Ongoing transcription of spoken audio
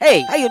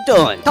Hey, how you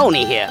doing?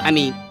 Tony here. I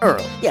mean,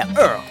 Earl. Yeah,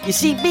 Earl. You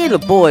see, me and the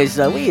boys,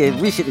 we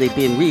have recently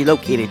been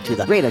relocated to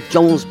the greater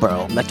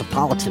Jonesboro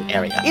metropolitan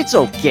area. It's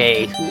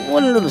okay.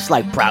 One little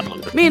slight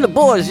problem. Me and the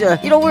boys,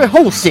 we're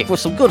homesick for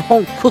some good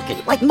home cooking,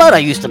 like Mother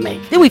used to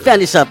make. Then we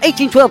found this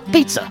 1812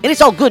 pizza, and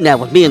it's all good now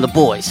with me and the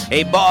boys.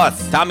 Hey,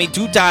 boss, Tommy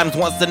 2 Times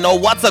wants to know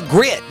what's a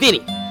grit.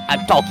 Vinny,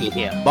 I'm talking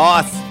here.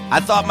 Boss, I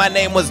thought my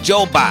name was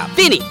Joe Bob.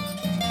 Vinny!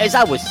 As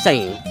I was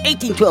saying,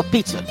 1812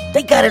 Pizza,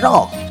 they got it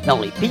all. Not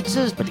only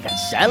pizzas, but they got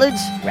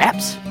salads,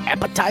 wraps,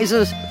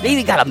 appetizers. They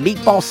even got a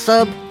meatball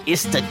sub.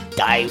 It's to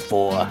die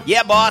for.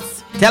 Yeah,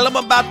 boss. Tell them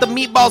about the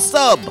meatball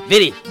sub.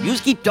 Vinny, you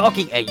just keep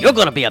talking and you're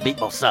gonna be a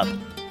meatball sub.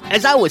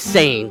 As I was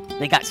saying,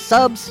 they got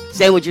subs,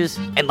 sandwiches,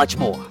 and much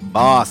more.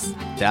 Boss,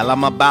 tell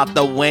them about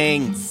the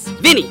wings.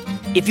 Vinny,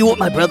 if you want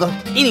my brother,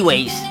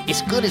 anyways,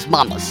 it's good as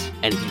mama's.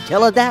 And if you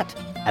tell her that,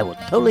 I will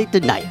totally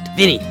deny it.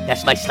 Vinny,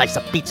 that's my slice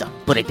of pizza.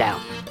 Put it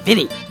down.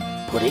 Vinny,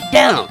 put it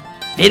down.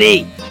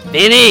 Vinny!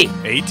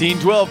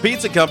 1812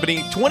 Pizza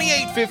Company,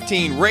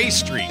 2815 Ray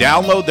Street.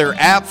 Download their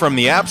app from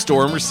the App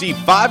Store and receive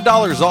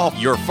 $5 off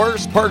your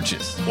first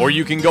purchase. Or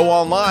you can go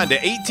online to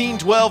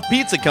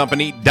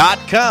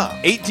 1812pizzacompany.com.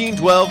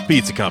 1812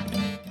 Pizza Company.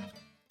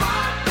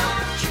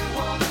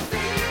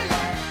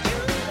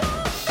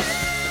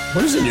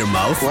 What is in your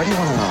mouth? Why do you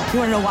want to know? You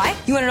want to know why?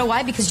 You want to know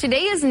why? Because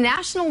today is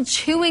National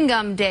Chewing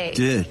Gum Day.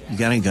 Dude, you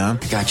got any gum?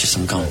 I got you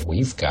some gum.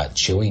 We've got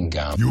chewing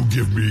gum. You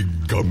give me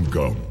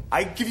gum.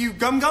 I give you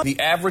gum. The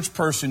average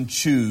person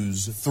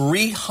chews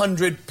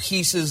 300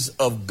 pieces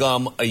of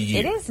gum a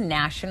year. It is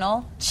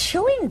National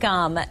Chewing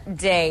Gum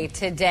Day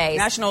today.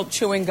 National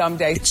Chewing Gum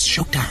Day. It's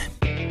showtime.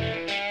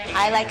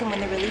 I like them when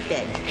they're really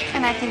big.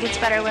 And I think it's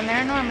better when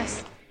they're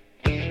enormous.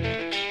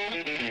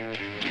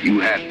 You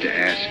have to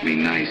ask me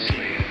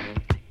nicely.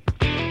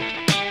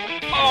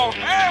 Oh,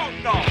 hell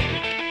no!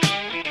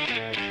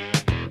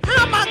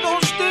 How am I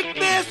gonna stick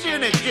this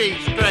in a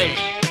G-string?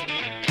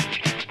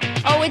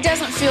 Oh, it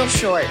doesn't feel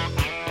short.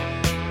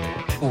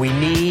 We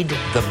need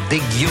the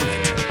big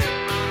unit.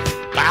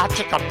 Bow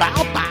chicka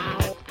bow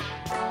bow.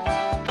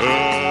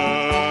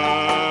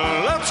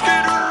 Let's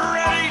get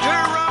ready to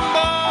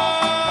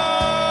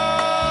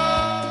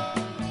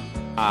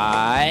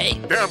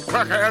rumble! Damn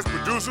cracker-ass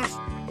producers.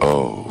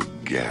 Oh,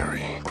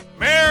 Gary.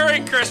 Merry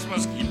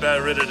Christmas. You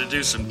better ready to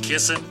do some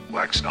kissing?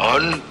 Wax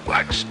on,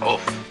 wax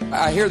off.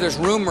 I hear there's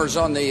rumors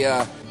on the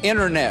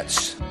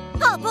internets.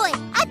 Oh boy,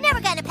 I've never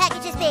gotten a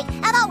package this big.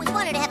 I've always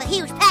wanted to have a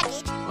huge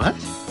package. What?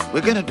 We're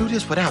gonna do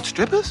this without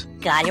strippers?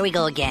 God, here we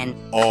go again.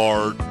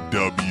 RWRC.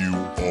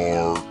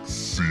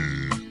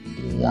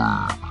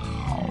 Wow.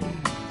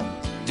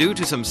 Due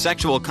to some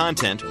sexual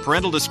content,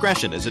 parental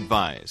discretion is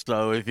advised.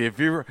 So if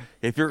you're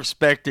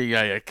expecting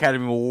an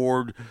Academy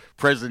Award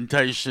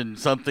presentation,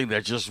 something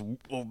that's just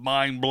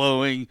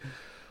mind-blowing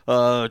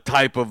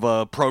type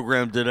of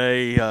program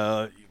today,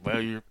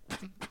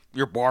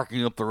 you're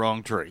barking up the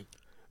wrong tree.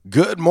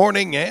 Good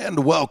morning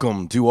and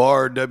welcome to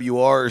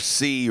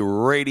RWRC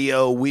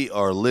Radio. We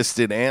are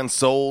listed and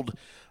sold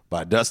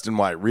by Dustin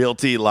White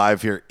Realty,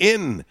 live here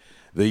in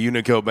the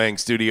Unico Bank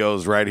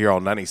Studios right here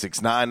on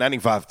 96.9,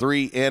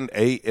 95.3, and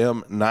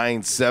AM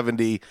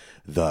 970.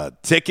 The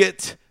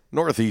Ticket,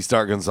 Northeast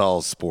Arkansas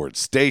Sports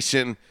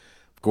Station.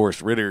 Of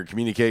course, Ritter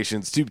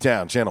Communications,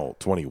 Tubetown Channel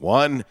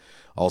 21.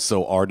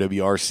 Also,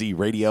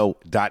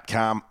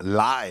 RWRCradio.com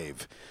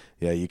live.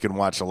 Yeah, you can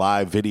watch a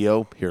live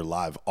video, hear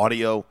live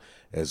audio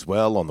as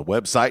well on the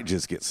website.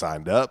 Just get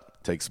signed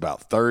up. Takes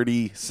about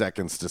 30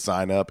 seconds to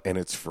sign up, and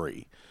it's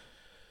free.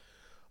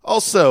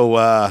 Also,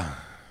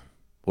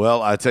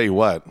 well, I tell you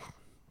what,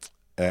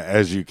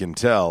 as you can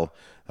tell,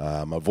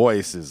 my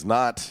voice is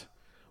not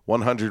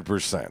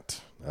 100%.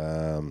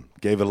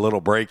 Gave it a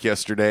little break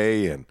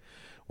yesterday, and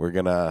we're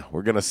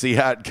gonna see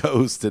how it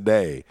goes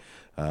today.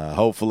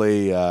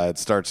 Hopefully, it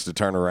starts to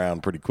turn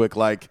around pretty quick.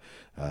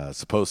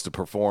 Supposed to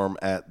perform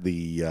at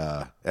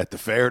the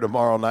fair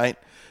tomorrow night,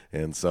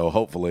 and so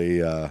hopefully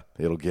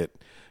it'll get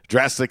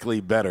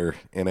drastically better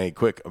in a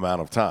quick amount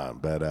of time.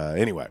 But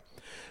anyway.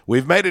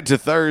 We've made it to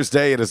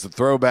Thursday. It is a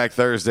Throwback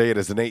Thursday. It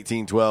is an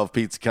 1812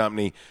 Pizza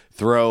Company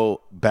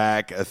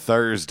Throwback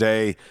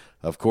Thursday.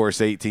 Of course,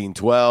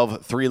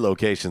 1812, 3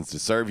 locations to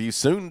serve you,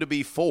 soon to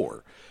be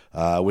 4,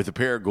 with a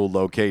Paragould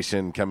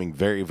location coming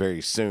very,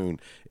 very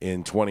soon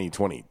in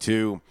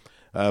 2022.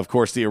 Of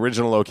course, the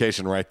original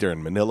location right there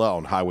in Manila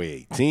on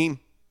Highway 18.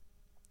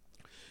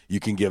 You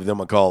can give them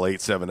a call,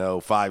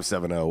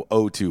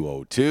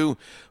 870-570-0202.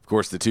 Of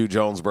course, the 2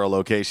 Jonesboro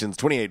locations,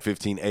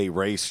 2815A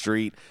Ray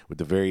Street with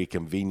the very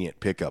convenient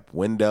pickup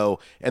window,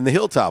 and the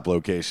Hilltop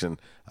location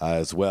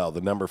as well. The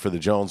number for the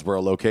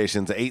Jonesboro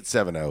locations,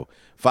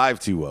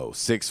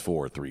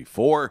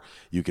 870-520-6434.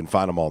 You can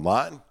find them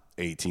online,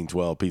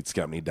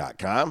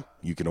 1812pizzacompany.com.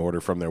 You can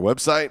order from their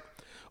website,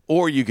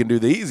 or you can do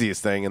the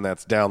easiest thing, and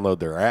that's download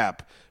their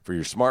app for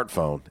your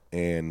smartphone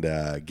and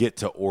get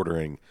to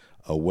ordering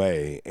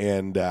away.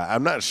 And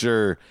I'm not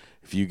sure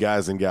if you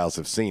guys and gals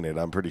have seen it.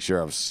 I'm pretty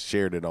sure I've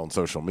shared it on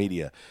social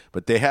media,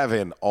 but they have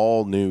an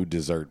all new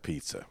dessert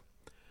pizza.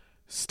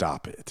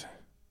 Stop it.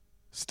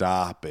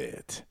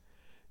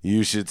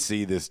 you should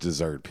see this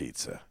dessert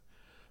pizza.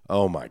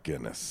 Oh, my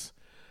goodness.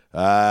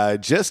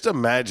 Just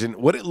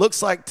imagine what it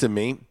looks like to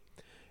me.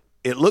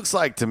 It looks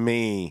like to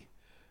me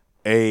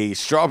a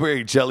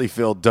strawberry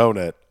jelly-filled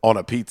donut on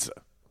a pizza.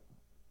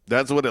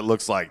 That's what it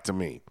looks like to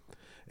me.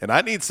 And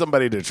I need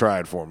somebody to try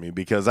it for me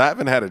because I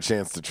haven't had a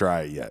chance to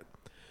try it yet.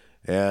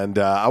 And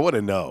I want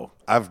to know.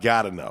 I've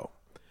got to know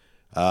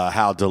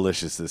how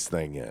delicious this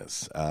thing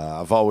is.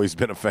 I've always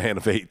been a fan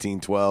of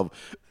 1812,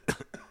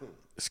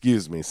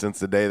 excuse me, since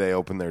the day they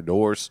opened their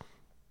doors.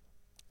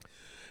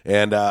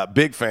 And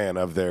big fan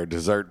of their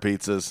dessert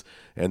pizzas.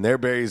 And their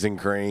berries and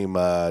cream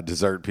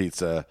dessert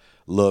pizza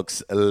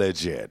looks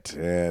legit.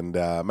 And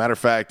matter of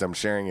fact, I'm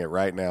sharing it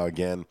right now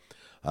again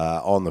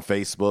on the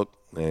Facebook.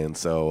 And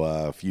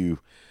so if you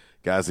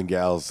guys and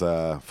gals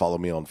follow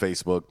me on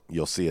Facebook,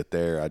 you'll see it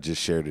there. I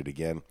just shared it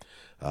again.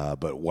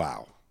 But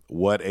wow,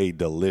 what a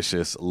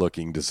delicious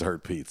looking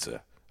dessert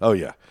pizza. Oh,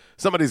 yeah.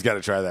 Somebody's got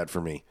to try that for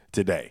me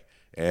today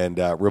and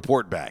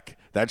report back.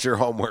 That's your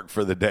homework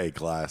for the day,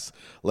 class.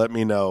 Let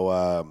me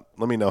know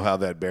how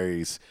that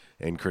berries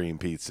and cream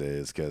pizza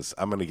is because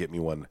I'm going to get me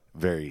one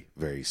very,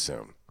 very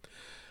soon.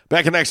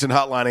 Back Connection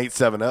Hotline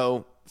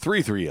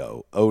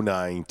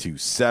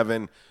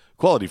 870-330-0927.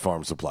 Quality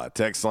Farm Supply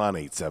text line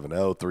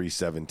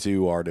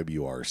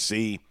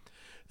 870-372-RWRC.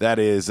 That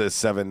is a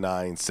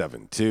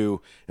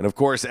 7972. And, of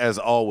course, as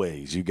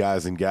always, you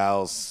guys and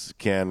gals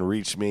can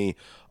reach me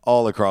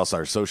all across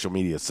our social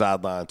media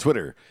sideline,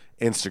 Twitter,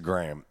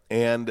 Instagram,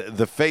 and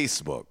the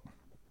Facebook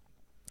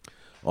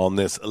on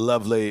this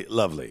lovely,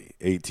 lovely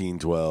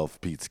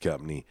 1812 Pizza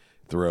Company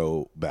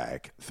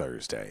Throwback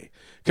Thursday.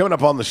 Coming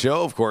up on the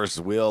show, of course,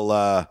 we'll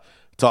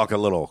talk a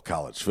little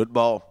college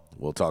football.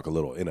 We'll talk a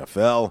little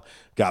NFL.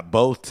 Got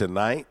both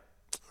tonight.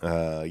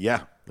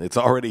 Yeah, it's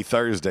already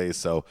Thursday,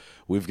 so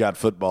we've got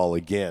football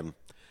again.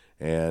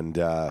 And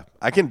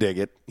I can dig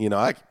it. You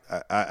know,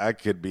 I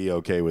could be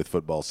okay with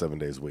football 7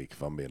 days a week,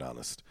 if I'm being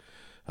honest.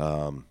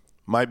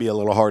 Might be a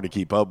little hard to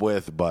keep up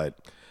with, but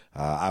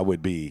I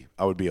would be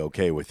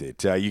okay with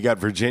it. You got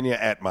Virginia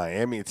at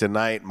Miami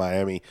tonight.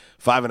 Miami,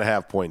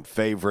 5.5-point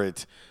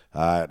favorite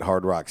at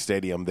Hard Rock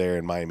Stadium there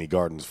in Miami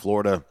Gardens,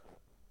 Florida.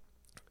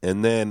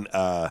 And then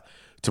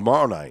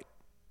tomorrow night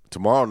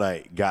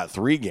got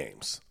 3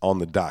 games on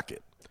the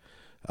docket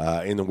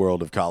in the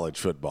world of college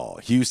football.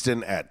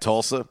 Houston at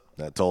Tulsa,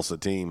 that Tulsa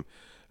team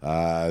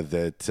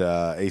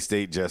that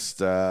A-State just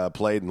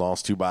played and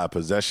lost to by a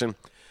possession.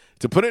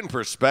 To put it in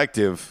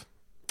perspective,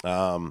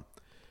 you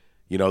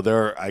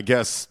know, I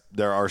guess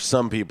there are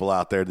some people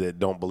out there that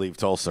don't believe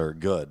Tulsa are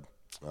good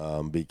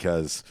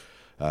because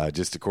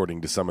just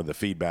according to some of the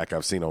feedback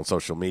I've seen on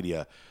social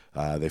media,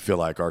 they feel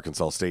like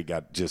Arkansas State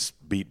got just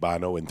beat by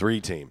an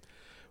 0-3 team.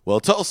 Well,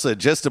 Tulsa,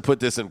 just to put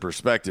this in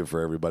perspective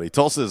for everybody,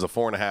 Tulsa is a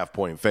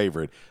 4.5-point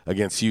favorite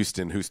against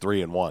Houston, who's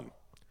 3-1.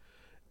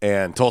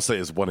 And Tulsa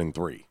is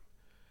 1-3.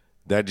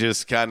 That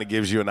just kind of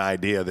gives you an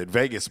idea that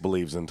Vegas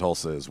believes in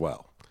Tulsa as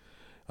well.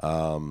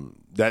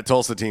 That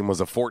Tulsa team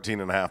was a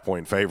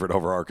 14.5-point favorite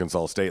over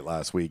Arkansas State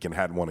last week and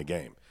hadn't won a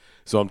game.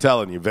 So I'm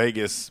telling you,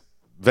 Vegas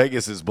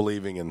is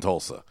believing in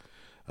Tulsa.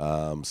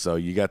 So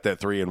you got that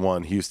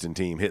 3-1 Houston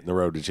team hitting the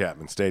road to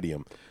Chapman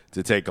Stadium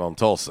to take on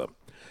Tulsa.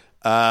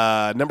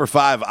 Number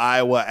 5,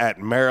 Iowa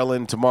at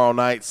Maryland tomorrow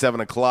night,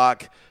 7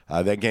 o'clock.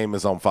 That game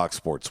is on Fox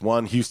Sports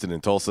 1. Houston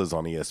and Tulsa is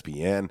on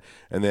ESPN.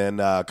 And then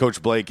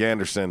Coach Blake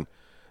Anderson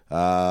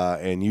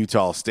and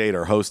Utah State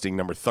are hosting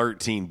number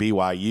 13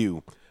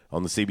 BYU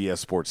on the CBS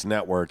Sports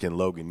Network in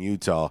Logan,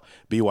 Utah.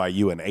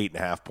 BYU an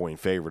 8.5-point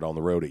favorite on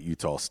the road at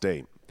Utah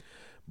State.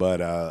 But,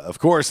 of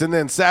course, and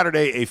then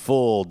Saturday, a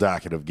full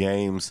docket of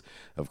games.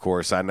 Of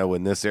course, I know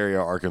in this area,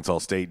 Arkansas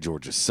State,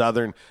 Georgia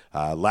Southern.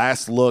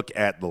 Last look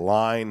at the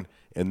line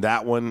in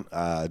that one,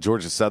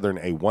 Georgia Southern,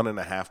 a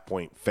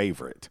 1.5-point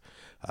favorite.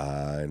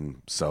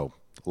 And so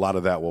a lot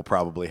of that will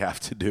probably have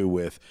to do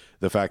with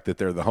the fact that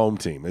they're the home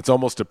team. It's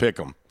almost a pick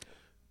 'em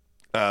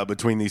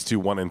between these two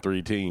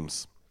 1-3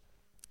 teams.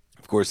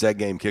 Of course, that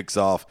game kicks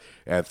off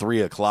at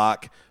 3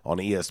 o'clock on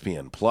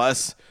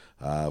ESPN+.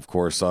 Of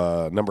course,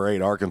 number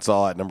 8,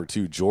 Arkansas at number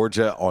 2,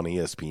 Georgia on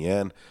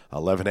ESPN,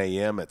 11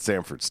 a.m. at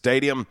Sanford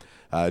Stadium.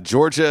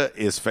 Georgia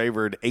is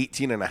favored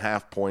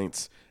 18.5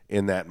 points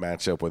in that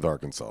matchup with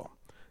Arkansas.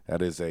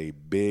 That is a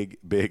big,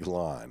 big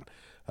line.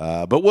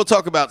 But we'll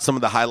talk about some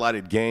of the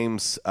highlighted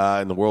games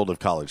in the world of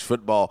college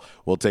football.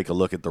 We'll take a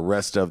look at the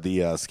rest of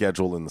the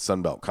schedule in the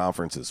Sun Belt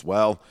Conference as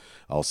well.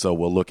 Also,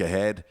 we'll look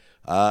ahead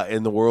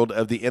in the world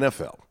of the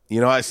NFL.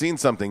 You know, I seen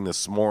something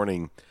this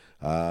morning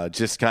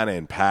just kind of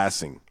in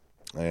passing.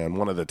 And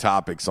one of the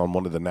topics on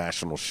one of the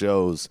national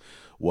shows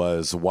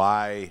was,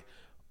 why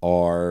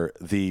are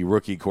the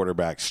rookie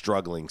quarterbacks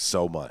struggling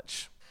so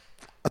much?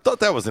 I thought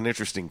that was an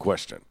interesting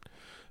question.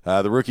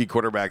 The rookie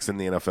quarterbacks in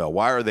the NFL,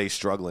 why are they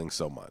struggling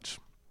so much?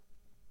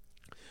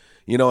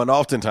 You know, and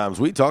oftentimes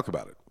we talk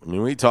about it. I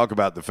mean, we talk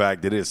about the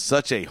fact that it is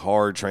such a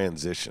hard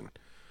transition.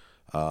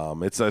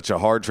 It's such a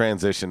hard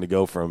transition to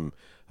go from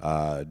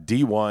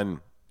D1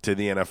 to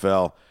the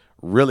NFL.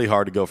 Really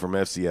hard to go from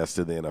FCS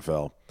to the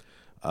NFL.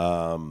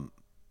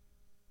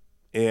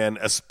 and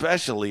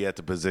especially at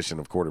the position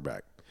of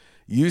quarterback.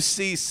 You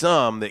see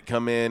some that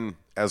come in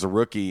as a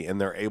rookie and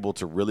they're able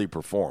to really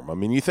perform. I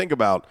mean, you think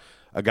about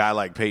a guy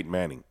like Peyton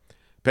Manning.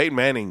 Peyton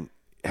Manning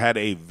had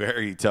a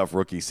very tough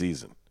rookie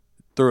season,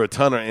 threw a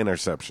ton of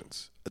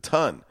interceptions, a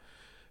ton.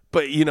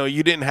 But, you know,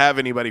 you didn't have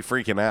anybody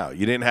freaking out.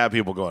 You didn't have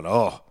people going,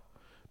 oh,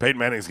 Peyton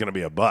Manning's going to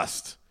be a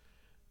bust.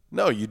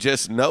 No, you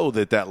just know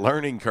that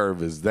learning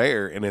curve is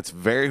there, and it's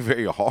very,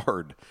 very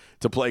hard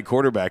to play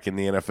quarterback in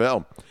the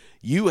NFL.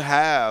 You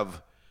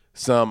have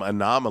some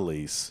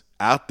anomalies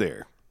out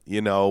there.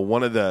 You know,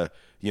 one of the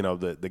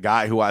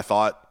guy who I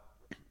thought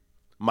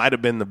might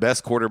have been the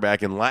best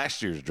quarterback in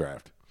last year's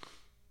draft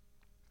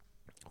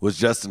was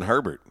Justin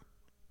Herbert.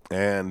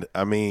 And,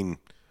 I mean,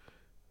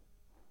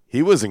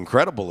 he was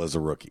incredible as a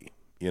rookie,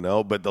 you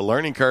know, but the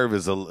learning curve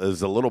is a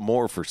little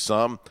more for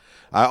some.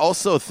 I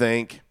also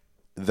think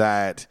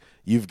that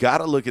you've got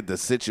to look at the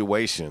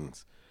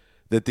situations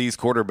that these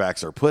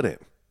quarterbacks are put in.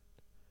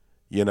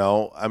 You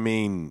know, I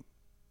mean,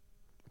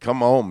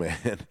 come on,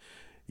 man.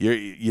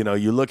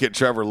 You look at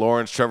Trevor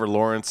Lawrence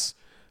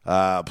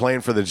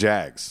playing for the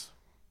Jags.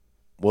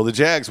 Well, the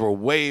Jags were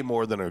way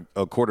more than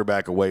a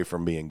quarterback away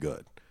from being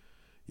good.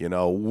 You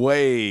know,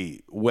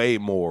 way, way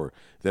more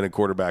than a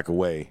quarterback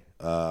away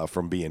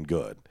from being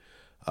good.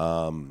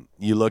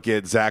 You look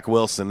at Zach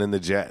Wilson and the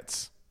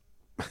Jets.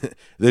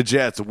 The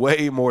Jets,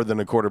 way more than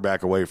a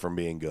quarterback away from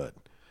being good.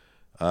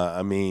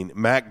 I mean,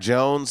 Mac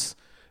Jones,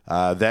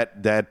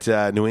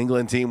 that New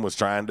England team was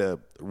trying to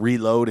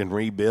reload and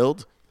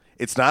rebuild.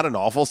 It's not an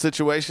awful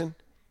situation,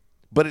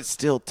 but it's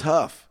still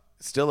tough.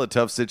 It's still a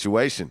tough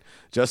situation.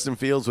 Justin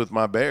Fields with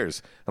my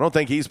Bears, I don't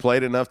think he's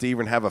played enough to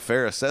even have a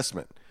fair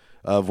assessment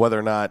of whether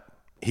or not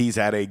he's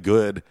had a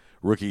good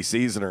rookie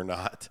season or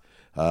not.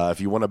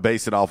 If you want to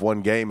base it off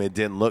one game, it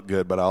didn't look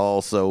good, but I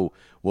also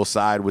will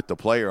side with the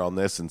player on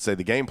this and say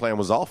the game plan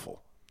was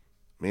awful.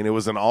 I mean, it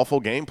was an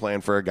awful game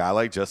plan for a guy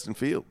like Justin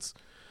Fields.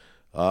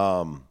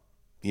 You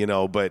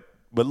know, but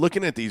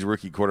looking at these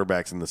rookie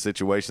quarterbacks and the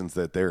situations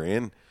that they're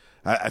in,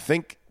 I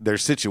think their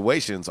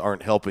situations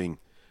aren't helping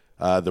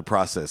the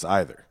process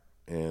either.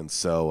 And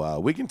so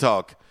we can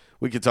talk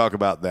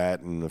about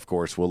that, and of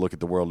course we'll look at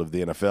the world of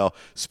the NFL.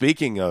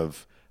 Speaking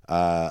of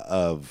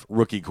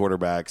rookie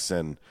quarterbacks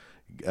and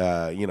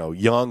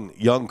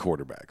young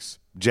quarterbacks,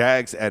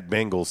 Jags at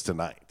Bengals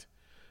tonight.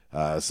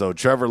 So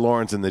Trevor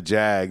Lawrence and the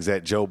Jags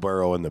at Joe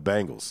Burrow and the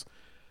Bengals.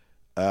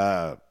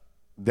 That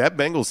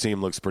Bengals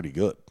team looks pretty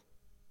good.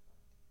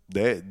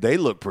 They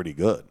look pretty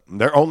good.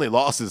 Their only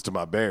losses to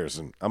my Bears,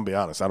 and I'm gonna be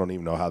honest, I don't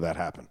even know how that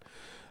happened.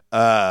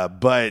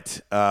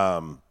 But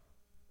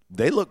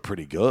they look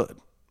pretty good.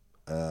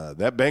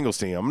 That Bengals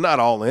team, I'm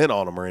not all in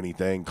on them or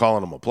anything,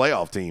 calling them a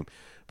playoff team,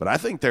 but I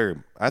think they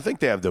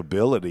have the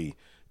ability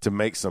to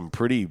make some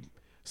pretty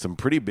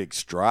big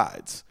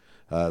strides,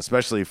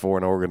 especially for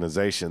an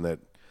organization that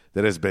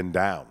has been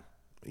down,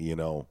 you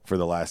know, for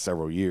the last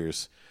several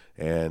years.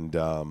 And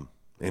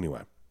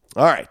anyway,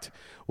 all right.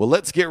 Well,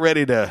 let's get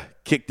ready to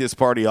kick this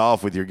party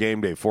off with your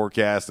game day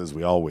forecast, as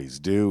we always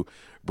do.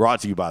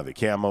 Brought to you by the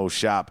Camo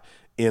Shop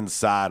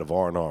inside of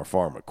R&R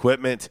Farm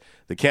Equipment.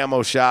 The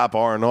Camo Shop,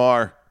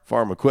 R&R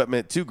Farm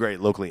Equipment, two great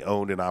locally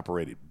owned and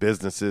operated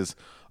businesses,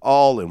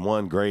 all in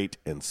one great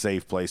and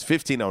safe place.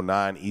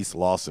 1509 East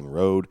Lawson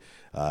Road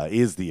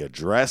is the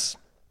address.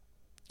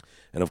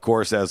 And, of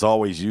course, as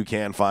always, you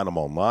can find them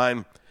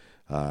online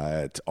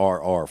at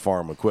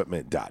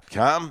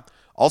rrfarmequipment.com.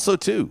 Also,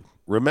 too,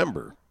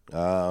 remember,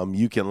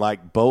 you can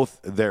like both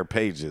their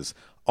pages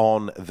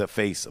on the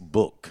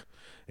Facebook.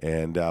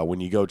 And when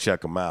you go check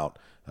them out,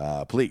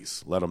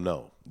 please let them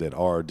know that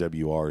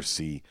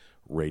RWRC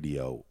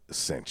Radio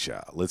sent you.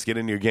 Let's get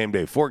into your game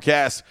day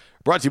forecast,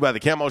 brought to you by the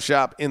Camo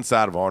Shop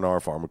inside of R&R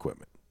Farm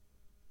Equipment.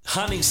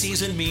 Hunting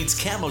season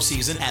means camo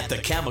season at the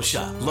Camo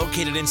Shop,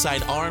 located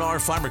inside R&R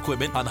Farm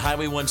Equipment on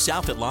Highway 1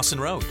 South at Lawson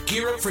Road.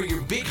 Gear up for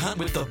your big hunt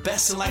with the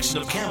best selection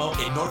of camo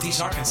in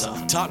Northeast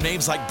Arkansas. Top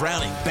names like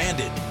Browning,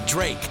 Bandit,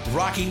 Drake,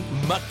 Rocky,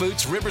 Muck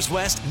Boots, Rivers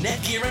West,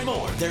 Netgear, and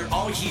more. They're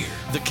all here.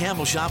 The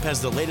Camo Shop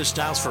has the latest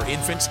styles for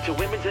infants to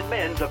women's and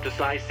men's up to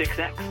size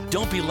 6X.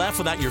 Don't be left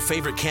without your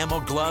favorite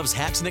camo gloves,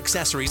 hats, and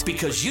accessories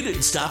because you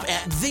didn't stop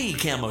at the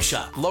Camo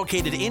Shop,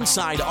 located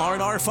inside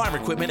R&R Farm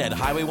Equipment at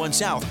Highway 1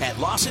 South at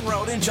Lawson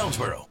Road in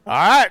Jonesboro. All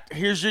right,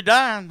 here's your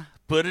dime.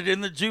 Put it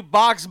in the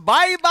jukebox.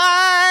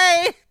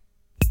 Bye-bye.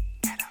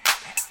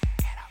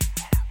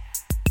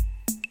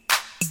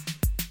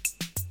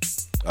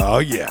 Oh,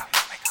 yeah.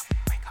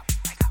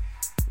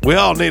 We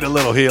all need a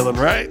little healing,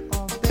 right?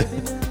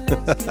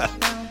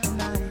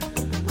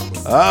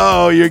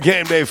 Oh, your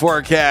game day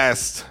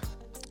forecast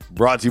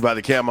brought to you by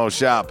the Camo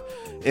Shop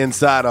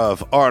inside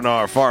of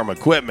R&R Farm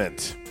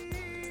Equipment.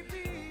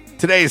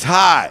 Today's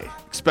high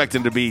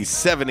expecting to be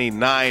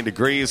 79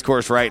 degrees. Of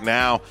course, right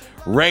now,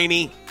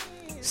 rainy,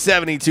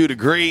 72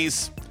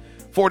 degrees,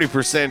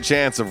 40%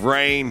 chance of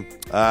rain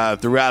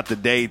throughout the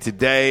day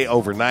today.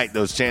 Overnight,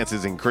 those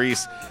chances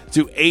increase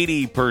to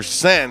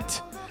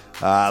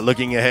 80%.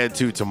 Looking ahead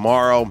to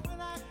tomorrow,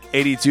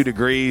 82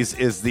 degrees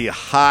is the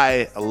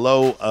high,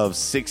 low of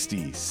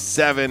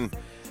 67.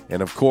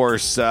 And, of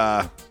course,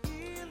 that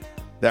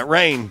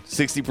rain,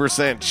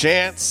 60%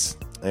 chance.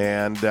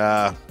 And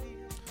I'm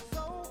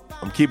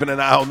keeping an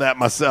eye on that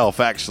myself,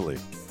 actually,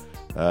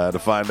 to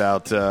find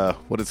out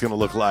what it's going to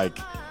look like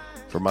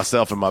for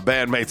myself and my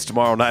bandmates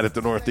tomorrow night at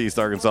the Northeast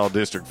Arkansas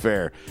District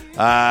Fair.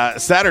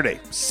 Saturday,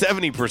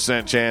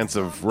 70% chance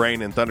of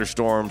rain and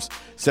thunderstorms.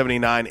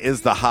 79 is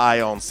the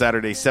high on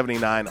Saturday,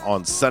 79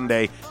 on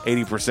Sunday,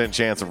 80%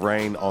 chance of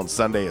rain on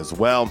Sunday as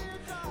well.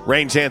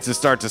 Rain chances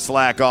start to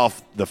slack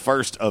off the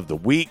first of the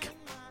week.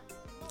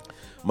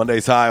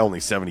 Monday's high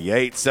only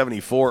 78,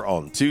 74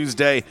 on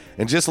Tuesday.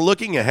 And just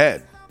looking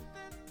ahead,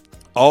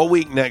 all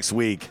week next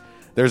week,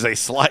 there's a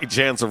slight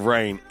chance of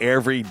rain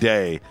every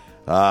day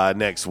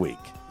next week.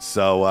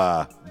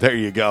 So there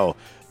you go.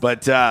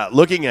 But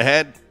looking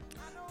ahead,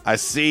 I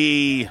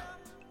see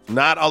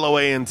not all the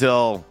way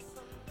until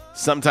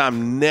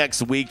sometime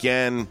next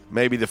weekend,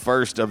 maybe the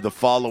first of the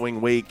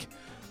following week,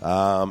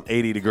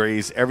 80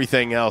 degrees.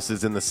 Everything else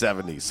is in the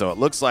 70s. So it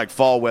looks like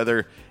fall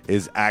weather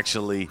is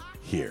actually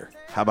here.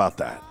 How about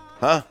that?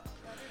 Huh?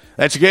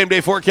 That's your game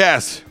day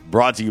forecast,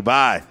 brought to you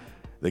by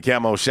the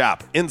Camo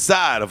Shop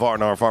inside of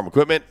R&R Farm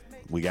Equipment.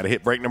 We got to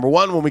hit break number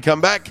 1. When we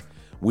come back,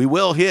 we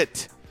will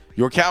hit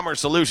your Calmer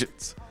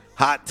Solutions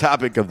hot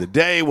topic of the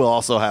day. We'll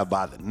also have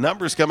by the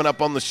numbers coming up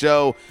on the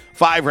show.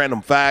 5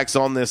 random facts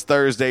on this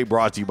Thursday,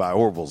 brought to you by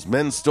Orville's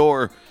Men's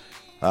Store.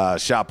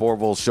 Shop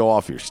Orville's, show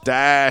off your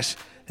stash.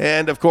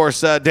 And, of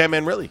course, Damn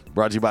Man Really,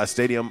 brought to you by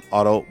Stadium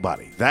Auto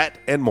Body. That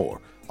and more,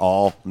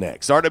 all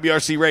next.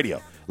 RWRC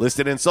Radio,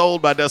 listed and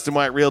sold by Dustin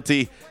White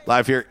Realty,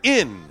 live here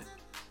in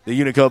the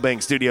Unico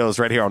Bank Studios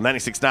right here on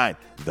 96.9,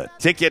 The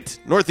Ticket,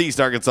 Northeast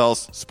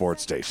Arkansas's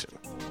sports station.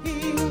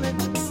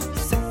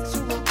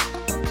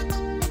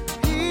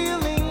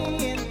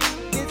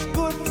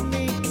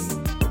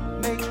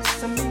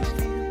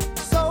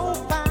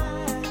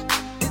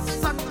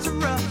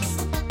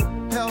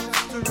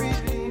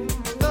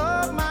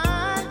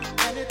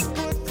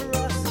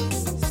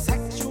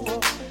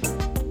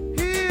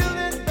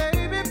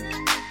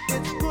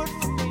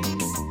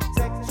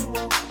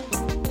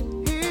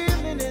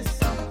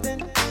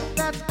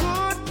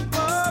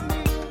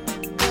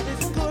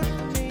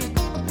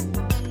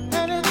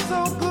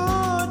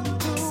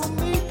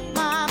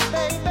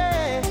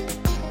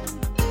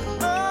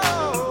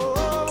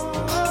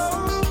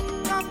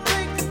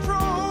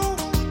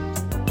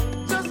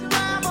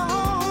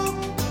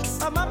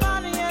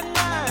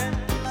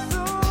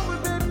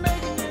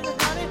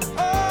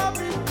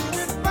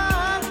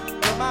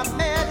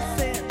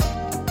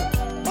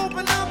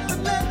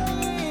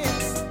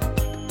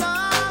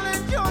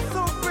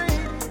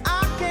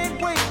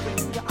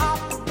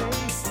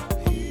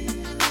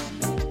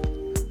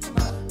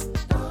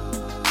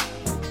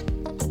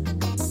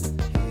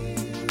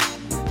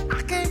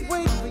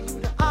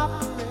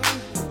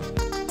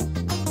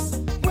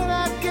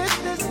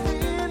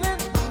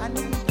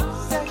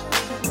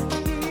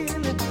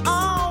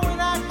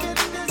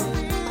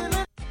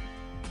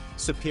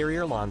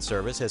 Superior Lawn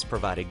Service has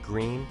provided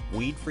green,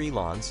 weed-free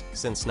lawns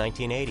since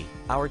 1980.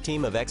 Our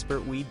team of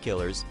expert weed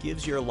killers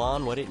gives your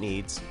lawn what it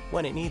needs,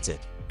 when it needs it.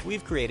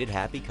 We've created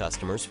happy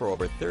customers for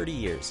over 30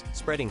 years,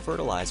 spreading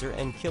fertilizer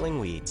and killing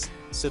weeds.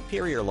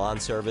 Superior Lawn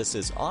Service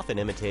is often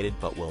imitated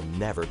but will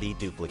never be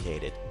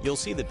duplicated. You'll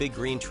see the big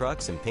green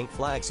trucks and pink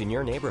flags in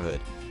your neighborhood.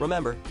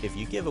 Remember, if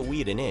you give a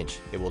weed an inch,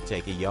 it will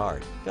take a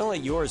yard. Don't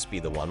let yours be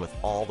the one with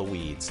all the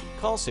weeds.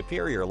 Call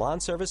Superior Lawn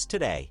Service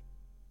today.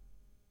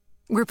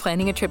 We're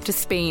planning a trip to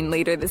Spain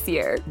later this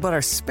year. But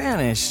our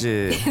Spanish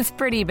is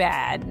pretty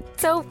bad.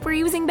 So we're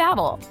using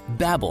Babbel.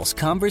 Babbel's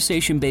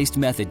conversation-based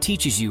method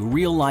teaches you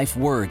real-life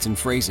words and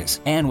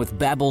phrases. And with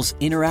Babbel's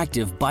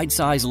interactive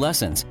bite-sized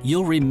lessons,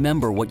 you'll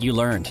remember what you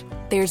learned.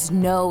 There's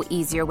no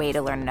easier way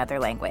to learn another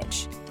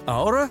language.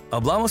 Ahora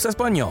hablamos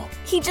español.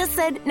 He just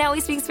said now we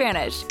speak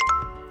Spanish.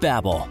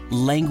 Babbel,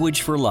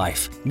 language for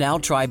life. Now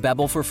try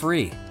Babbel for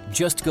free.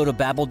 Just go to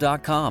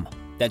Babbel.com.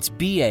 That's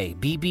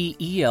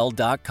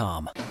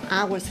Babbel.com.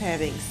 I was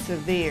having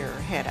severe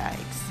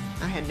headaches.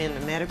 I had been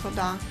to medical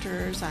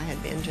doctors. I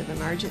had been to the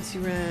emergency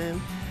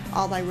room.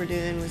 All they were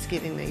doing was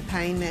giving me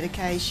pain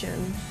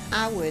medication.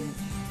 I would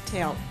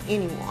tell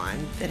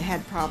anyone that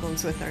had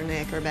problems with their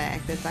neck or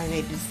back that they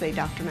needed to see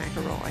Dr.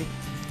 McElroy.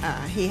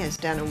 He has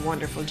done a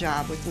wonderful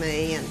job with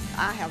me, and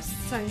I have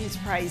sung his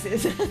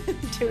praises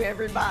to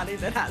everybody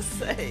that I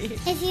see.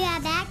 If you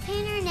have back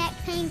pain or neck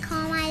pain,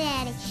 call my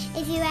daddy.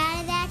 If you're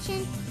out of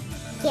action,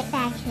 get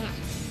back in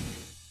action.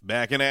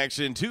 Back in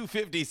action,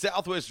 250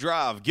 Southwest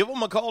Drive. Give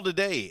them a call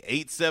today,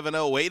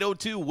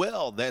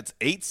 870-802-WELL. That's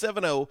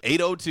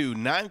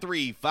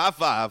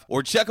 870-802-9355.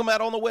 Or check them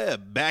out on the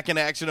web,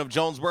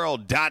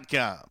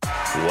 backinactionofjonesboro.com.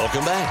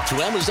 Welcome back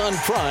to Amazon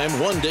Prime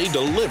One-Day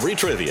Delivery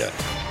Trivia.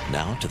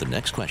 Now to the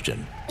next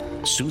question.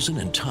 Susan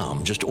and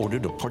Tom just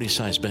ordered a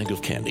party-sized bag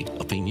of candy,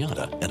 a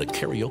piñata, and a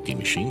karaoke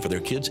machine for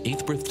their kid's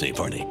 8th birthday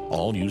party,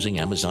 all using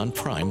Amazon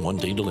Prime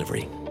One-Day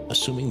Delivery.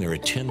 Assuming there are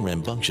 10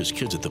 rambunctious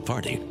kids at the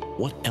party,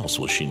 what else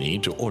will she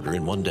need to order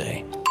in one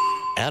day?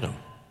 Adam.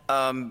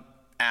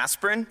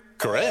 Aspirin?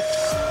 Correct.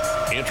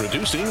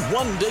 Introducing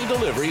one-day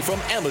delivery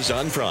from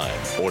Amazon Prime.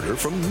 Order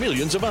from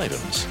millions of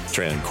items.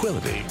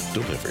 Tranquility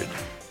delivered.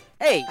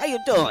 Hey, how you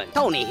doing?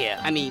 Tony here.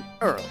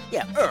 Earl.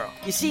 Yeah, Earl.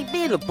 You see,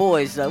 me and the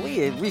boys, we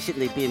have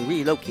recently been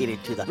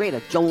relocated to the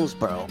greater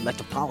Jonesboro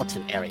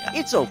metropolitan area.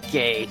 It's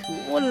okay.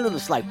 One little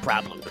slight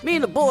problem. Me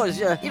and the boys,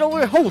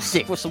 we're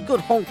homesick for some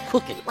good home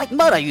cooking, like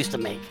Mud I used to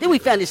make. Then we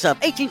found this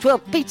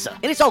 1812 pizza,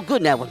 and it's all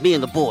good now with me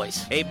and the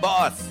boys. Hey,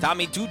 boss,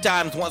 Tommy 2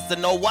 Times wants to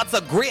know what's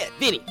a grit.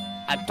 Vinny,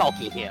 I'm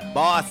talking here.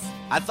 Boss,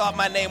 I thought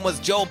my name was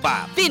Joe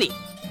Bob. Vinny!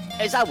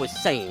 As I was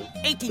saying,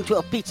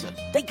 1812 Pizza,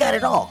 they got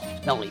it all.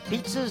 Not only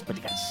pizzas, but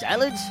they got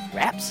salads,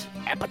 wraps,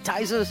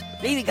 appetizers.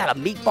 They even got a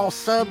meatball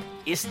sub.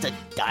 It's to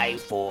die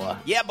for.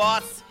 Yeah,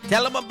 boss.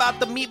 Tell them about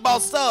the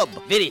meatball sub.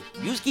 Vinny,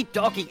 you just keep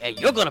talking and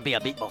you're gonna be a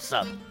meatball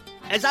sub.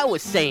 As I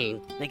was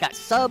saying, they got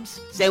subs,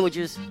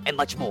 sandwiches, and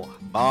much more.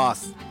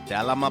 Boss,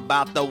 tell them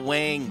about the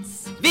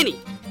wings. Vinny,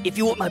 if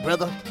you want my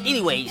brother,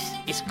 anyways,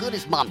 it's good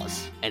as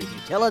mama's. And if you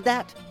tell her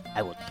that,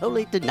 I will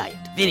totally deny it.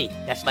 Vinny,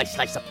 that's my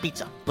slice of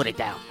pizza. Put it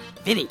down.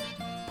 Vinny,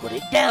 put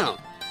it down.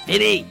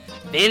 Vinny!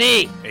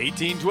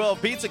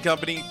 1812 Pizza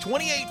Company,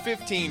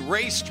 2815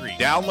 Ray Street.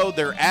 Download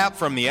their app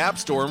from the App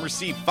Store and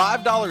receive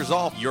 $5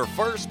 off your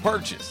first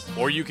purchase.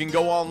 Or you can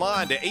go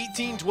online to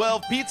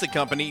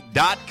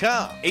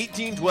 1812pizzacompany.com.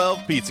 1812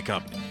 Pizza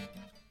Company.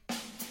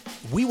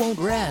 We won't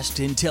rest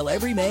until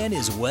every man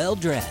is well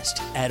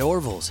dressed. At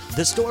Orville's,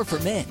 the store for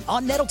men,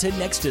 on Nettleton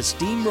next to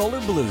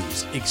Steamroller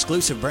Blues.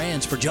 Exclusive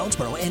brands for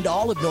Jonesboro and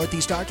all of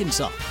Northeast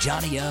Arkansas.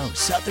 Johnny O,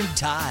 Southern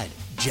Tide,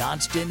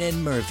 Johnston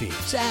and Murphy,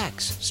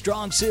 Saks,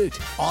 Strong Suit,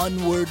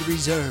 Onward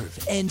Reserve,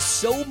 and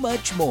so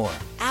much more.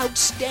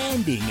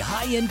 Outstanding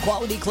high-end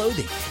quality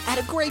clothing at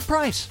a great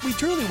price. We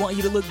truly want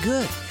you to look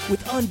good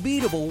with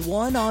unbeatable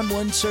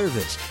one-on-one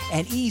service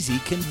and easy,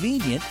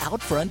 convenient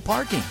out-front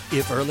parking.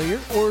 If earlier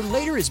or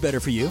later is better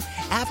for you,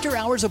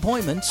 after-hours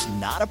appointments,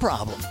 not a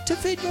problem. To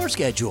fit your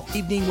schedule.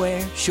 Evening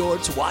wear,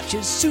 shorts,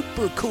 watches,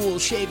 super cool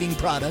shaving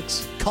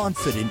products,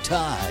 confident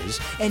ties,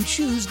 and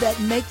shoes that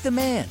make the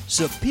man.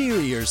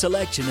 Superior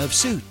selection of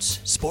suits,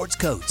 sports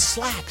coats,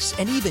 slacks,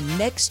 and even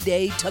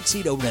next-day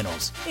tuxedo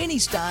rentals. Any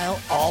style,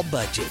 all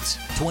budgets.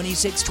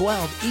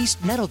 2612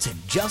 East Nettleton,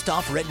 just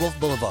off Red Wolf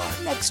Boulevard,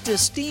 next to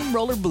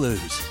Steamroller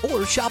Blues.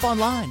 Or shop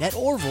online at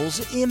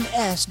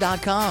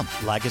orvillesms.com.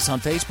 Like us on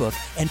Facebook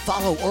and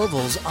follow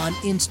Orville's on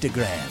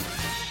Instagram.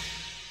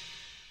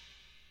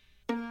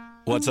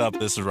 What's up?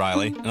 This is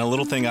Riley. And a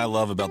little thing I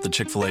love about the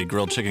Chick-fil-A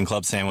Grilled Chicken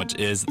Club sandwich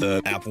is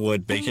the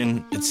applewood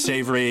bacon. It's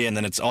savory and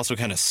then it's also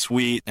kind of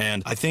sweet.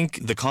 And I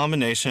think the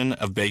combination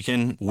of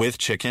bacon with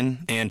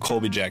chicken and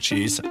Colby Jack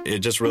cheese, it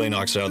just really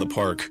knocks it out of the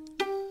park.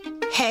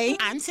 Hey,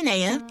 I'm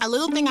Tanea. A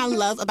little thing I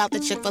love about the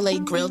Chick-fil-A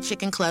Grilled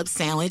Chicken Club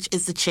sandwich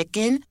is the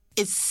chicken.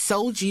 It's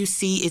so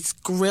juicy. It's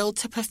grilled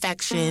to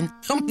perfection.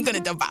 I'm going to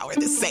devour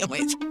this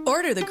sandwich.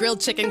 Order the Grilled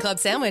Chicken Club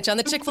sandwich on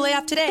the Chick-fil-A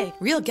app today.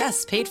 Real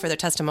guests paid for their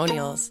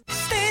testimonials.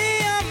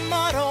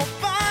 Auto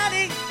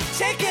Body,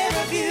 take care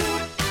of you.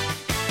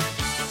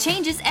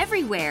 Changes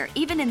everywhere,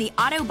 even in the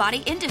auto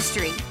body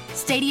industry.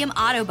 Stadium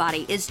Auto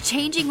Body is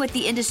changing with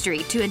the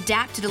industry to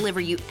adapt to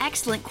deliver you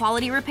excellent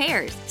quality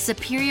repairs,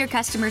 superior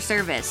customer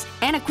service,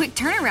 and a quick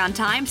turnaround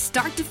time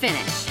start to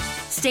finish.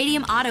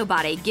 Stadium Auto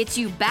Body gets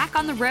you back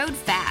on the road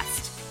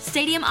fast.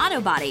 Stadium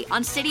Auto Body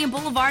on Stadium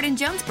Boulevard in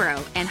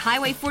Jonesboro and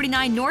Highway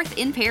 49 North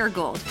in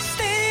Paragould.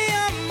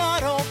 Stadium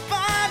Auto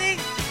Body,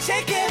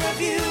 take care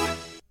of you.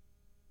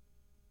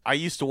 I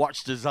used to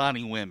watch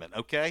Designing Women,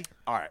 okay?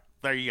 All right,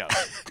 there you go.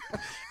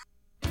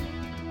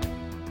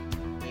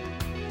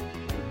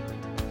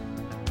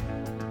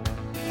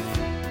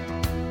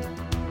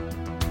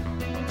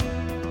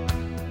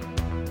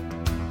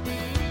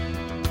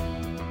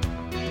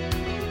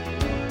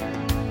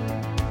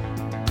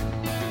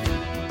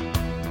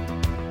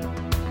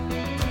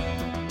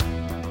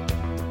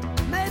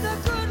 May the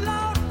good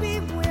Lord be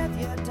with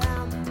you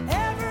down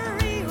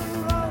every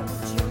road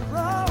you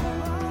roll.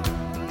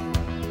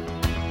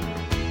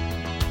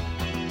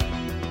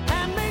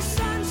 And may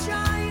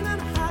sunshine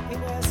and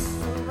happiness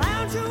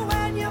surround you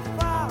when you're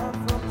far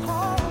from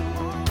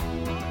home.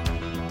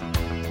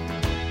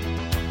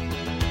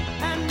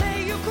 And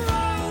may you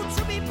grow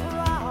to be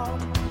proud,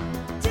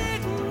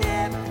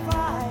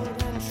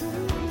 dignified and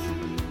true.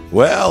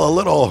 Well, a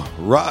little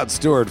Rod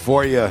Stewart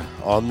for you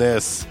on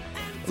this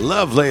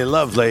lovely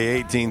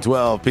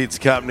 1812 Pizza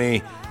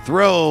Company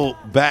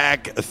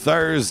Throwback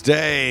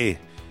Thursday.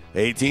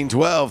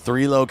 1812,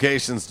 3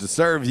 locations to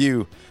serve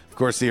you. Of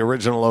course, the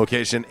original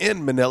location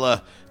in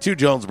Manila, 2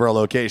 Jonesboro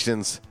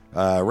locations,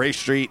 Ray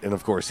Street, and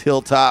of course,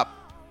 Hilltop.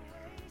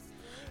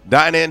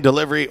 Dine-in,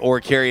 delivery, or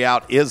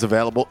carry-out is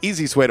available.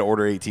 Easiest way to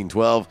order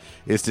 1812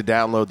 is to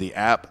download the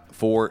app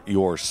for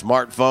your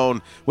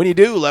smartphone. When you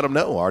do, let them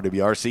know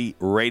RWRC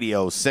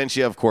Radio sent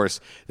you. Of course,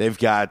 they've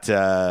got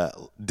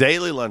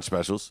daily lunch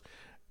specials,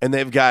 and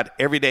they've got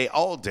everyday,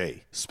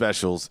 all-day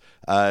specials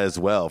as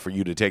well for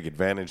you to take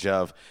advantage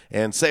of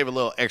and save a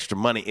little extra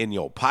money in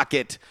your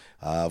pocket.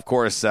 Of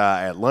course,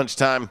 at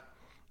lunchtime,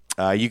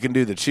 You can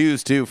do the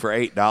choose two for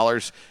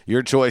 $8.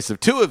 Your choice of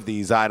two of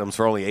these items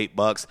for only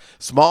 $8.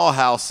 Small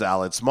house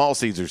salad, small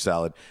Caesar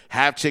salad,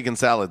 half chicken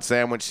salad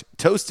sandwich,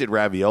 toasted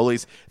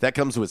raviolis. That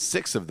comes with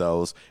 6 of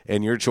those,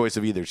 and your choice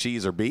of either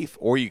cheese or beef,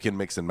 or you can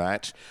mix and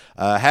match.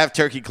 Half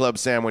turkey club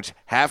sandwich,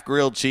 half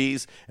grilled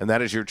cheese, and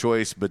that is your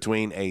choice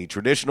between a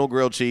traditional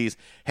grilled cheese,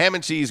 ham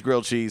and cheese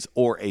grilled cheese,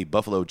 or a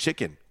buffalo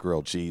chicken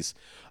grilled cheese.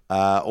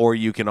 Or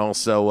you can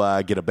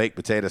also get a baked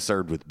potato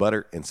served with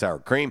butter and sour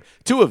cream.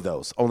 2 of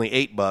those, only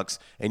 $8,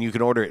 and you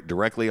can order it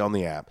directly on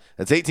the app.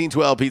 That's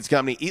 1812 Pizza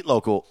Company. Eat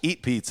local,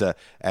 eat pizza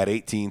at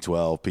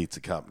 1812 Pizza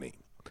Company.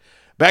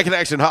 Back in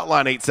action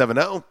hotline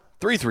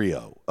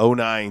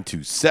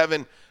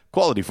 870-330-0927.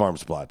 Quality Farm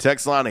Supply.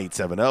 Text line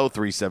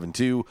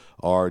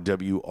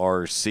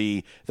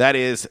 870-372-RWRC. That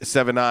is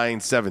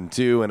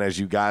 7972. And as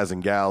you guys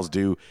and gals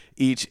do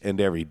each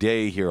and every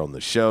day here on the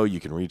show, you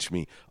can reach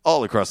me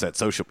all across that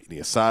social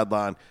media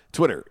sideline,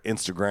 Twitter,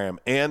 Instagram,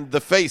 and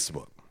the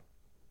Facebook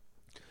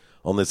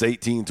on this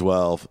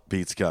 1812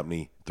 Pizza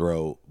Company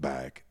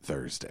Throwback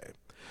Thursday.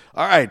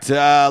 All right,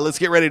 let's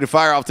get ready to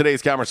fire off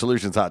today's Commerce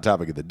Solutions Hot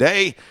Topic of the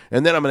Day,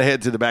 and then I'm going to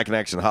head to the Back in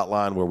Action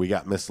hotline where we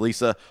got Miss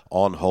Lisa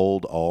on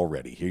hold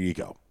already. Here you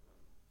go.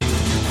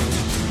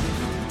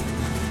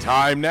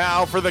 Time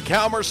now for the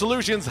Calmer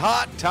Solutions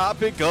Hot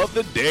Topic of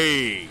the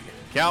Day.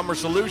 Calmer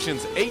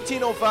Solutions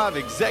 1805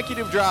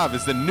 Executive Drive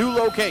is the new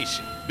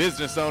location.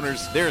 Business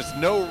owners, there's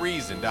no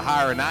reason to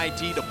hire an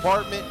IT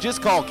department.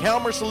 Just call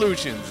Calmer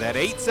Solutions at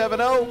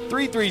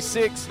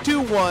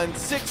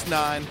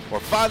 870-336-2169 or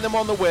find them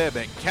on the web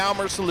at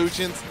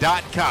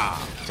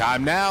calmersolutions.com.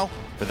 Time now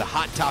for the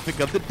Hot Topic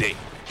of the Day.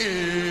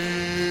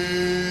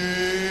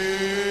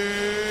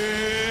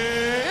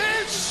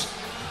 It's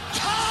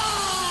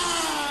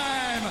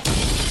time!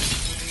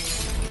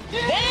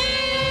 Damn!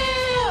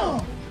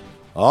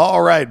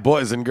 All right,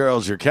 boys and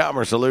girls, your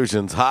Calmer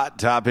Solutions Hot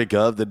Topic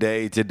of the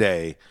Day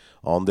today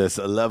on this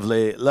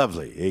lovely,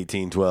 lovely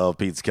 1812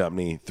 Pizza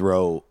Company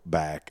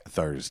Throwback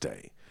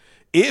Thursday.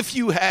 If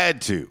you had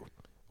to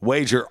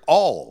wager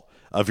all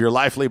of your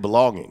lively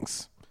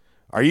belongings,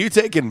 are you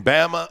taking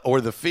Bama or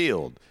the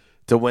field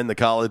to win the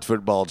college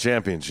football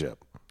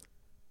championship?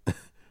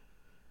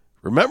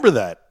 Remember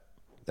that.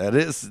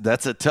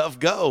 That's a tough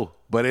go,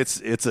 but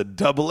it's a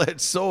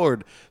double-edged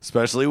sword,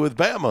 especially with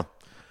Bama.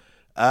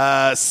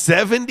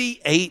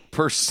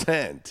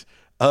 78%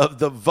 of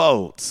the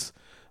votes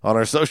on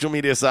our social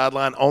media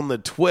sideline on the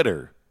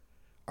Twitter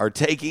are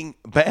taking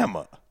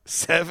Bama.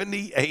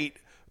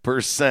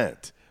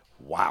 78%.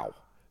 Wow.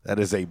 That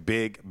is a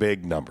big,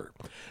 big number.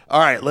 All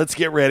right, let's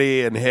get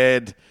ready and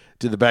head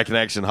to the Back in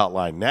Action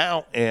hotline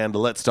now, and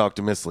let's talk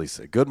to Miss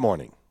Lisa. Good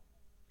morning.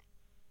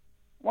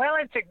 Well,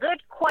 it's a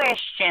good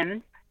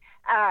question.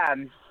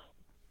 And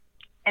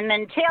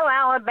until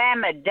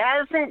Alabama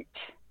doesn't,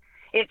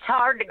 it's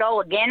hard to go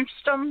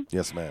against them.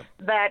 Yes, ma'am.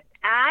 But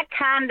I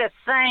kind of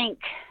think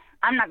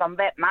I'm not going to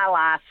bet my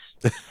life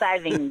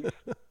savings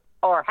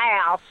or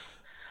house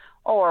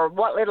or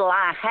what little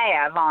I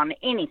have on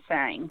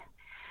anything.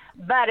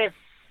 But if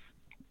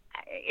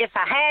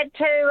I had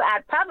to,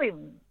 I'd probably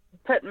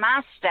put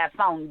my stuff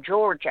on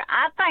Georgia.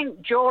 I think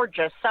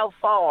Georgia so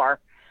far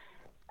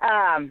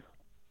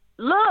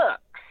looks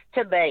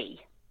to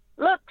be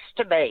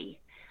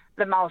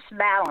the most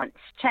balanced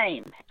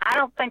team. I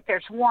don't think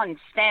there's one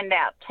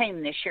standout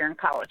team this year in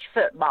college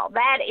football.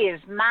 That is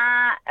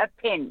my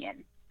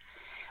opinion.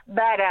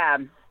 But,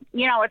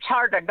 it's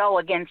hard to go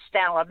against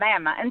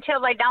Alabama until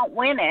they don't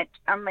win it.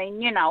 I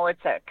mean,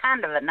 it's a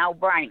kind of a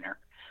no-brainer.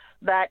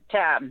 But,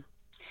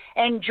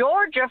 and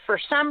Georgia, for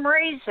some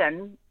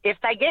reason, if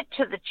they get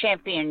to the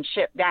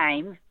championship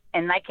game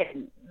and they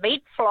can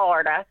beat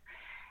Florida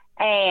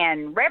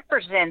and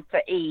represent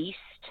the East,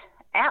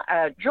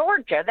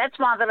 Georgia, that's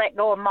why they let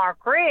go of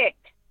Mark Richt.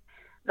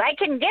 They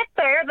can get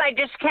there. They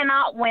just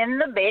cannot win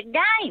the big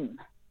game,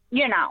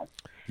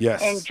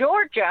 Yes. And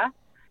Georgia,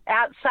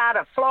 outside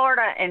of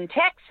Florida and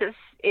Texas,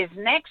 is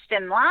next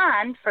in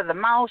line for the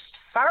most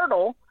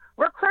fertile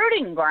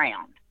recruiting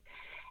ground.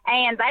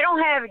 And they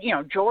don't have,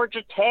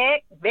 Georgia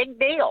Tech, big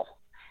deal.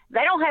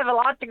 They don't have a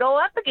lot to go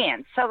up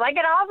against, so they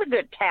get all the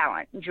good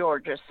talent in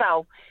Georgia.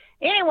 So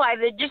anyway,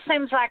 it just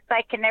seems like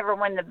they can never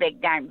win the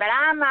big game. But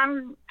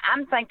I'm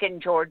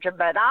thinking Georgia,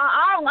 but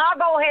I'll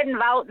go ahead and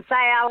vote and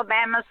say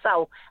Alabama,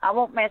 so I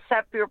won't mess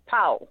up your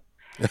poll.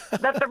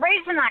 But the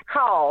reason I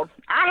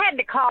had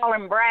to call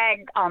and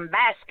brag on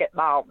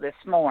basketball this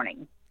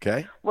morning.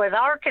 Okay. With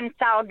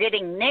Arkansas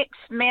getting Nick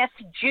Smith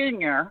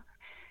Jr.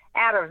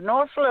 out of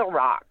North Little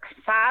Rock,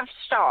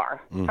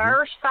 5-star,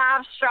 first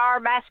 5-star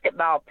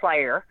basketball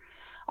player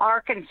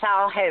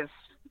Arkansas has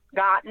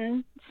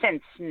gotten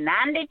since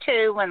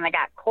 '92 when they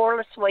got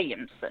Corliss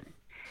Williamson.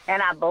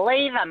 And I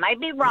believe, I may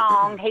be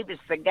wrong, he was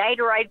the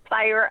Gatorade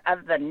Player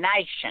of the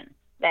Nation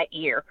that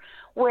year,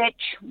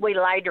 which we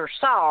later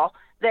saw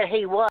that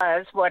he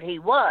was what he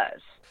was,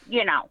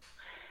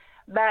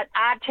 But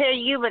I tell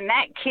you, when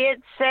that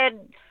kid said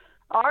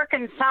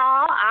Arkansas,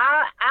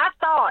 I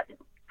thought it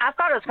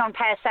was going to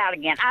pass out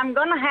again. I'm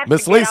going to have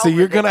Miss to get Lisa, over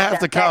you're going to this have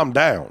to stuff. calm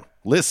down.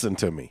 Listen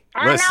to me.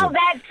 I know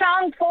that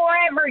song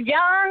 "Forever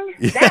Young."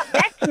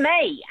 That's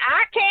me.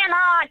 I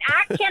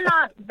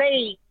cannot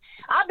be.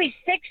 I'll be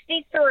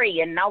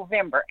 63 in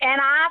November,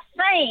 and I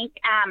think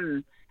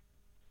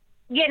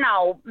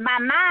my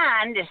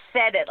mind is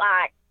set at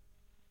like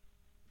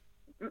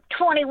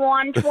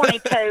 21,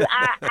 22.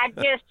 I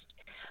just.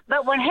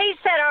 But when he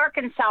said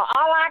Arkansas,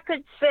 all I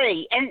could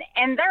see,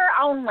 and they're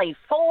only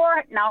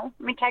 4. No,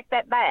 let me take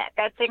that back.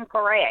 That's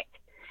incorrect.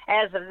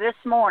 As of this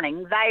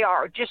morning, they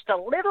are just a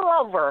little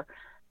over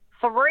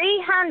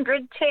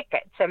 300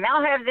 tickets, and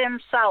they'll have them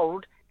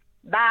sold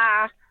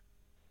by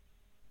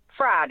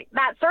Friday,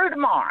 by through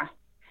tomorrow.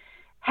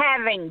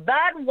 Having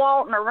Bud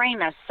Walton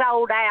Arena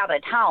sold out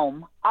at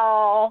home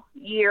all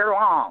year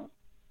long.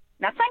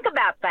 Now think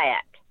about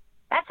that.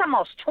 That's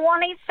almost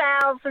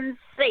 20,000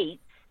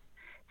 seats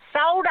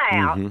sold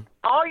out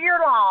all year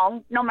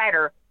long, no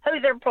matter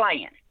who they're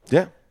playing.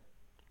 Yeah.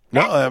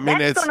 No, I mean,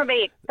 that's going to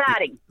be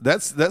exciting.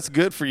 That's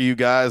good for you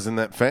guys and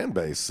that fan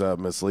base,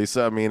 Miss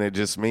Lisa. I mean, it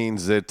just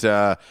means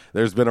that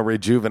there's been a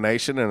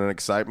rejuvenation and an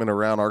excitement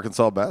around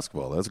Arkansas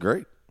basketball. That's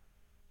great.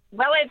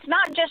 Well, it's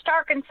not just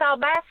Arkansas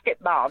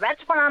basketball.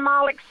 That's what I'm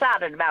all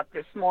excited about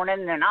this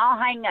morning, and I'll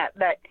hang up.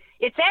 But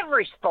it's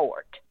every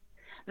sport.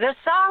 The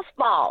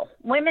softball,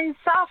 women's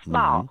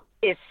softball,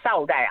 is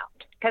sold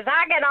out because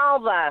I get all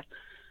the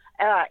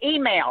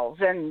emails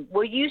and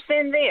will you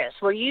send this?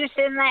 Will you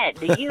send that?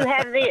 Do you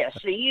have this?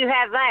 Do you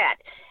have that?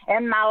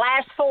 And my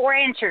last 4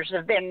 answers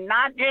have been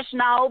not just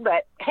no,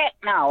 but heck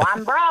no,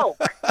 I'm broke,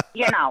 But,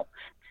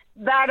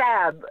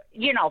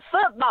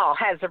 football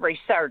has a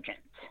resurgence.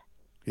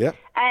 Yeah.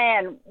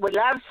 And we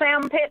love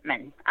Sam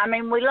Pittman. I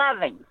mean, we love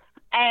him.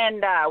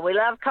 And we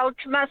love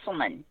Coach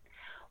Musselman.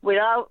 We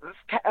love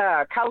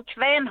Coach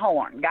Van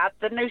Horn, got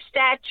the new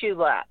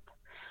statue up.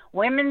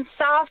 Women's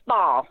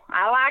softball,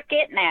 I like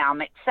it now. I'm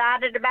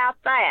excited about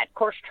that. Of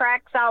course,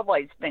 track's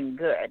always been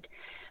good.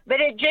 But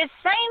it just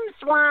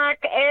seems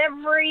like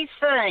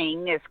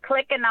everything is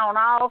clicking on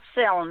all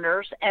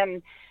cylinders.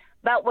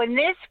 But when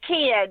this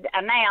kid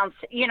announced,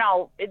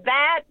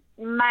 that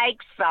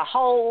makes the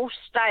whole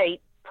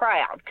state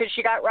proud because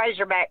you got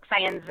Razorback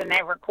fans in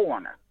every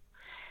corner.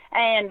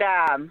 And,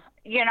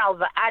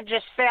 I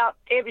just felt,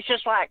 it was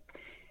just like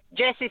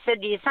Jesse said,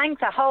 do you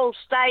think the whole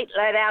state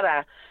let out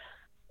a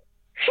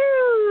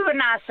whew?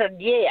 And I said,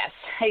 yes.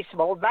 He said,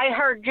 well, they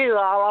heard you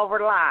all over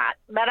light.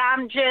 But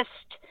I'm just,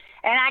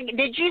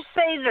 did you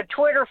see the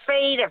Twitter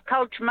feed of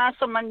Coach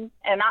Musselman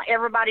and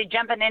everybody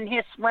jumping in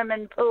his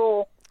swimming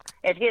pool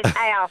at his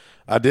house?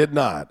 I did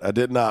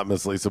not,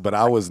 Miss Lisa, but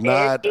I was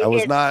not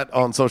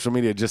on social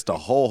media just a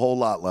whole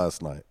lot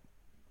last night.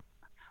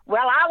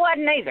 Well, I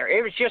wasn't either.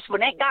 It was just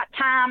when it got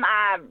time,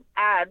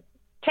 I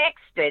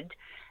texted,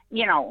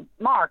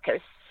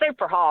 Marcus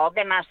Superhog,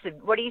 and I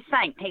said, what do you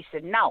think? He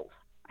said, no.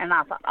 And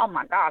I thought, oh,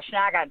 my gosh,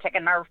 now I got to take a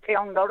nerve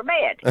pill and go to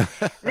bed.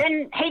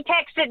 Then he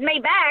texted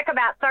me back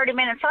about 30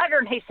 minutes later,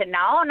 and he said,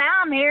 no,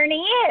 now I'm here, and he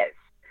is.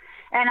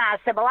 And I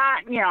said, well,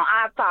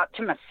 I thought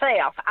to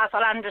myself,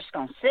 I'm just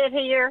going to sit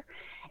here,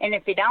 and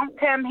if he don't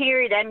come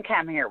here, he doesn't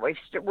come here.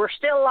 We're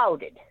still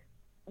loaded.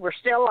 We're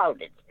still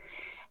loaded.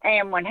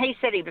 And when he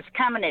said he was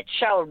coming, it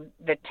showed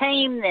the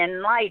team.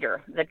 Then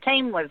later, the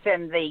team was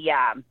in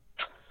the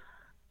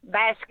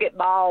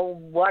basketball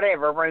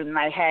whatever room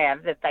they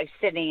have that they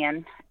sit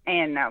in,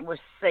 and with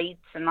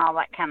seats and all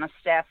that kind of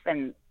stuff.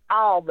 And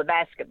all the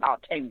basketball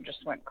team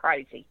just went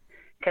crazy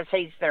because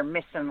he's their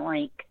missing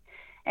link.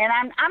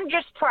 And I'm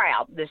just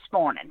proud this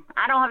morning.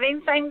 I don't have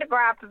anything to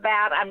gripe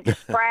about. I'm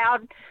just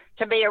proud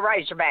to be a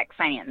Razorback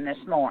fan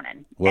this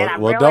morning. Well, and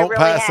I'm well, really, don't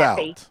really pass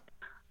happy. out.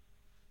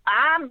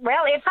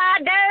 Well, if I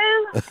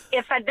do,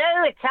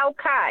 it's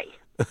okay.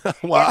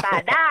 Wow. If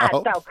I die,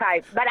 it's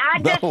okay. But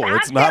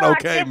it's not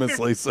okay, Miss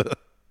Lisa.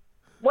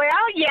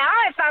 Well, yeah,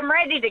 if I'm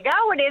ready to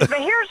go, it is. But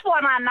here's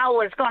what I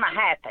know is going to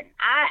happen.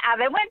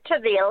 They went to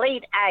the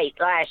Elite Eight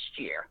last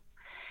year,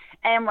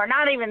 and we're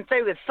not even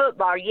through with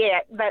football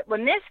yet. But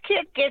when this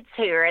kid gets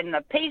here and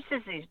the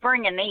pieces he's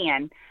bringing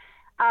in,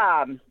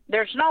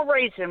 there's no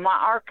reason why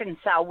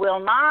Arkansas will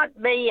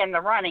not be in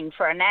the running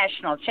for a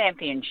national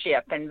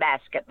championship in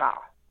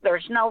basketball.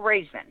 There's no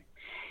reason.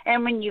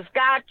 And when you've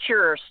got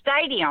your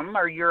stadium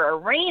or your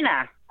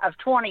arena of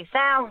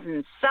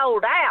 20,000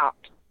 sold out,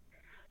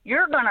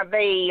 you're going to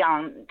be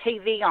on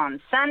TV on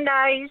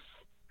Sundays.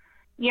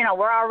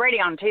 We're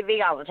already on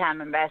TV all the time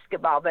in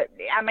basketball, but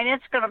I mean,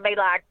 it's going to be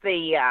like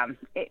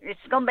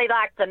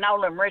the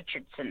Nolan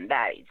Richardson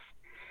days.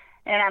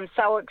 And I'm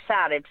so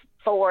excited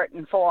for it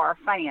and for our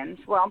fans.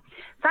 Well,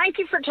 thank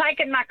you for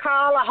taking my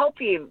call. I hope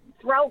your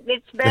throat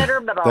gets better,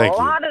 but a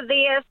lot of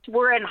this,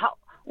 we're in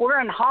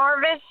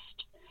harvest.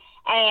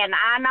 And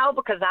I know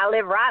because I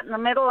live right in the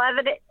middle of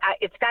it,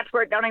 it's got to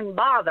where it don't even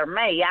bother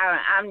me.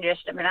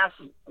 I've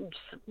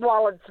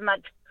swallowed so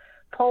much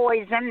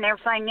poison and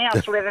everything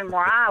else living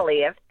where I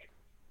live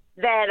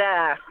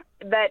that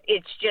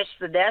it's just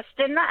the dust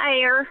in the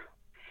air.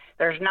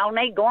 There's no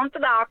need going to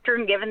the doctor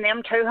and giving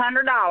them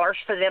 $200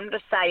 for them to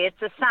say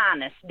it's a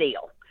sinus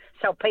deal.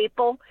 So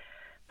people,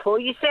 pull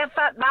yourself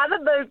up by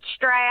the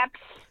bootstraps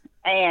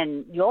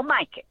and you'll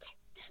make it.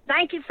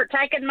 Thank you for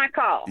taking my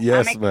call.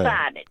 Yes, I'm ma'am.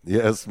 excited.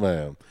 Yes,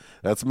 ma'am.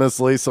 That's Miss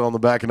Lisa on the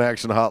Back in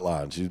Action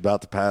hotline. She's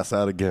about to pass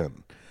out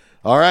again.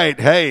 All right.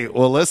 Hey,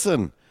 well,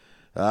 listen,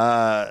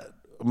 I'm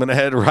going to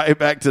head right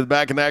back to the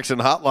Back in Action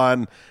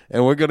hotline,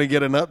 and we're going to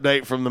get an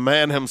update from the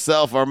man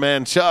himself, our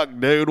man Chuck.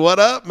 Dude, what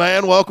up,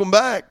 man? Welcome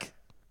back.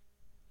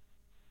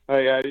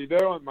 Hey, how you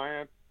doing,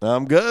 man?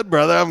 I'm good,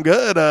 brother. I'm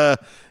good.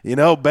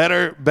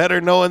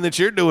 Better knowing that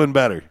you're doing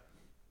better.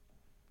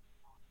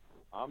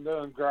 I'm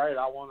doing great.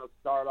 I want to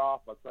start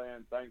off by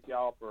saying thank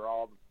y'all for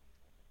all the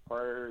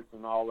prayers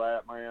and all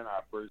that, man. I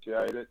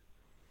appreciate it.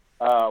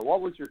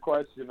 What was your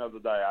question of the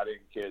day? I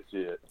didn't catch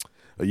it.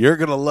 You're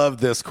going to love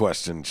this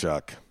question,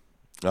 Chuck.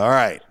 All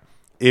right.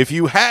 If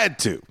you had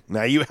to,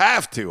 now you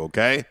have to,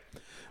 okay,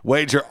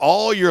 wager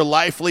all your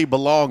lively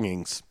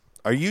belongings,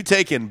 are you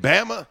taking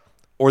Bama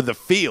or the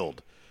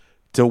field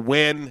to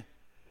win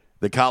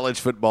the college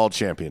football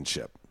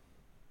championship?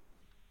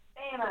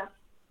 Bama.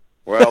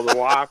 Well, the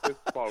wife is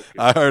spoken.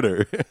 I heard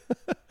her.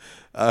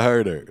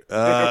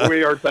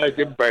 We are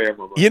taking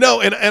Bama.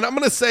 And I'm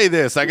going to say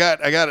this. I got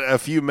a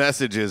few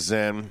messages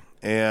in,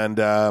 and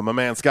my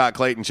man Scott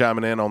Clayton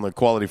chiming in on the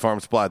Quality Farm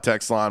Supply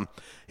text line.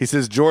 He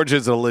says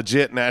Georgia's a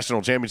legit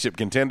national championship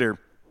contender.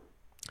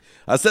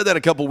 I said that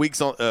a couple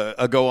weeks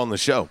ago on the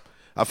show.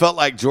 I felt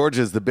like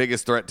Georgia's the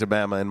biggest threat to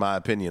Bama, in my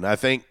opinion. I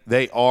think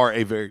they are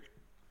a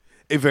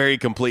very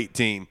complete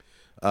team.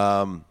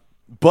 I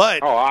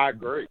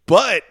agree.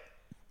 But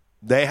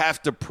they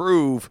have to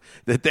prove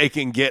that they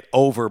can get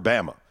over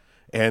Bama.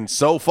 And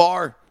so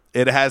far,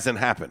 it hasn't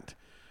happened.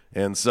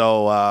 And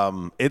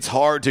so it's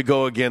hard to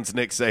go against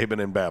Nick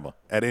Saban and Bama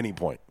at any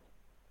point.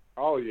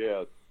 Oh,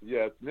 yes.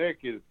 Yes, Nick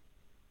is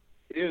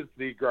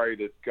the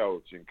greatest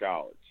coach in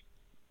college.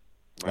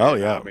 Man, oh,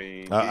 yeah. I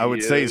mean, I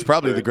would say he's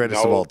probably the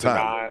greatest of all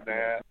time.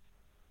 time.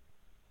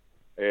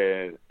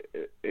 And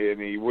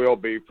he will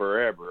be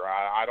forever.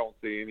 I don't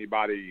see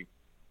anybody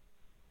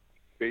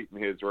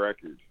beating his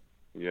record,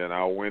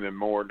 winning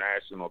more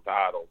national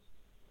titles.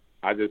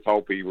 I just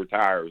hope he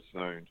retires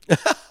soon.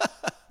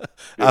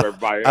 I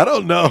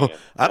don't know.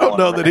 I don't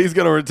know that he's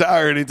going to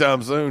retire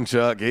anytime soon,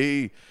 Chuck.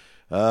 He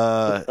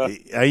looks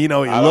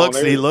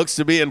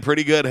to be in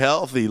pretty good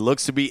health. He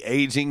looks to be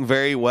aging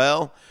very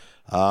well.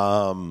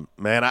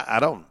 Man, I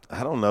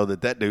don't know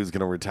that dude's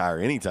going to retire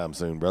anytime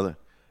soon, brother.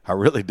 I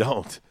really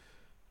don't.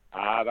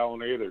 I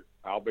don't either.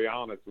 I'll be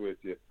honest with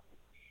you.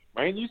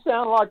 Man, you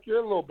sound like you're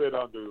a little bit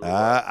under the weather.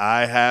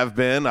 I have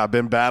been. I've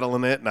been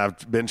battling it, and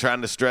I've been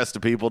trying to stress to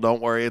people,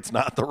 don't worry, it's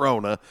not the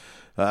Rona.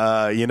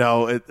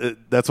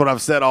 That's what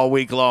I've said all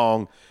week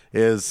long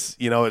is,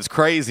 it's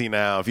crazy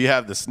now. If you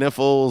have the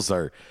sniffles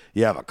or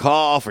you have a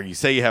cough or you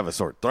say you have a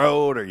sore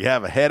throat or you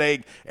have a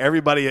headache,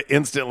 everybody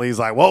instantly is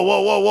like,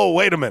 whoa,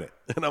 wait a minute.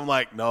 And I'm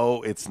like,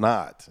 no, it's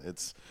not.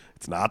 It's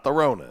not the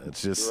Rona.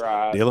 It's just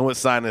dealing with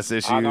sinus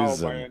issues. I know,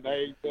 man.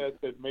 They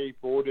tested me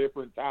 4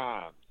 different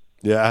times.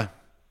 Yeah.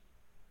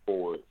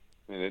 For it.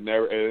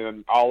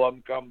 And all of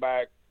them come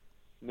back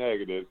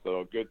negative,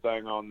 so good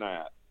thing on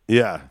that.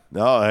 Yeah.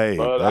 No, hey,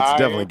 but that's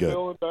definitely good. good.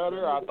 Feeling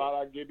better. I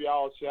thought I'd give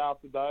y'all a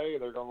shout today.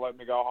 They're going to let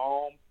me go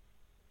home.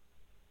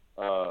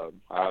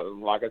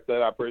 Like I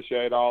said, I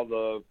appreciate all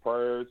the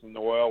prayers and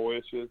the well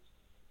wishes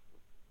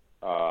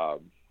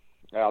out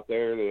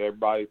there that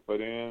everybody's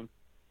put in.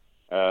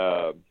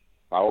 I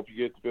hope you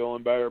get to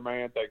feeling better,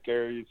 man. Take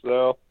care of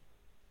yourself.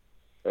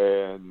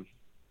 And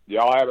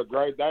y'all have a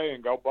great day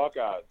and go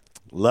Buckeyes.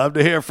 Love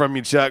to hear from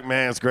you, Chuck,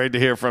 man. It's great to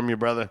hear from you,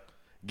 brother.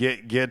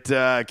 Keep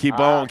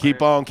on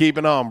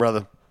keeping on,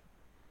 brother.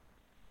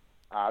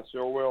 I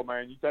sure will,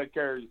 man. You take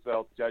care of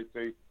yourself,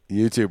 JC.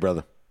 You too,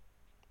 brother.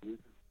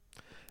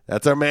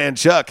 That's our man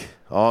Chuck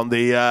on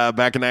the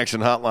Back in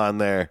Action hotline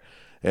there,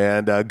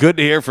 and good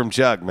to hear from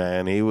Chuck,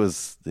 man. He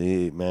was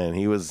in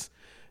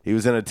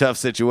a tough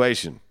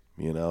situation.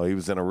 He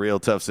was in a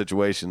real tough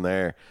situation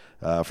there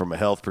from a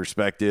health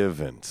perspective,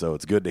 and so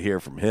it's good to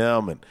hear from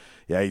him. And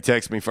yeah, he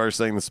texted me first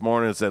thing this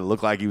morning and said it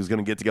looked like he was going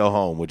to get to go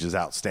home, which is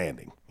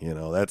outstanding.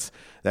 That's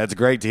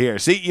great to hear.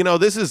 See,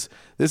 this is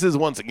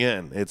once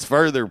again, it's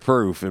further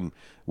proof, and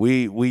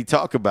we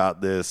talk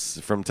about this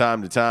from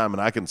time to time,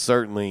 and I can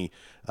certainly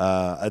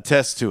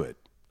attest to it.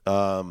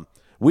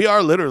 We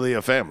are literally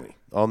a family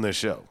on this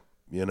show.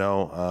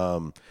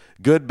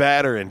 Good,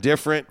 bad, or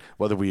indifferent,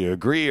 whether we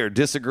agree or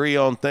disagree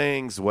on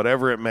things,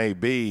 whatever it may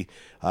be,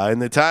 in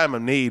the time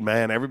of need,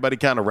 man, everybody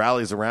kind of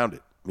rallies around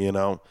it.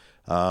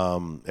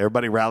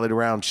 Everybody rallied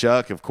around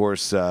Chuck, of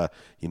course.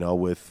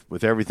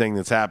 With everything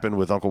that's happened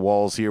with Uncle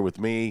Walls here with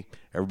me,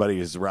 everybody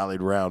has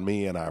rallied around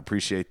me, and I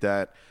appreciate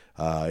that.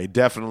 It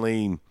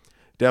definitely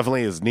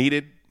is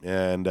needed,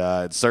 and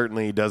it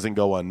certainly doesn't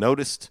go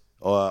unnoticed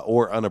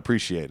or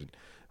unappreciated.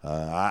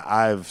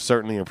 I've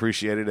certainly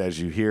appreciated, as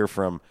you hear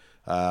from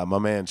my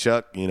man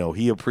Chuck.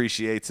 He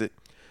appreciates it.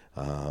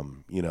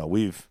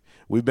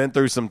 We've been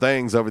through some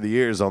things over the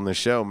years on this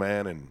show,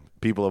 man, and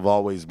people have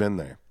always been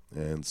there.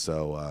 And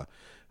so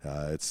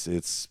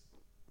it's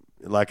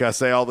like I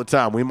say all the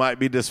time, we might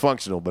be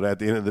dysfunctional, but at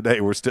the end of the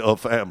day, we're still a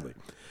family.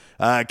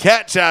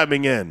 Kat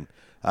chiming in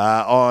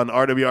on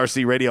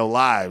RWRC Radio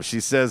Live. She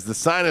says the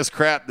sinus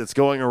crap that's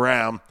going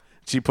around,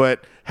 she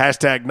put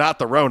hashtag not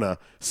the Rona,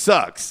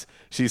 sucks.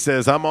 She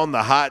says, I'm on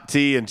the hot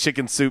tea and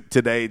chicken soup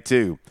today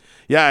too.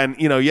 Yeah, and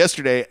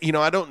yesterday,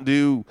 I don't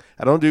do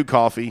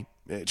coffee.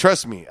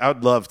 Trust me,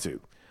 I'd love to.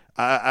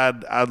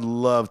 I'd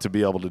love to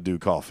be able to do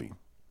coffee.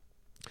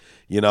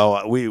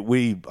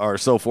 We are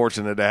so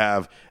fortunate to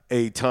have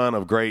a ton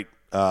of great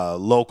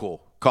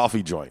local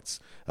coffee joints.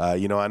 I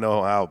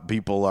know how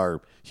people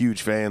are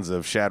huge fans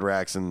of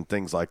Shadrack's and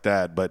things like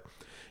that, but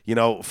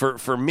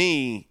for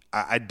me,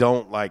 I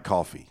don't like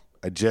coffee.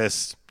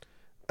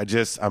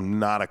 I'm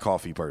not a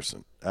coffee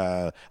person.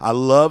 I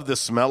love the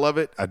smell of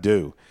it. I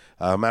do.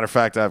 Matter of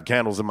fact, I have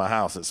candles in my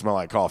house that smell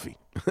like coffee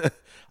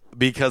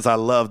because I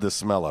love the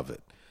smell of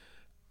it.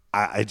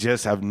 I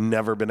just have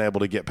never been able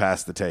to get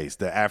past the taste,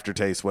 the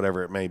aftertaste,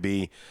 whatever it may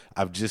be.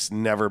 I've just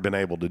never been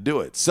able to do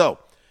it. So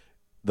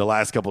the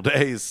last couple of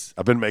days,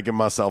 I've been making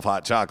myself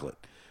hot chocolate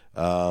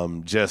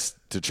just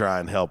to try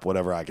and help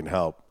whatever I can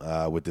help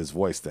with this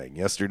voice thing.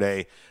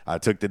 Yesterday, I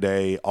took the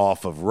day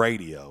off of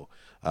radio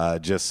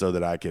just so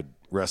that I could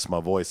rest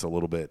my voice a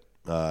little bit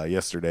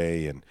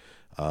yesterday and,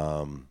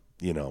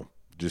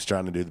 just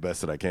trying to do the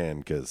best that I can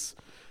because,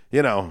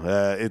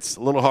 it's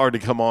a little hard to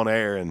come on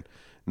air and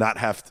not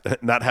have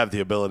the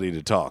ability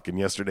to talk. And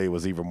yesterday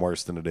was even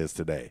worse than it is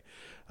today.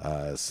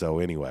 So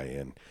anyway,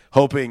 and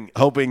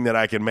hoping that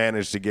I can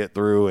manage to get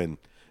through and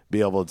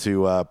be able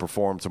to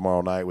perform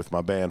tomorrow night with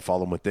my band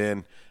Fallen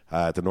Within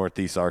at the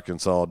Northeast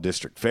Arkansas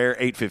District Fair,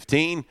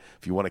 8:15.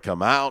 If you want to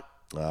come out,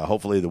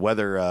 hopefully the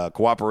weather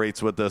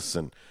cooperates with us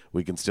and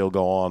we can still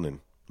go on and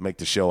make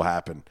the show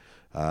happen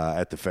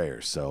at the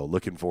fair. So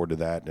looking forward to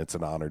that, and it's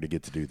an honor to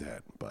get to do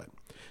that. But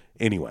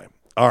anyway,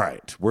 all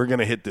right, we're going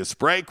to hit this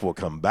break. We'll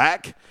come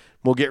back.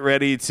 We'll get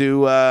ready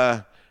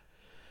to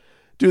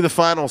do the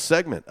final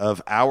segment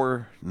of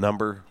hour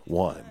number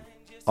 1.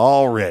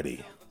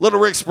 Already. Little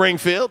Rick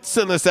Springfield,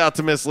 send this out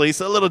to Miss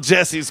Lisa, little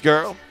Jesse's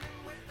girl.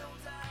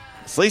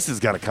 Miss Lisa's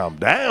got to calm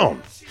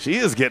down. She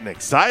is getting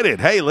excited.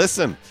 Hey,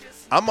 listen,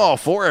 I'm all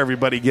for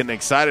everybody getting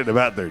excited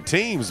about their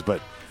teams,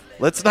 but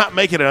let's not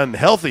make it an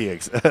unhealthy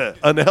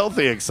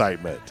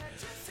excitement.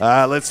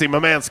 Let's see. My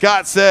man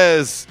Scott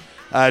says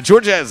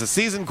Georgia has a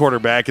seasoned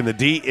quarterback, and the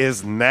D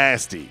is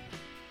nasty.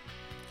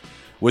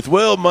 With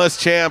Will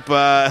Muschamp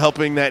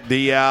helping that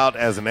D out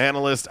as an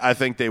analyst, I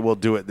think they will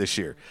do it this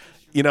year.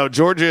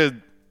 Georgia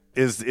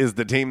is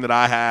the team that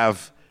I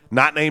have,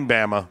 not named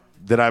Bama,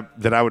 that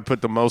I would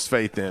put the most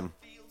faith in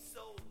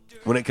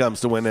when it comes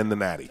to winning the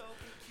Natty.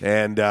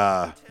 And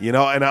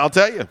and I'll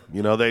tell you,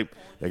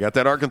 they got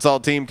that Arkansas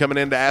team coming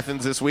into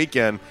Athens this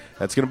weekend.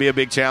 That's going to be a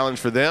big challenge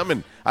for them,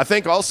 and I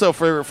think also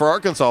for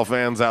Arkansas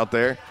fans out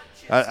there,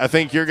 I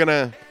think you're going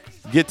to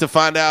get to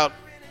find out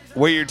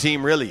where your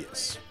team really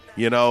is.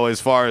 As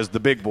far as the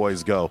big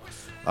boys go.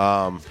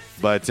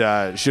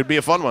 But should be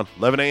a fun one.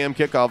 11 a.m.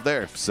 kickoff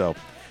there. So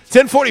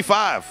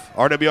 1045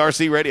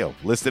 RWRC Radio,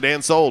 listed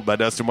and sold by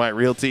Dustin White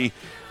Realty,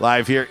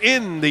 live here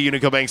in the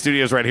Unico Bank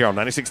Studios right here on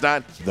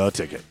 96.9 The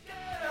Ticket.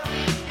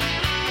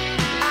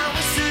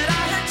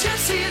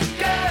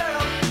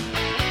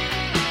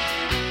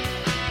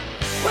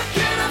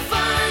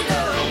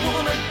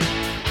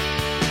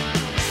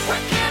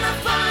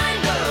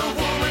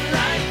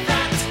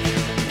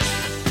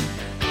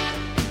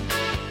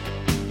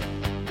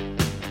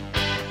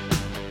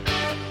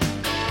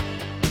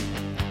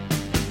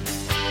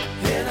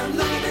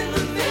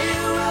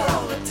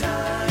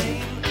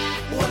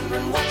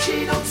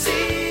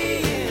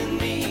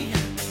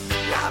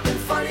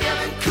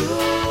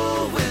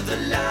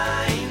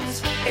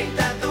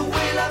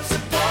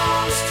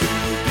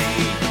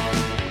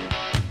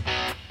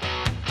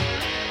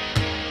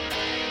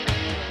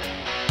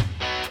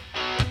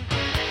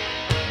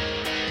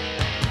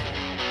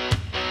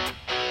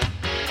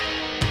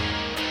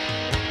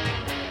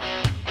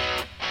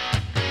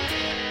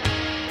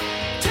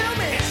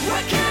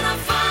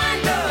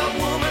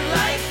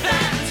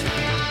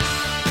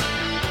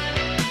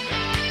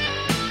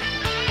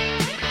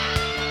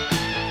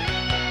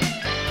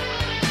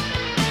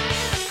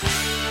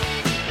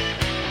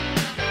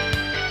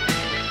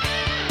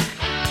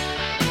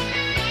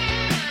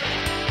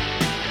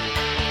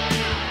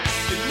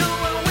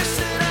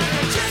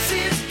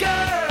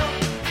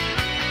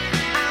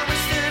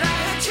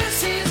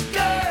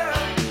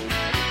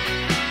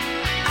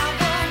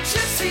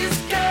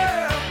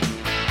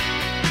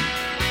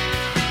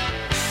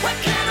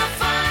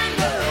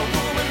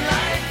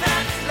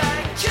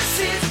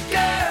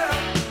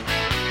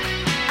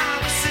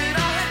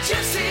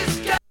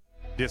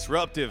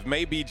 Disruptive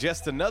may be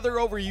just another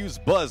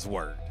overused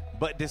buzzword,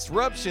 but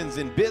disruptions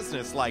in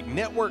business like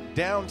network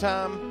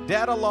downtime,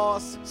 data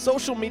loss,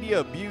 social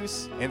media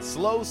abuse, and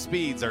slow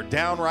speeds are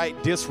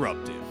downright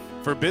disruptive.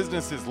 For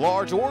businesses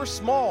large or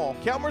small,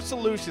 Calmer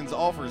Solutions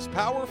offers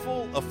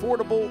powerful,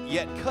 affordable,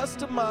 yet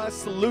customized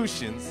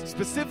solutions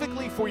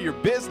specifically for your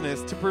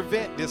business to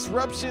prevent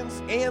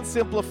disruptions and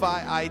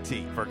simplify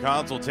IT. For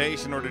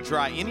consultation or to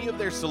try any of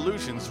their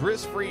solutions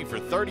risk-free for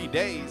 30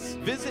 days,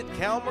 visit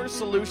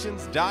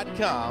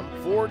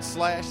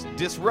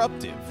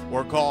calmersolutions.com/disruptive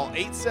or call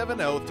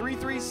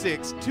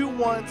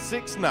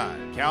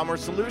 870-336-2169. Calmer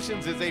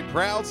Solutions is a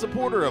proud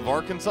supporter of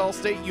Arkansas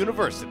State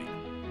University.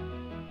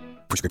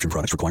 Prescription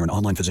products require an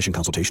online physician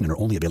consultation and are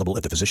only available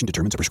if the physician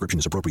determines a prescription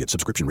is appropriate.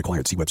 Subscription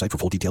required. See website for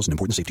full details and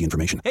important safety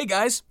information. Hey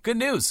guys, good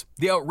news.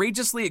 The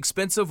outrageously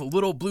expensive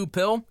little blue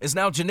pill is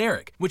now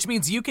generic, which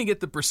means you can get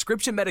the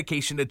prescription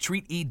medication to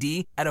treat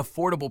ED at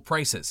affordable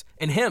prices.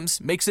 And Hims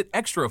makes it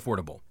extra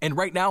affordable. And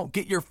right now,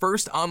 get your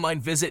first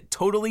online visit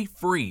totally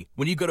free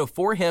when you go to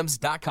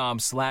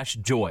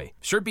 4hims.com/joy.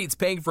 Sure beats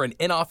paying for an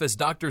in-office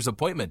doctor's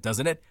appointment,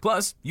 doesn't it?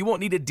 Plus, you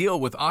won't need to deal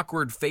with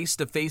awkward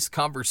face-to-face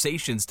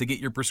conversations to get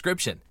your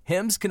prescription.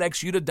 Hims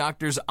connects you to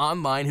doctors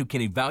online who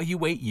can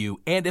evaluate you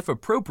and, if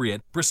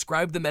appropriate,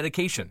 prescribe the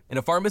medication. And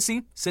a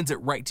pharmacy sends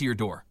it right to your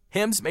door.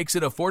 Hims makes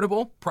it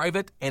affordable,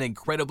 private, and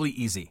incredibly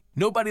easy.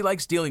 Nobody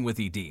likes dealing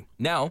with ED.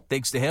 Now,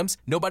 thanks to Hims,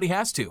 nobody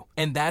has to.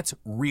 And that's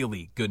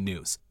really good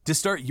news. To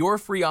start your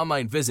free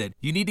online visit,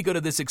 you need to go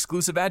to this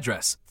exclusive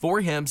address,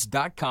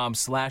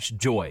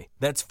 4hims.com/joy.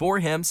 That's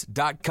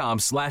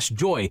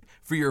 4hims.com/joy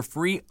for your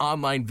free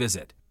online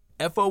visit.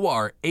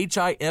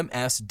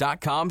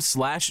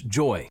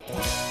 FORHIMS.com/joy.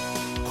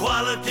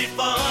 Quality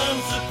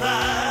Farm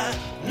Supply,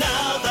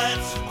 now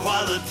that's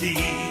quality.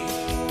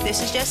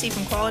 This is Jessie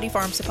from Quality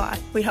Farm Supply.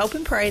 We hope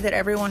and pray that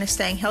everyone is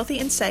staying healthy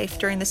and safe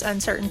during this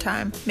uncertain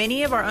time.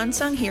 Many of our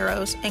unsung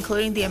heroes,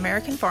 including the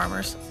American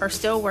farmers, are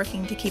still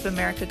working to keep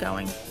America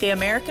going. The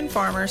American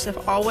farmers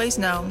have always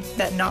known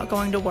that not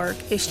going to work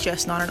is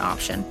just not an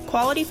option.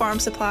 Quality Farm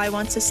Supply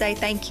wants to say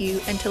thank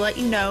you and to let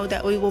you know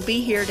that we will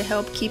be here to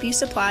help keep you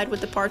supplied with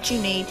the parts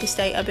you need to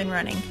stay up and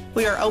running.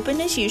 We are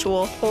open as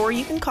usual, or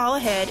you can call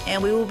ahead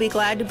and we will be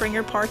glad to bring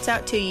your parts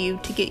out to you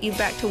to get you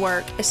back to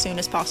work as soon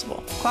as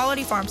possible.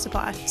 Quality Farm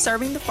Supply,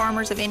 serving the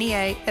farmers of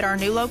NEA at our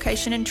new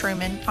location in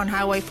Truman on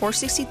Highway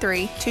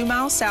 463, 2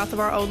 miles south of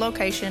our old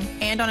location,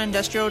 and on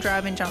Industrial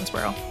Drive in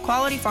Jonesboro.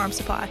 Quality Farm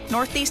Supply,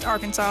 Northeast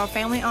Arkansas,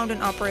 family owned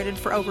and operated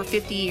for over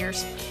 50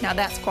 years. Now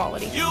that's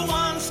quality. Your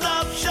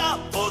one-stop shop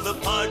for the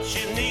parts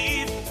you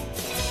need.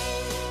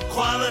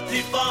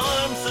 Quality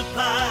Farm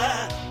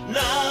Supply,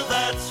 now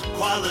that's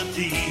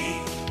quality.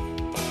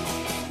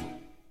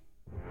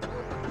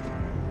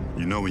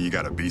 You know when you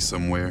gotta be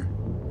somewhere,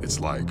 it's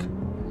like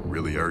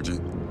really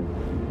urgent.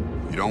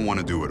 You don't want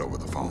to do it over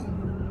the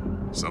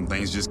phone. Some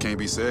things just can't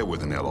be said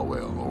with an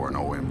LOL or an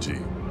OMG.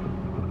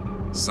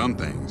 Some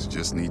things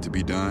just need to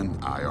be done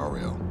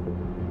IRL.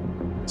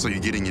 So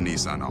you get in your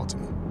Nissan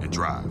Altima and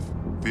drive.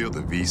 Feel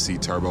the VC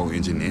turbo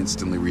engine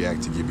instantly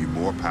react to give you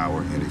more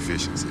power and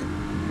efficiency,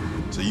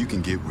 so you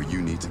can get where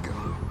you need to go.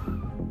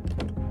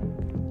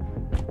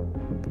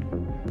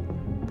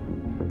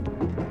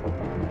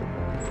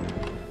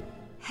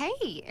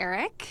 Hey,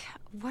 Eric.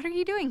 What are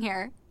you doing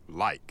here?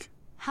 Like.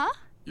 Huh?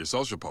 Your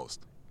social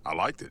post. I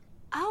liked it.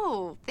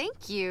 Oh,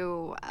 thank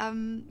you.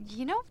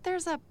 You know,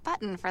 there's a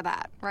button for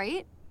that,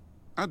 right?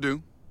 I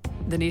do.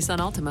 The Nissan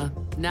Altima,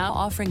 now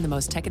offering the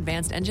most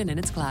tech-advanced engine in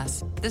its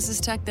class. This is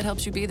tech that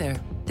helps you be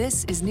there.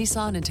 This is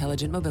Nissan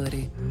Intelligent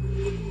Mobility.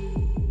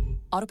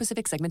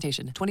 Auto-Pacific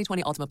segmentation.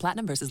 2020 Altima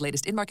Platinum versus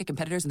latest in-market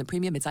competitors in the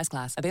premium midsize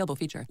class. Available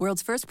feature.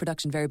 World's first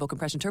production variable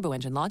compression turbo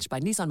engine launched by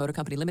Nissan Motor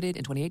Company Limited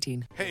in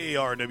 2018. Hey,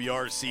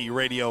 RWRC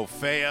Radio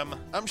fam.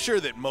 I'm sure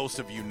that most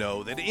of you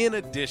know that in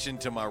addition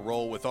to my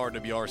role with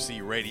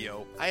RWRC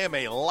Radio, I am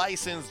a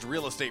licensed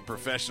real estate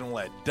professional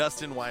at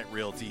Dustin White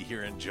Realty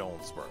here in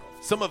Jonesboro.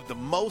 Some of the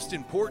most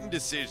important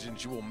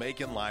decisions you will make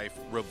in life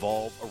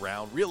revolve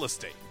around real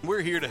estate.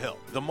 We're here to help.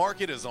 The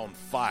market is on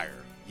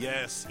fire.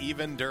 Yes,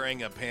 even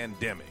during a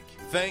pandemic.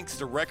 Thanks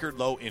to record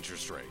low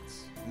interest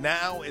rates.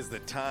 Now is the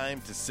time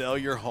to sell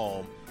your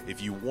home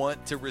if you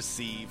want to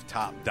receive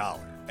top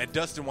dollar. At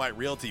Dustin White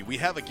Realty, we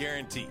have a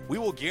guarantee. We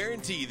will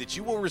guarantee that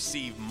you will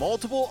receive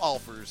multiple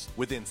offers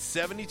within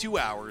 72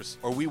 hours,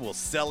 or we will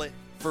sell it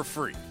for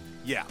free.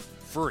 Yeah,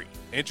 free.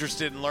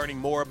 Interested in learning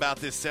more about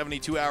this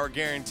 72-hour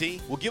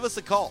guarantee? Well, give us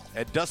a call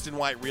at Dustin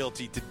White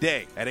Realty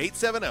today at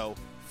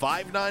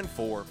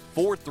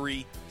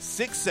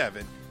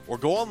 870-594-4367 or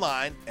go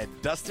online at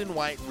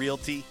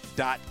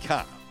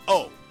DustinWhiteRealty.com.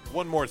 Oh,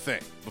 one more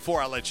thing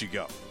before I let you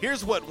go.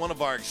 Here's what one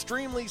of our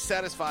extremely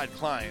satisfied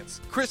clients,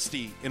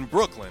 Christy in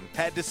Brooklyn,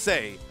 had to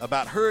say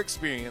about her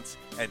experience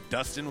at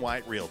Dustin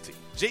White Realty.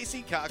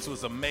 JC Cox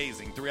was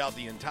amazing throughout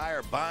the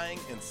entire buying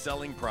and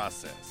selling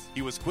process.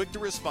 He was quick to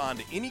respond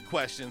to any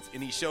questions,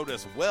 and he showed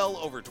us well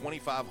over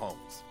 25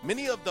 homes.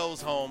 Many of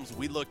those homes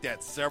we looked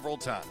at several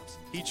times.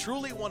 He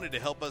truly wanted to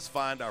help us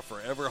find our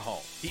forever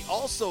home. He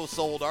also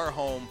sold our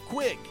home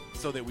quick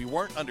so that we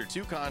weren't under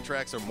 2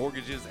 contracts or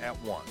mortgages at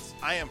once.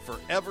 I am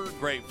forever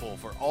grateful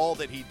for all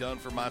that he done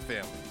for my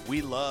family.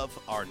 We love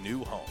our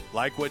new home.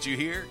 Like what you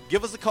hear?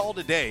 Give us a call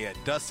today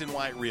at Dustin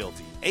White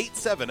Realty,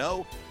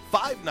 870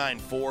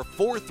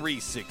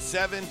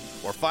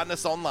 594-4367 or find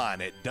us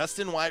online at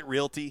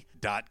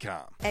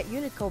DustinWhiteRealty.com. At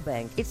Unico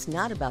Bank, it's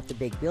not about the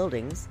big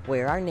buildings,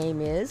 where our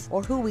name is,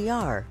 or who we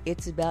are.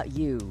 It's about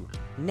you,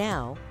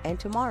 now and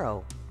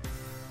tomorrow.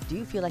 Do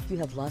you feel like you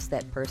have lost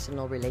that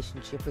personal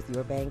relationship with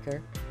your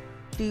banker?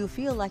 Do you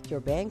feel like your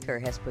banker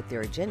has put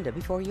their agenda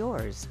before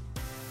yours?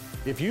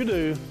 If you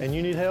do and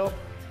you need help,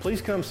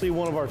 please come see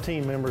one of our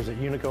team members at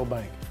Unico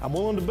Bank. I'm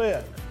willing to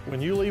bet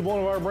when you leave one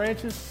of our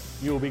branches,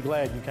 you will be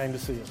glad you came to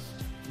see us.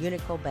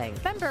 Unico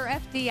Bank. Member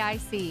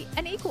FDIC,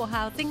 an equal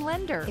housing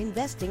lender.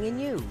 Investing in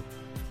you.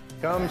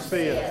 Come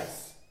see us.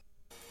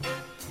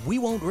 We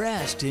won't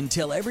rest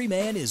until every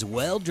man is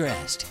well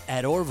dressed.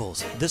 At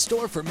Orville's, the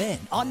store for men,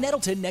 on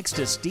Nettleton next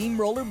to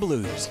Steamroller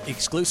Blues.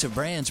 Exclusive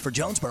brands for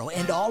Jonesboro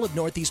and all of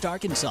Northeast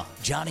Arkansas.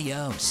 Johnny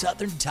O,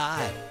 Southern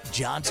Tide,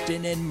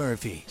 Johnston and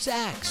Murphy,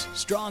 Saks,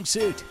 Strong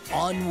Suit,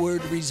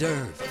 Onward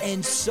Reserve,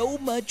 and so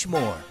much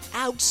more.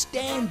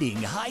 Outstanding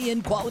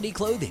high-end quality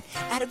clothing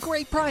at a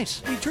great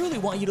price. We truly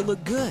want you to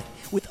look good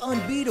with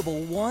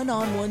unbeatable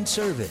one-on-one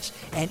service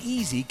and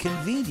easy,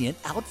 convenient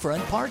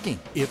out-front parking.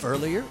 If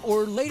earlier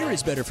or later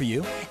is better for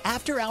you,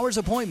 after-hours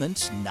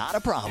appointments, not a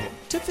problem.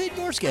 To fit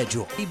your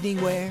schedule, evening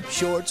wear,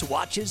 shorts,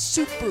 watches,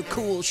 super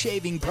cool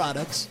shaving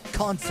products,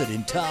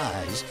 confident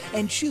ties,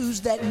 and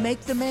shoes that make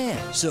the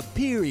man.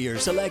 Superior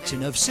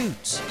selection of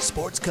suits,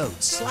 sports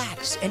coats,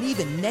 slacks, and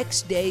even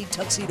next-day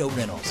tuxedo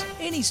rentals.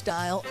 Any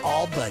style,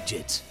 all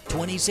budgets.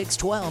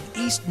 2612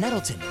 East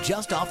Nettleton,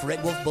 just off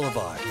Red Wolf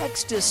Boulevard,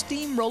 next to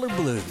Steamroller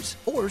Blues.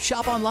 Or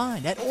shop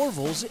online at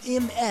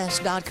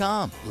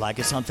orvillesms.com. Like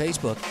us on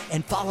Facebook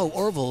and follow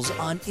Orville's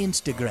on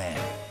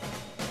Instagram.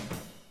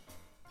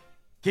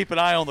 Keep an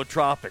eye on the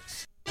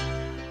tropics.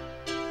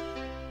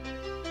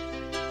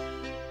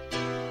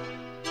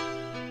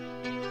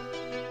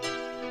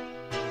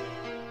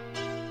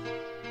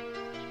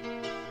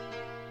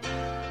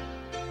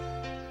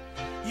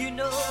 You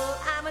know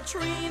I'm a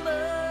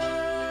dreamer,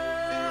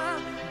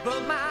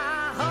 but my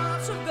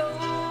heart's of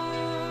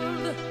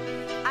gold.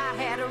 I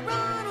had to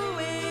run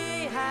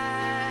away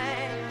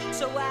high,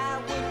 so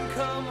I wouldn't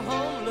come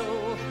home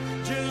low.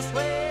 Just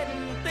when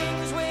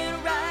things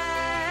went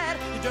right,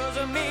 it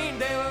doesn't mean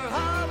they were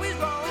always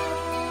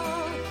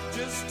wrong.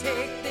 Just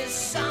take this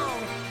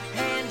song,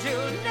 and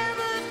you'll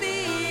never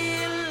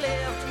be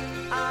left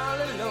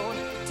all alone.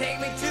 Take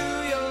me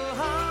to your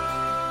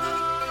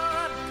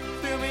heart,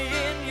 fill me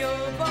in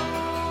your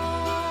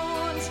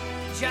bones.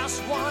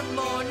 Just one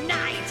more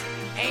night,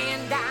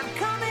 and I'm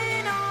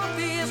coming on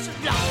this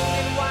long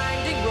and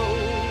winding road.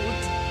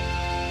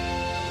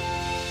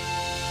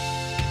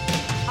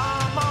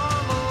 I'm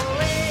on my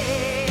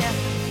way,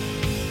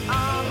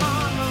 I'm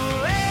on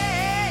my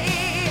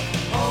way,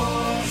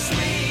 home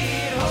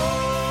sweet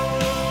home.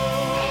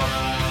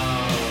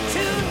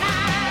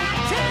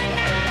 Tonight,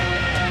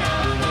 I'm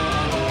on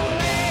my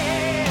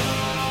way,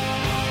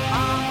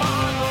 I'm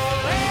on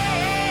my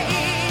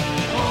way,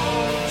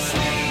 home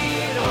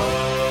sweet home.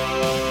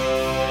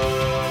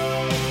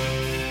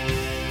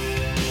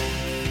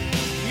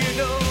 You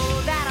know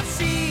that I've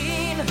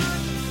seen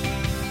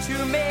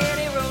too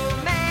many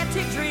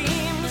romantic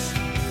dreams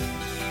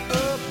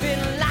up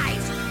in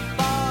lights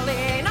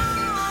falling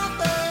off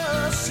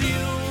the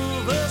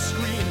silver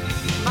screen.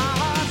 My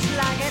heart's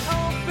like an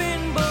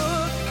open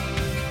book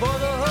for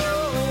the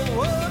whole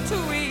world to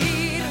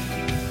read.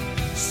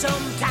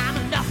 Sometimes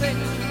nothing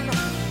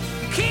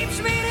keeps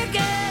me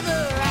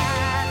together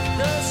at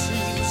the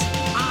seams.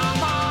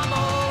 I'm on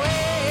my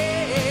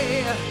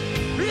way,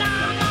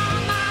 I'm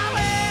on my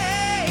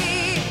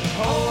way,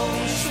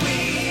 home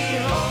sweet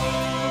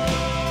home.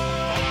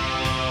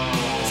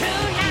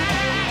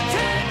 Tonight,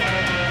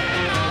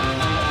 I'm on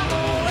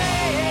my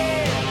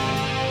way.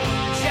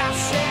 Just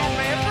set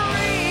me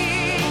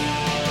free,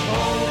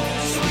 home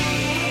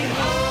sweet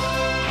home.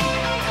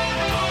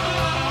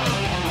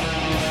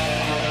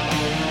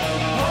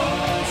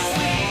 Home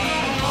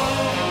sweet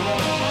home.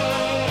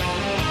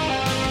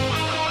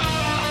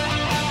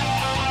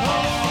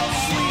 Home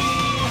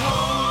sweet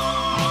home.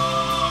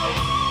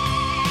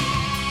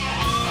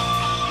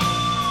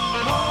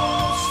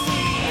 Home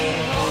sweet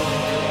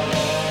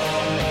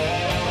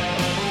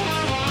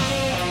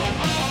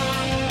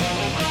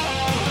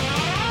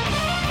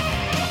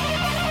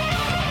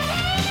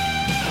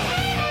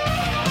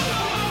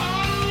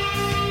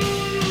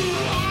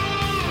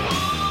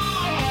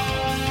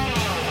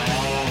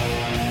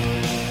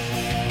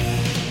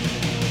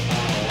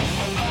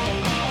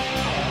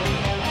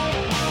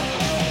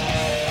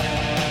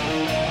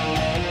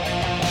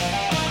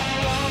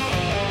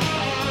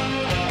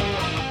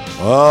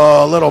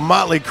Oh, a little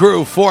Motley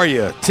Crue for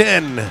you.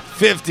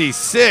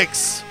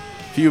 10:56.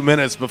 Few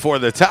minutes before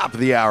the top of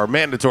the hour.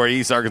 Mandatory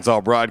East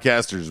Arkansas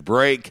Broadcasters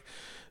break.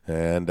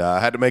 And I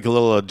had to make a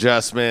little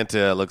adjustment.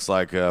 Looks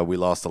like we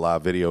lost a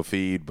live video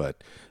feed,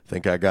 but I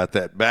think I got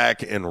that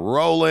back and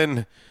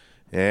rolling.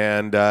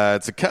 And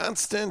it's a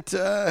constant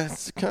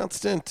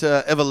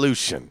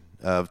evolution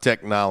of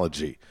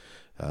technology.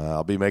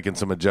 I'll be making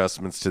some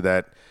adjustments to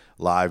that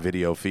live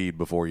video feed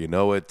before you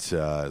know it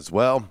as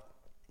well.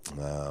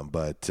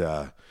 But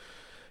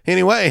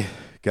anyway,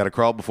 got to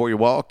crawl before you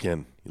walk,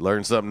 and you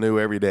learn something new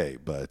every day.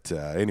 But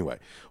anyway,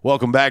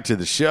 welcome back to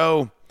the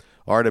show.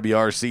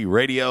 RWRC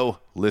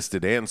Radio,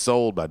 listed and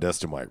sold by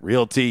Dustin White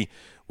Realty.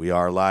 We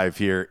are live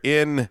here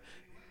in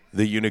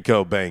the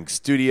Unico Bank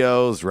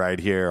Studios, right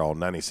here on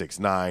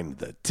 96.9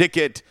 The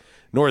Ticket,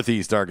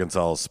 Northeast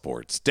Arkansas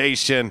Sports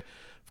Station.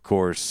 Of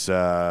course,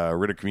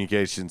 Ritter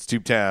Communications,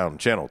 Tubetown,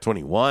 Channel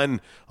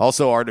 21.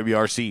 Also,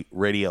 RWRC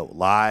Radio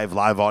Live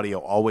audio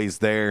always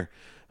there.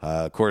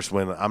 Of course,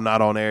 when I'm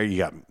not on air,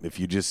 if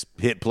you just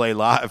hit play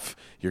live,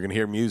 you're going to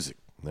hear music.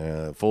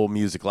 Full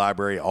music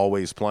library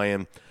always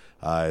playing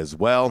as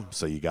well,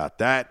 so you got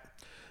that.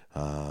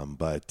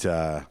 But,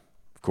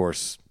 of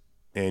course,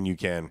 and you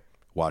can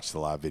watch the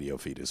live video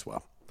feed as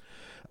well.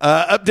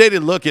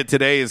 Updated look at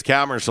today's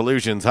Calmer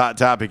Solutions hot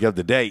topic of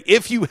the day.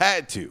 If you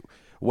had to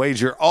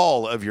wager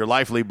all of your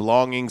lively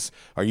belongings,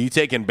 are you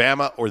taking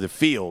Bama or the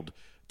field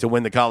to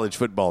win the college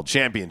football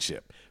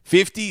championship?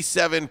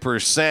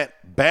 57%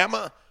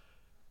 Bama,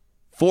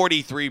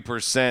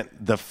 43%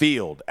 the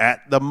field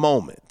at the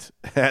moment.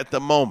 At the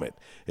moment.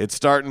 It's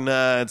starting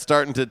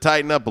to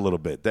tighten up a little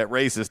bit. That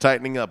race is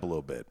tightening up a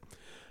little bit.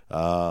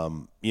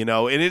 And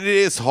it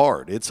is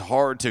hard. It's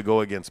hard to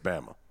go against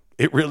Bama.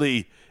 It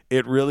really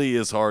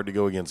is hard to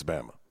go against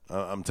Bama.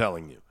 I'm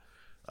telling you.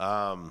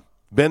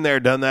 Been there,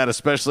 done that,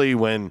 especially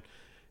when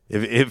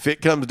if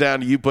it comes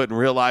down to you putting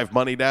real life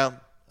money down,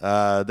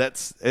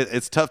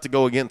 it's tough to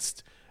go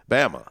against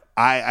Bama.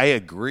 I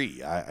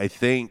agree. I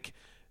think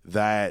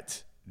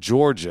that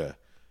Georgia,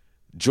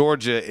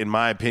 in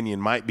my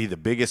opinion, might be the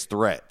biggest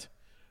threat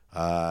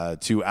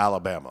to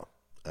Alabama.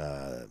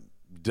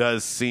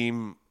 Does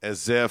seem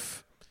as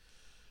if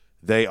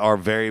they are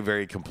very,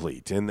 very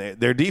complete. And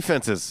their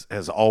defense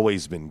has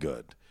always been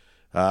good.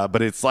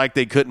 But it's like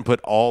they couldn't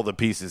put all the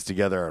pieces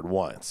together at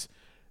once.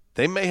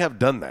 They may have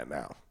done that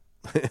now.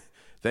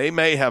 They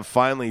may have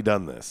finally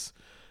done this.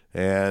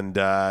 And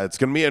it's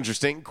going to be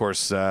interesting. Of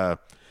course, both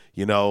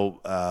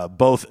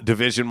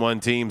Division I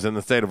teams in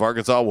the state of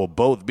Arkansas will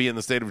both be in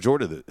the state of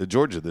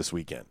Georgia this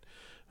weekend.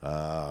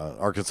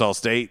 Arkansas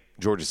State,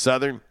 Georgia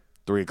Southern,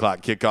 3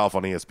 o'clock kickoff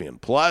on ESPN+.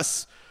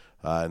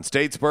 In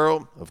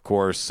Statesboro, of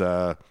course,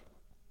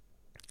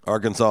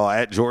 Arkansas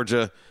at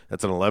Georgia.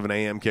 That's an 11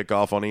 a.m.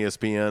 kickoff on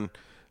ESPN.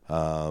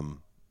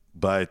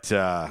 But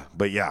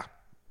yeah,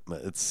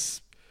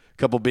 it's a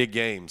couple big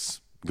games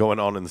going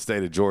on in the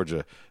state of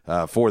Georgia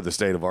for the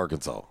state of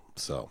Arkansas.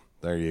 So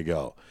there you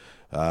go.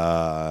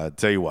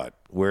 Tell you what,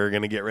 we're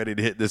going to get ready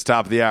to hit this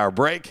top of the hour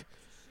break.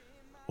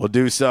 We'll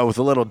do so with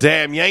a little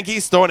Damn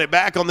Yankees, throwing it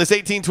back on this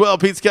 1812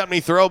 Pizza Company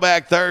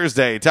Throwback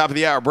Thursday. Top of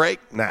the hour break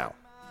now.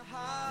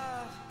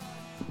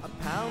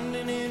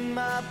 Pounding in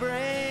my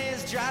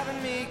brains,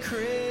 driving me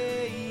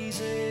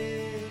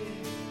crazy.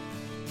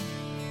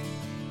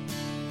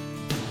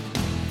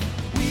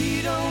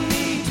 We don't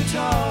need to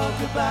talk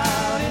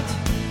about it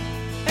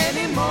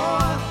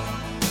anymore.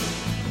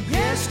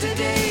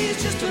 Yesterday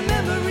is just a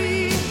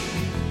memory.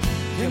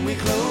 Can we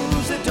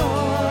close the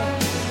door?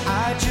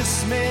 I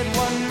just made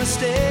one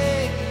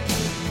mistake.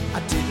 I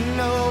didn't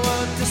know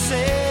what to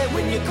say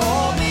when you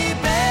called me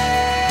baby.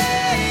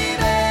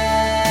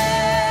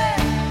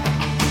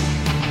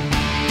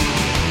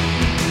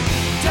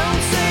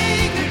 Don't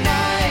say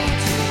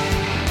goodnight.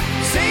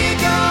 Say you're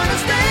gonna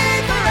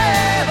stay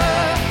forever.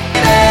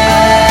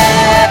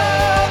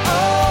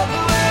 All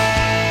the way.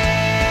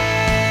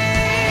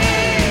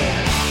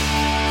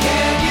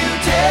 Can you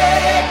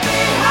take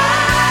me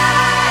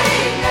high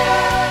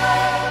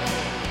enough?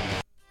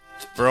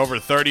 For over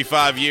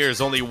 35 years,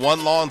 only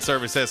one lawn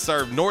service has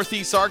served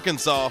Northeast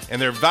Arkansas,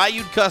 and their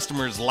valued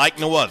customers like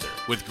no other.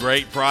 With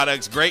great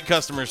products, great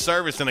customer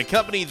service, and a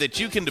company that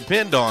you can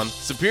depend on,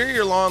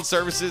 Superior Lawn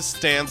Services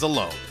stands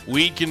alone.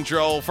 Weed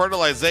control,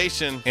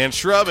 fertilization, and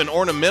shrub and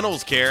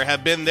ornamentals care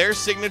have been their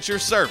signature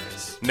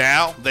service.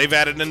 Now, they've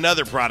added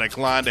another product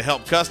line to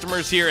help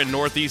customers here in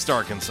Northeast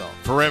Arkansas.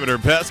 Perimeter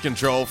Pest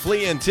Control,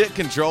 Flea and Tick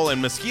Control,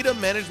 and Mosquito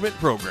Management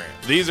Program.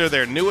 These are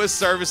their newest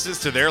services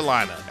to their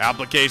lineup.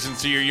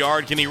 Applications to your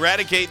yard can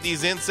eradicate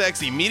these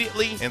insects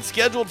immediately, and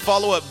scheduled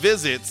follow-up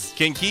visits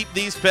can keep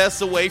these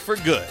pests away for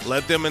good.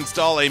 Let them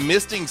install a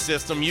misting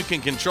system you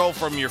can control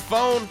from your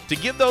phone to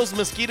give those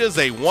mosquitoes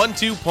a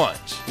 1-2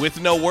 punch. With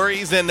no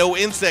worries and no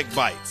insect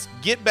bites.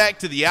 Get back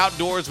to the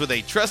outdoors with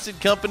a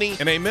trusted company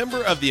and a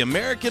member of the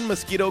American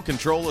Mosquito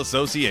Control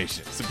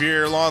Association.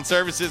 Superior Lawn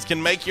Services can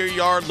make your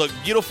yard look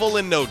beautiful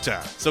in no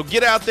time. So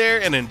get out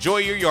there and enjoy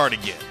your yard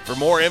again. For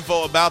more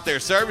info about their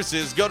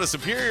services, go to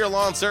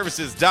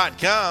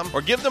superiorlawnservices.com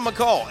or give them a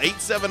call,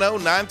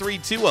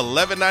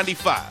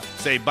 870-932-1195.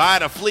 Say bye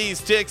to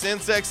fleas, ticks,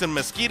 insects, and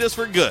mosquitoes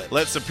for good.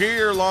 Let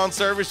Superior Lawn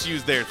Service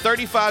use their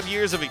 35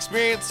 years of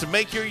experience to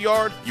make your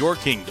yard your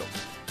kingdom.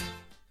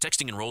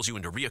 Texting enrolls you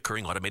into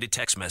reoccurring automated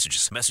text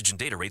messages. Message and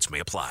data rates may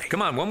apply.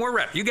 Come on, one more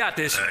rep. You got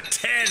this.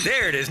 10.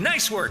 There it is.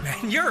 Nice work,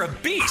 man. You're a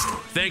beast.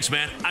 Thanks,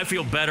 man. I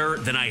feel better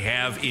than I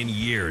have in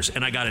years.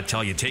 And I got to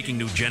tell you, taking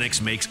Nugenix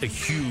makes a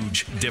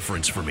huge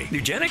difference for me.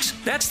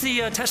 Nugenix? That's the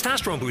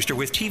testosterone booster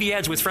with TV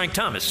ads with Frank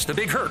Thomas. The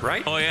big hurt,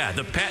 right? Oh, yeah.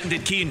 The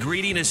patented key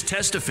ingredient is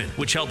Testofen,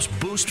 which helps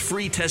boost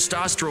free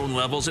testosterone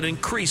levels and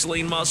increase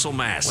lean muscle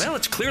mass. Well,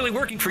 it's clearly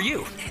working for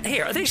you.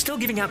 Hey, are they still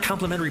giving out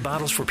complimentary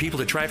bottles for people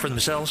to try for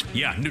themselves?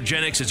 Yeah,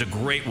 Nugenix is a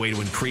great way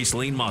to increase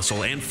lean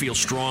muscle and feel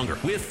stronger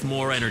with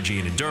more energy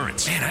and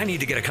endurance. Man, I need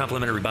to get a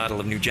complimentary bottle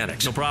of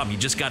Nugenix. No problem. You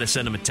just got to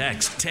send them a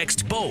text.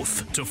 Text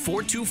both to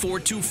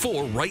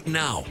 42424 right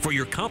now for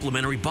your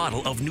complimentary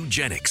bottle of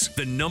Nugenix,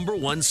 the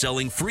 #1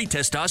 selling free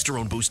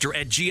testosterone booster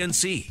at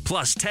GNC.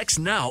 Plus, text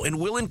now and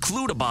we'll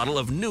include a bottle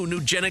of new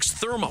Nugenix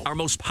Thermo, our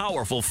most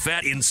powerful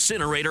fat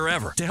incinerator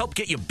ever, to help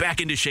get you back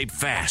into shape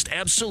fast,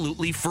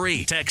 absolutely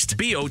free. Text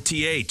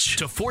BOTH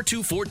to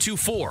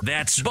 42424.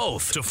 That's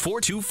both to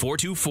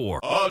 42424.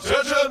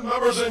 Attention,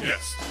 members and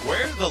guests.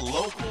 Where the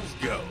locals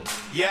go.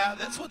 Yeah,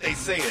 that's what they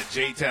say at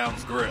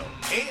J-Town's Grill.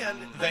 And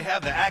they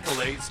have the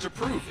accolades to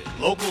prove it.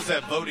 Locals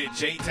have voted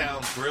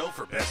J-Town's Grill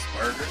for best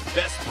burger,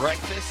 best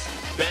breakfast,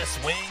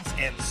 best wings,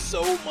 and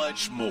so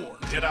much more.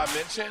 Did I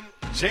mention?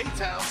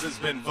 J-Town's has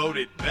been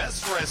voted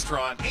best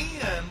restaurant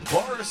and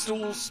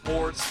Barstool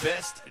Sports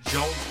best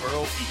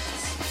Jonesboro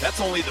Eats. That's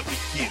only the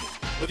beginning.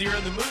 Whether you're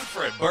in the mood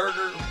for a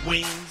burger,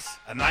 wings,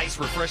 a nice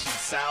refreshing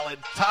salad,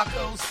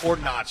 tacos, or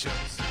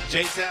nachos,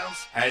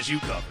 J-Town's has you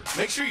covered.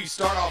 Make sure you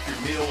start off your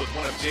meal with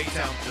one of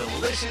J-Town's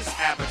delicious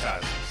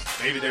appetizers.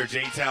 Maybe their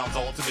J-Town's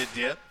ultimate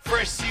dip,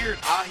 fresh seared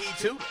ahi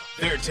tuna,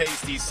 their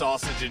tasty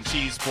sausage and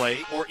cheese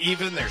plate, or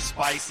even their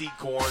spicy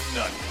corn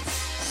nuggets.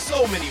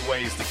 So many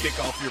ways to kick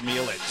off your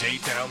meal at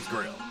J-Town's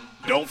Grill.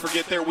 Don't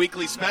forget their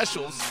weekly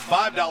specials,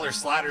 $5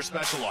 slider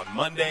special on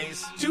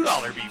Mondays,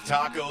 $2 beef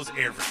tacos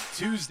every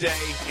Tuesday,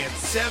 and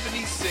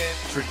 70-cent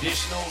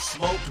traditional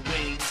smoked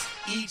wings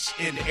each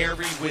and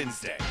every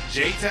Wednesday.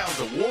 J-Town's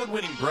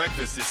award-winning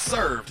breakfast is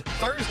served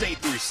Thursday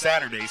through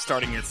Saturday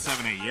starting at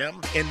 7 a.m.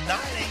 and 9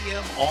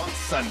 a.m. on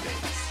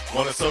Sundays.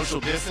 Want to social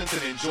distance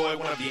and enjoy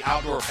one of the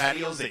outdoor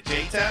patios at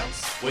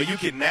J-Town's? Well, you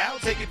can now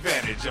take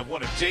advantage of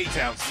one of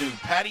J-Town's new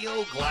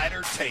patio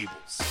glider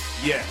tables.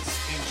 Yes,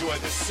 enjoy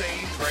the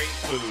same great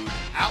food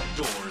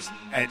outdoors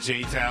at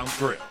J-Town's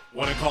Grill.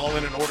 Want to call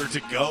in order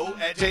to go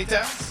at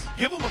J-Town's?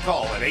 Give them a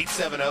call at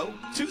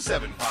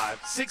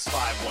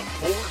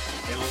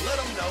 870-275-6514 and let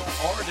them know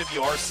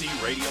RWRC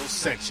Radio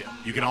sent you.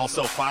 You can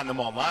also find them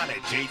online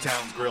at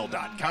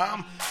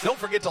jtownsgrill.com. Don't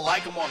forget to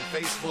like them on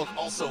Facebook.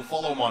 Also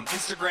follow them on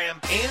Instagram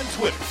and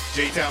Twitter.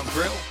 J-Town's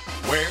Grill,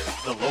 where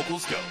the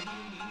locals go.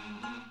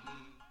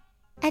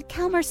 At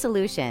Calmer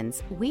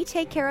Solutions, we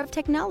take care of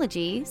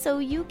technology so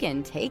you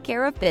can take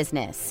care of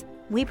business.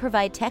 We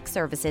provide tech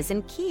services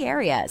in key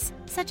areas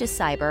such as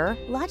cyber,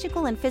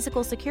 logical and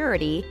physical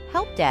security,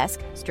 help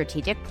desk,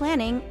 strategic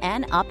planning,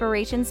 and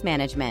operations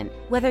management.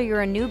 Whether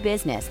you're a new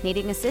business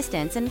needing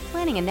assistance in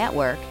planning a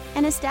network,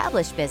 an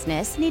established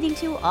business needing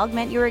to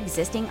augment your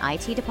existing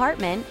IT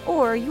department,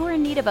 or you're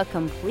in need of a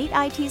complete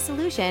IT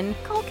solution,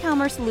 call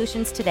Calmer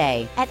Solutions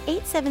today at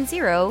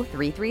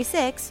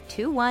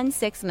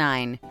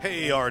 870-336-2169.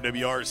 Hey,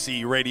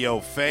 RWRC Radio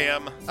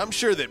fam. I'm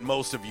sure that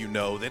most of you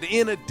know that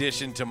in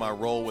addition to my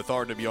role with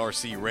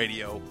RWRC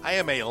Radio, I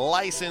am a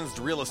licensed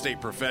real estate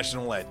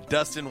professional at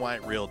Dustin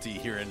White Realty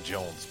here in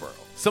Jonesboro.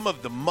 Some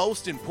of the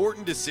most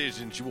important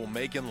decisions you will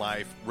make in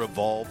life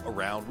revolve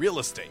around real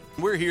estate.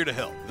 We're here to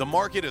help. The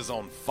market is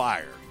on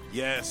fire.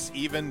 Yes,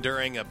 even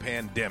during a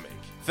pandemic,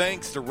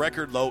 thanks to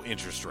record low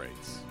interest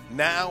rates.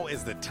 Now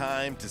is the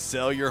time to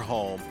sell your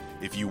home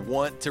if you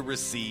want to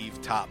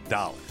receive top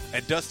dollar.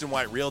 At Dustin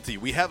White Realty,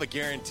 we have a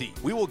guarantee.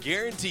 We will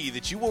guarantee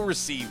that you will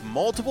receive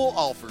multiple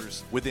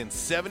offers within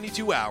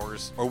 72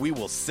 hours, or we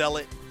will sell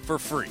it for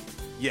free.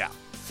 Yeah,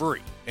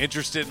 free.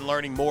 Interested in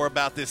learning more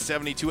about this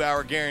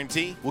 72-hour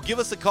guarantee? Well, give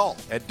us a call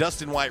at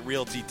Dustin White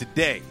Realty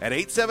today at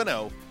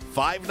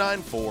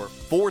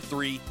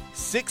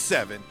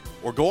 870-594-4367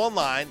 or go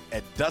online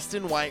at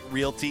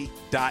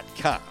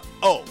DustinWhiteRealty.com.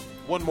 Oh,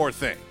 one more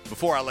thing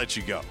before I let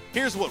you go.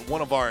 Here's what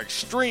one of our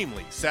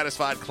extremely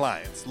satisfied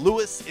clients,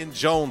 Lewis in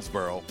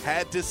Jonesboro,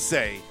 had to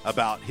say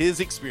about his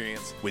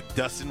experience with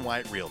Dustin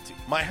White Realty.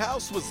 My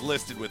house was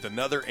listed with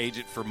another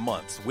agent for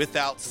months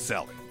without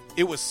selling.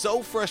 It was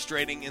so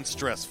frustrating and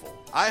stressful.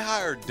 I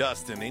hired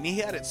Dustin and he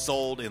had it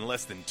sold in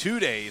less than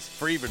 2 days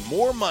for even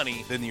more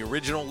money than the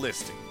original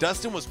listing.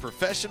 Dustin was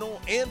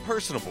professional and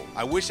personable.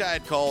 I wish I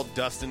had called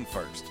Dustin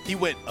first. He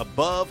went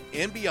above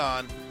and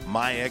beyond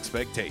my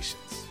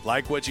expectations.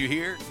 Like what you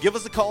hear? Give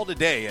us a call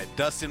today at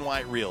Dustin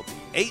White Realty,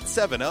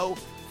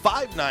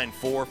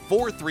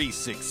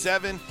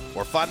 870-594-4367,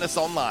 or find us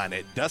online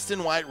at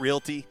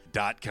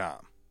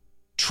DustinWhiteRealty.com.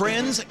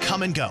 Trends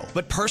come and go,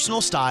 but personal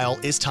style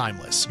is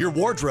timeless. Your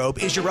wardrobe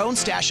is your own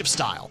stash of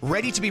style,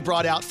 ready to be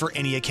brought out for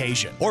any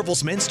occasion.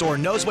 Orville's Men's Store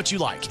knows what you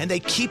like, and they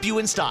keep you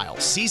in style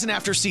season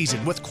after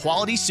season with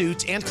quality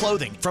suits and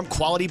clothing from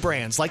quality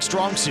brands like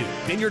Strong Suit,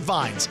 Vineyard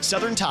Vines,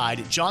 Southern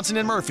Tide,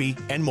 Johnson & Murphy,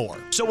 and more.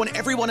 So when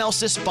everyone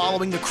else is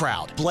following the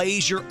crowd,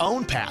 blaze your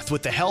own path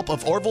with the help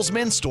of Orville's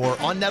Men's Store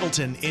on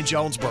Nettleton in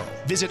Jonesboro.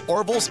 Visit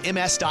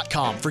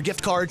orvillesms.com for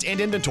gift cards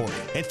and inventory,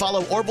 and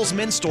follow Orville's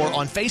Men's Store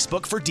on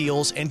Facebook for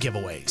deals and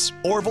giveaways.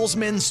 Orville's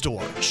Men's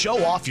Store.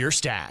 Show off your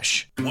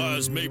stash. Why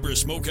is Mabry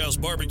Smokehouse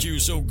Barbecue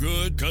so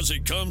good? Because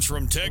it comes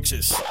from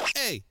Texas.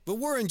 Hey, but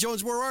we're in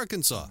Jonesboro,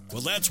 Arkansas.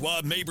 Well, that's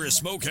why Mabry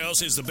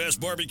Smokehouse is the best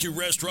barbecue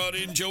restaurant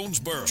in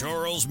Jonesboro.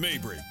 Charles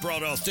Mabry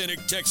brought authentic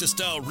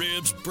Texas-style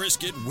ribs,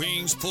 brisket,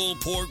 wings, pulled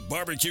pork,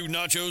 barbecue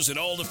nachos, and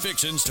all the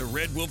fixings to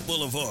Red Wolf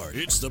Boulevard.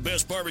 It's the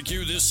best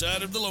barbecue this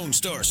side of the Lone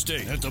Star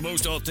State at the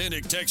most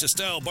authentic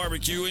Texas-style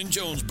barbecue in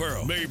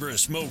Jonesboro. Mabry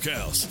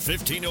Smokehouse,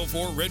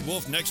 1504 Red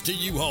Wolf next to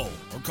U-Haul.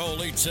 Or call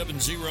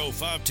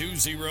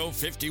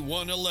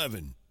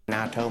 870-520-5111. And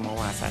I told my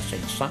wife, I said,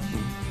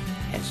 something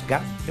has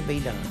got to be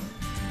done.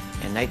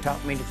 And they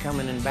taught me to come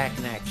in and back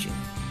in action.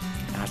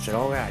 And I said,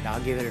 all right,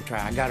 I'll give it a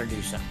try. I got to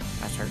do something.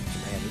 I was hurting so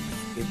bad,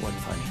 it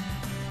wasn't funny.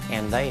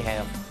 And they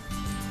have,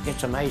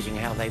 it's amazing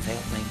how they've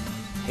helped me.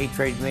 He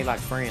treated me like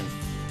a friend.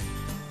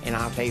 And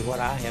I'll tell you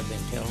what, I have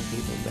been telling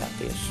people about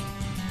this.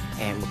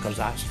 And because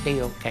I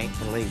still can't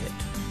believe it.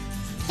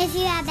 If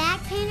you have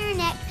back pain or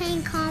neck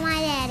pain, call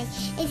my daddy.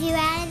 If you're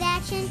out of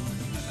action,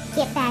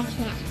 get back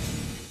in.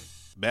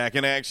 Back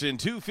in action,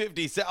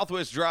 250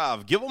 Southwest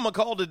Drive. Give them a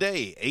call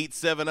today,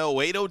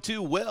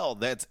 870-802-WELL.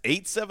 That's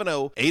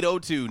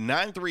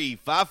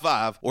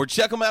 870-802-9355. Or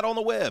check them out on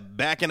the web,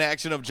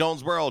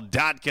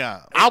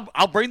 backinactionofjonesboro.com.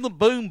 I'll bring the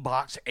boom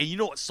box, and you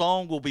know what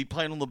song will be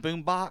playing on the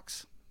boom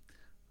box?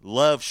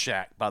 Love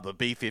Shack by the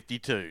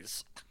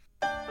B-52s.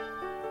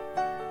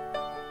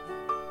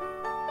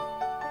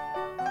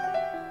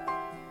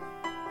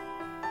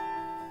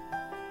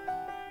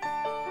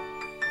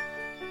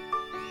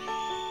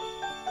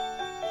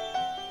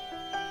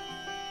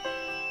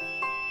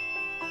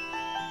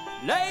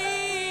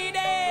 Lady,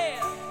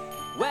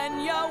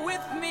 when you're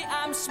with me,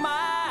 I'm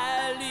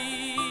smiling.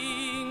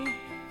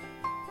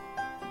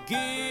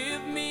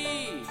 Give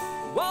me,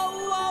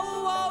 whoa,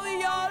 whoa, whoa,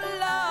 your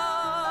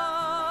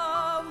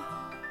love.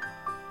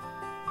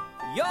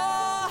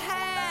 Your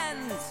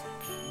hands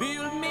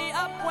build me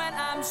up when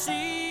I'm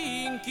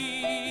sinking.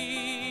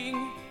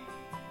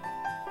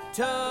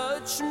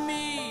 Touch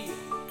me,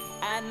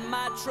 and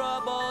my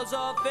troubles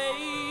will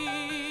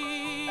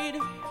fade.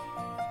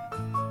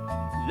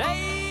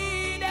 Lady,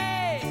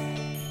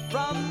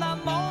 from the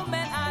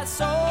moment I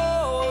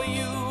saw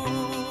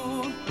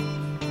you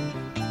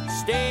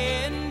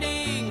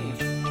standing,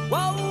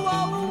 whoa,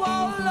 whoa,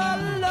 whoa,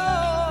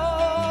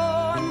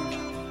 alone,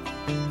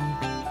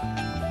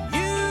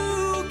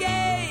 you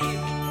gave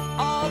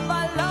all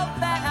the love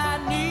that I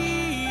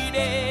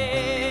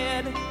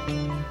needed.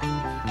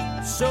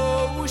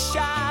 So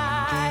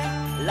shy,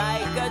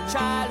 like a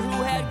child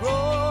who had grown.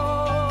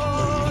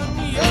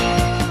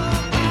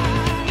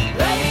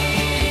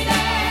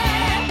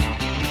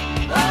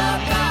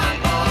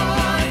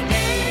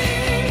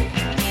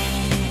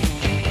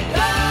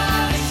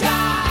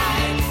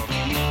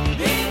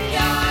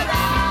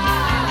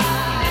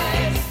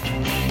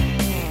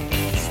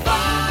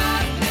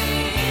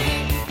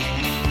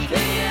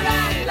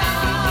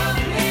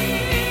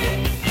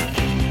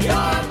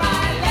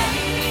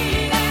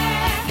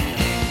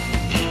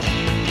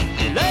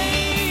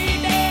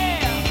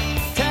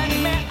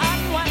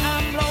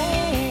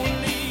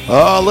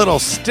 Little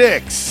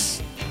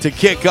Sticks to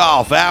kick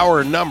off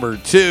hour number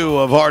 2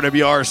 of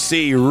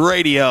RWRC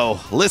Radio.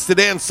 Listed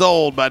and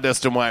sold by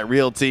Dustin White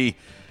Realty.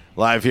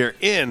 Live here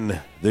in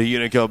the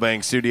Unico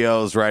Bank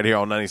Studios right here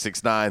on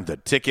 96.9 The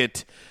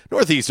Ticket,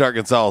 Northeast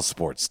Arkansas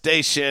Sports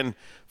Station.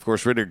 Of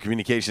course, Ritter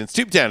Communications,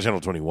 Tubetown Channel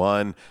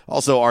 21.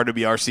 Also,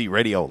 RWRC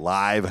Radio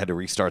Live. Had to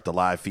restart the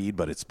live feed,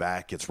 but it's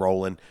back. It's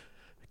rolling.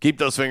 Keep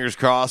those fingers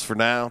crossed for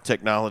now.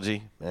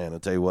 Technology, man, I'll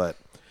tell you what.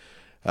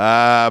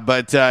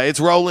 But it's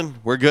rolling.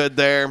 We're good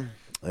there,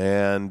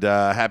 and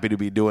happy to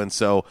be doing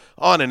so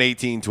on an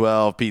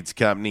 1812 Pizza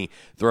Company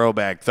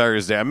Throwback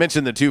Thursday. I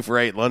mentioned the 2 for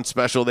 $8 lunch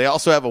special. They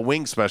also have a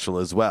wing special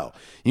as well.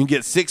 You can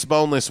get 6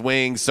 boneless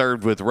wings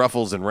served with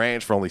Ruffles and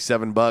Ranch for only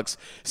 $7.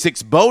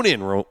 6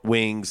 bone-in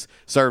wings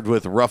served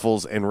with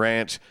Ruffles and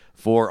Ranch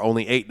for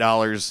only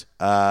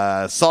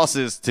 $8.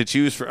 Sauces to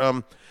choose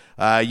from.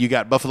 You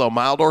got Buffalo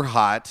Mild or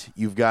Hot.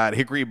 You've got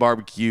Hickory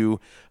Barbecue,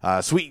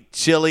 Sweet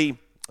Chili,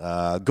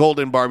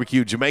 Golden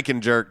Barbecue, Jamaican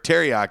Jerk,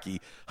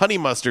 Teriyaki, Honey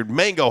Mustard,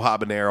 Mango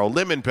Habanero,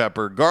 Lemon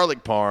Pepper,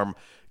 Garlic Parm,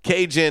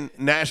 Cajun,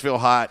 Nashville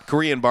Hot,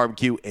 Korean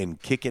Barbecue,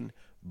 and Kickin'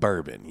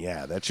 Bourbon.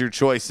 Yeah, that's your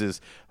choices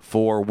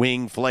for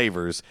wing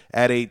flavors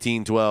at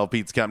 1812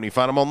 Pizza Company.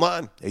 Find them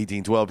online,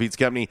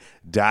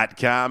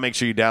 1812pizzacompany.com. Make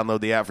sure you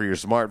download the app for your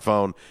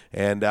smartphone.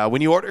 And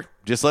when you order,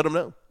 just let them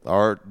know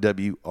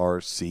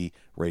RWRC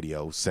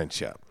Radio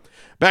sent you.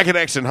 Back in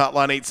action,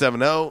 hotline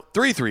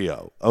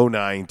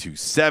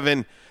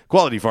 870-330-0927.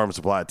 Quality Farm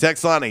Supply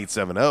text line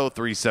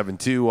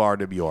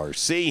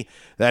 870-372-RWRC.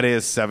 That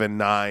is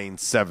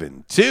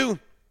 7972.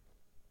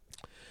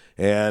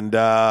 And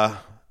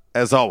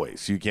as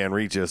always, you can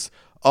reach us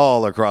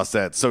all across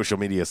that social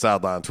media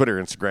sideline,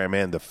 Twitter, Instagram,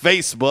 and the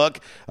Facebook.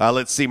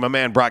 Let's see, my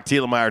man Brock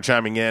Thielemeyer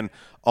chiming in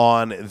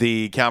on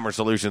the Calmer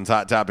Solutions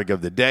hot topic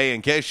of the day.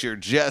 In case you're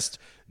just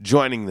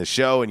joining the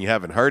show and you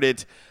haven't heard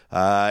it,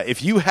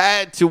 if you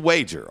had to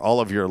wager all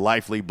of your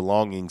lively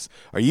belongings,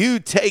 are you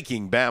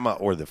taking Bama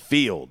or the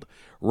field?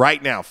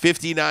 Right now,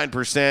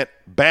 59%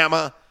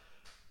 Bama,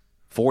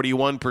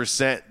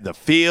 41% the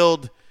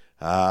field.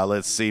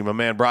 Let's see, my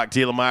man Brock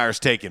Thielemeyer is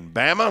taking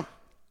Bama.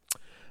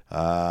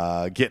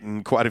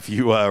 Getting quite a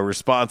few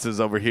responses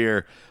over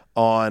here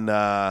on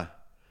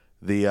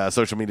the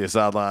social media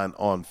sideline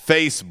on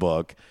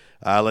Facebook.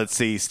 Let's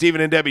see,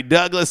 Stephen and Debbie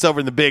Douglas over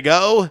in the Big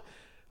O.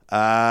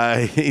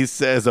 He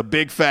says a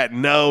big fat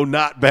no,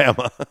 not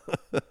Bama.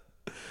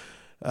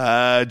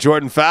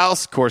 Jordan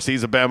Faust, of course,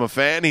 he's a Bama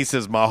fan. He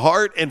says, my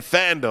heart and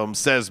fandom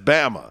says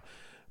Bama,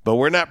 but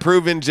we're not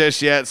proven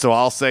just yet, so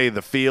I'll say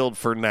the field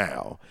for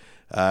now.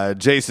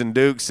 Jason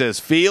Duke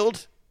says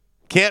field.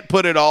 Can't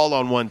put it all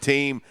on one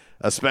team,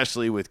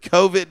 especially with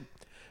COVID.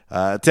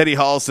 Teddy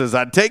Hall says,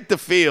 I'd take the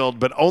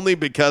field, but only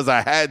because I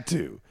had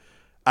to.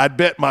 I'd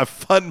bet my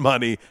fun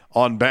money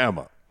on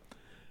Bama.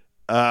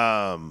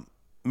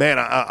 Man,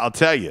 I'll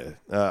tell you.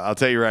 I'll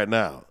tell you right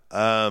now.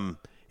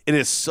 It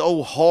is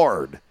so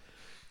hard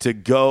to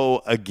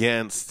go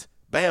against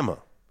Bama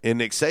and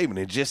Nick Saban.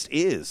 It just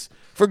is.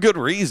 For good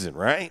reason,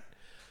 right?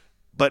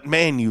 But,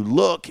 man, you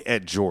look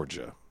at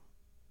Georgia.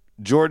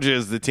 Georgia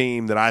is the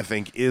team that I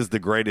think is the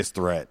greatest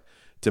threat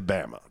to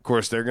Bama. Of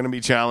course, they're going to be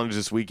challenged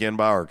this weekend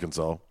by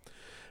Arkansas.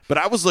 But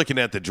I was looking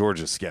at the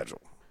Georgia schedule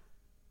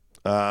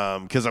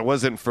because I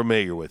wasn't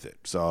familiar with it.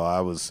 So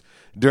I was,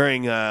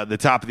 during the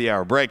top of the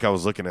hour break, I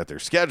was looking at their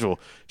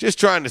schedule, just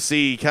trying to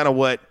see kind of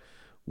what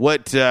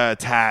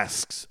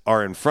tasks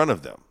are in front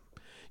of them.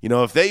 You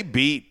know, if they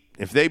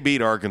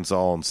beat Arkansas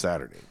on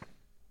Saturday,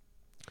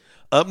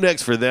 up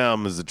next for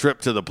them is a trip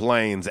to the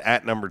Plains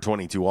at number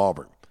 22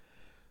 Auburn.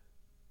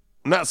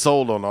 I'm not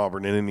sold on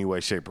Auburn in any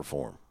way, shape, or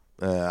form.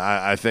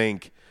 I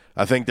think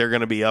they're going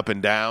to be up and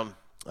down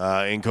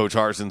in Coach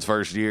Harsin's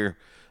first year.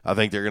 I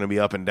think they're going to be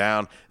up and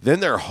down.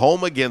 Then they're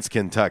home against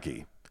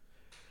Kentucky.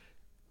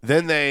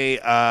 Then they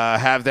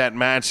have that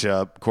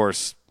matchup. Of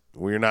course,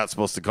 we're not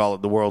supposed to call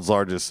it the world's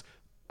largest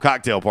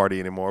cocktail party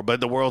anymore,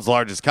 but the world's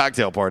largest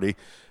cocktail party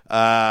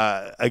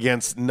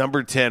against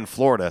number 10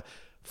 Florida.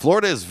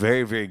 Florida is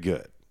very, very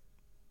good.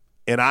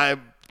 And I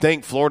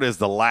think Florida is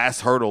the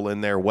last hurdle in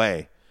their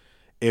way.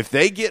 If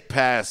they get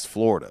past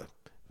Florida,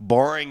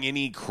 barring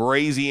any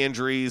crazy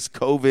injuries,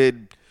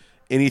 COVID,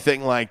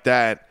 anything like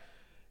that,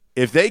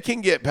 if they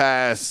can get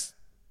past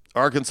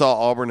Arkansas,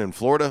 Auburn, and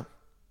Florida,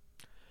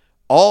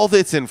 all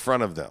that's in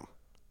front of them,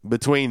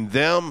 between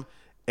them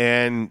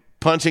and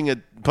punching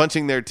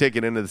their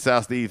ticket into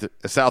the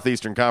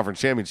Southeastern Conference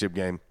Championship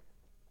game,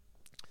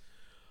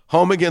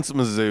 home against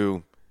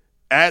Mizzou,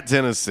 at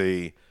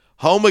Tennessee,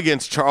 home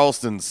against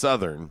Charleston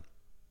Southern,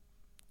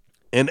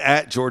 and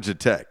at Georgia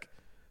Tech.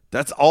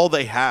 That's all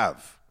they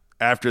have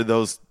after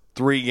those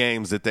 3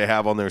 games that they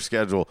have on their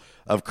schedule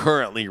of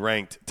currently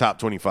ranked top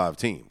 25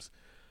 teams.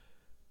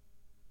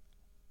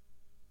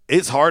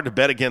 It's hard to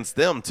bet against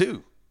them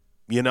too.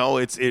 You know,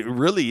 it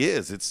really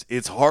is.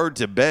 It's hard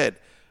to bet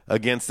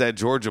against that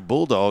Georgia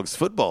Bulldogs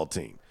football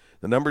team,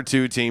 the number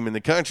 2 team in the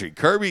country.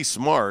 Kirby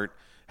Smart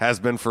has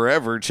been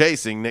forever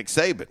chasing Nick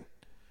Saban.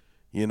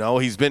 You know,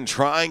 he's been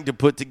trying to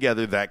put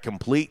together that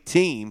complete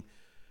team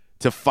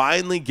to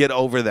finally get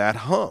over that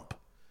hump.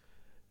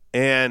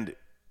 And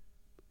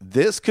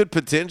this could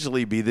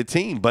potentially be the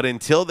team. But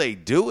until they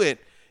do it,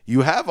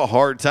 you have a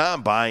hard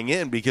time buying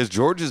in because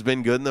Georgia's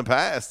been good in the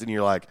past. And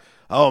you're like,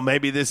 oh,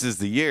 maybe this is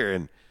the year.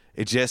 And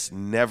it just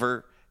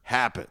never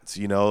happens.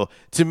 You know,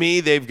 to me,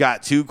 they've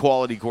got 2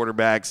 quality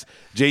quarterbacks.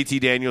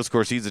 JT Daniels, of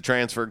course, he's a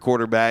transfer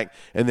quarterback.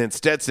 And then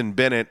Stetson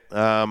Bennett,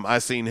 I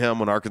seen him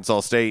when Arkansas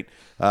State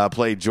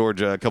played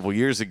Georgia a couple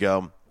years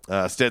ago.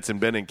 Stetson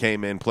Bennett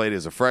came in, played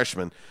as a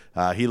freshman.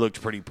 He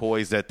looked pretty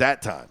poised at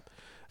that time.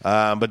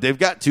 But they've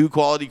got 2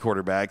 quality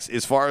quarterbacks.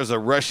 As far as a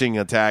rushing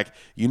attack,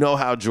 you know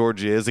how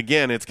Georgia is.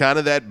 Again, it's kind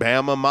of that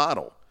Bama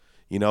model.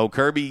 You know,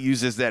 Kirby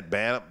uses that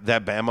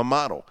Bama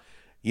model.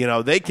 You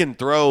know, they can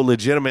throw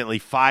legitimately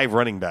 5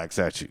 running backs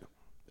at you.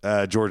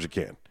 Georgia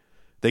can.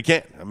 They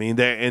can. I mean,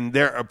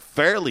 they're a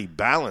fairly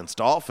balanced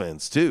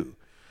offense, too.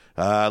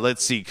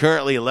 Let's see.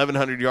 Currently,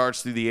 1,100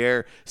 yards through the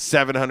air,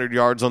 700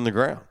 yards on the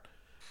ground.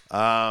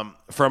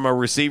 From a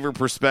receiver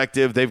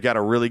perspective, they've got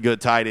a really good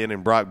tight end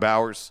in Brock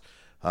Bowers.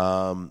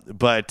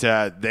 But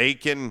they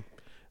can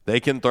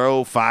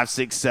throw 5,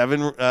 6,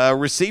 7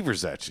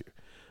 receivers at you.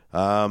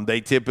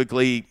 They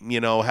typically,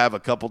 have a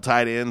couple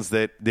tight ends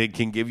that they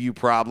can give you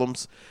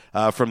problems.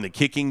 From the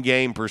kicking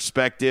game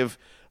perspective,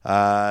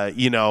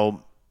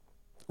 Rodrigo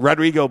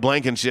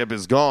Blankenship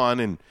is gone,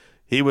 and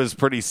he was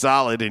pretty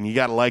solid, and you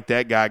got to like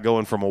that guy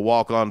going from a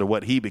walk-on to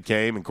what he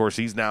became. Of course,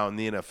 he's now in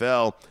the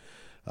NFL.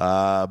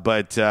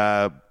 But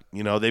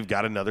they've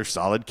got another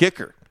solid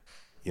kicker.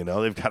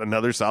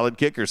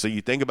 So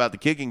you think about the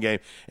kicking game.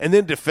 And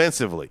then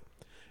defensively,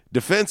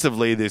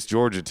 this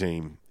Georgia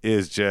team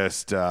is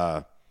just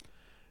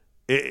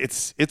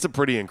it's a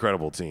pretty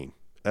incredible team.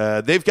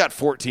 They've got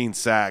 14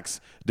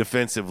 sacks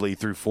defensively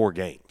through 4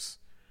 games.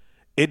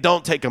 It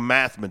don't take a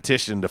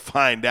mathematician to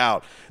find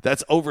out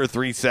that's over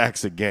 3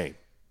 sacks a game.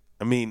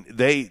 I mean,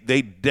 they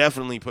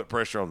definitely put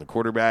pressure on the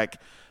quarterback.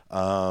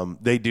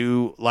 They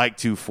do like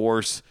to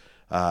force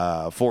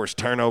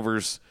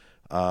turnovers.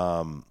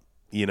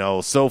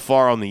 So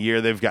far on the year,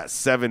 they've got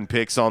 7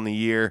 picks on the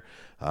year,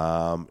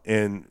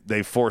 and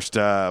they forced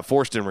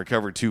and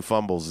recovered 2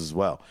 fumbles as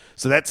well.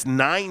 So that's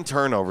 9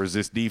 turnovers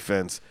this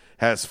defense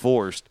has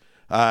forced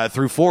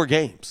through 4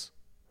 games.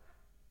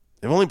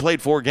 They've only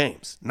played 4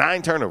 games.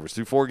 9 turnovers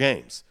through 4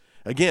 games.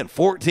 Again,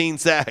 14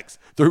 sacks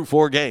through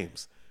 4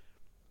 games.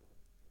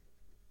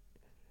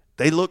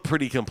 They look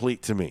pretty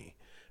complete to me.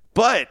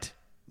 But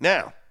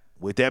now,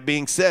 with that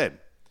being said,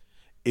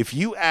 if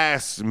you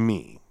asked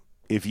me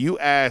and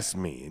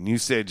you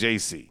said,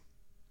 JC,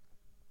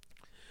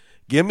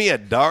 give me a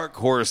dark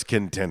horse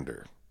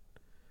contender.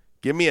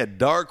 Give me a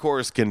dark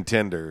horse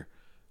contender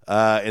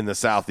in the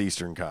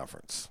Southeastern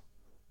Conference.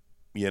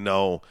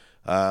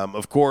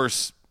 Of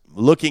course,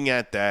 looking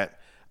at that,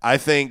 I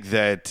think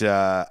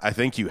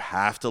you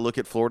have to look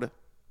at Florida.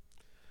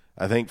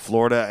 I think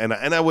Florida, and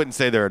I wouldn't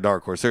say they're a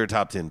dark horse. They're a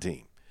top 10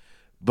 team.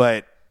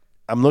 But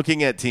I'm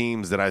looking at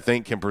teams that I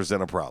think can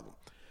present a problem.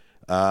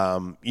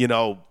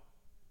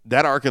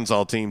 That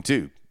Arkansas team,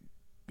 too.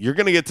 You're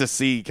going to get to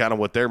see kind of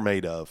what they're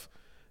made of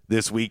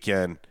this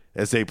weekend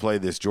as they play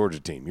this Georgia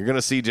team. You're going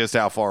to see just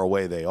how far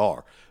away they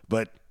are.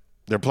 But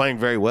they're playing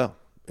very well,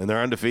 and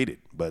they're undefeated.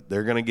 But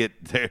they're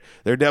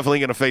definitely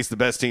going to face the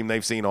best team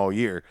they've seen all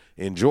year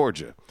in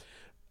Georgia.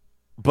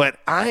 But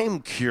I'm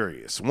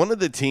curious. One of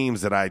the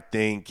teams that I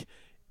think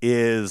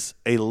is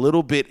a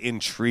little bit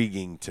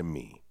intriguing to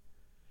me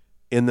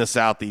in the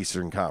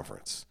Southeastern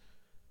Conference,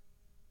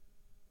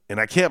 and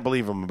I can't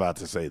believe I'm about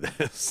to say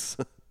this.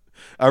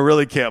 I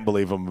really can't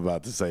believe I'm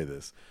about to say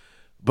this.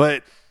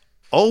 But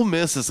Ole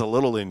Miss is a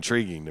little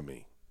intriguing to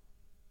me.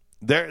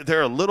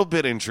 They're a little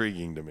bit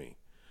intriguing to me.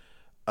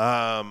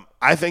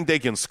 I think they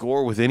can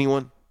score with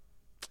anyone.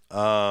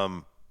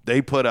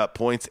 They put up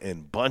points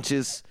in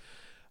bunches.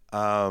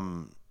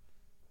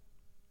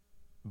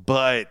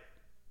 But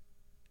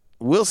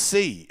we'll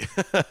see.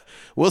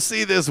 We'll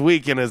see this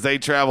weekend as they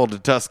travel to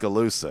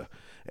Tuscaloosa.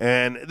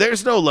 And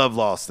there's no love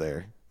lost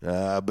there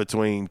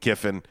between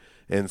Kiffin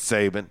and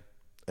Saban.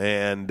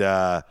 And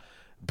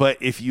but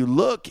if you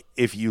look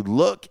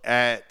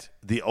at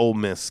the Ole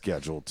Miss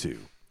schedule too,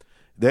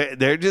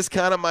 they're just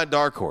kind of my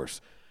dark horse.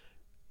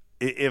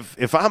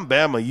 If I'm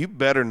Bama, you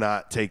better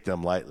not take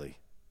them lightly.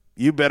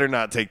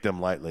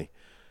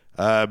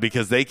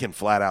 Because they can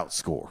flat out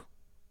score.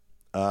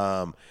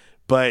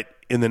 But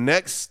in the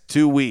next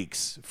 2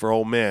 weeks for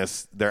Ole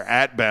Miss, they're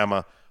at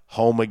Bama,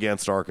 home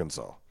against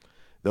Arkansas.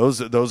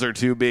 Those are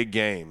 2 big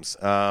games.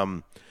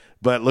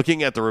 But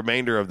looking at the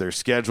remainder of their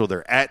schedule,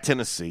 they're at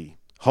Tennessee,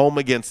 home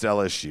against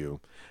LSU.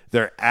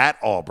 They're at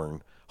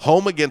Auburn,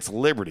 home against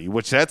Liberty,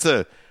 which that's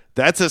a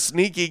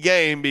sneaky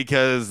game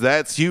because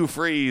that's Hugh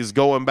Freeze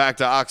going back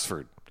to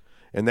Oxford.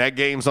 And that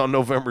game's on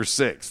November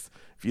 6th.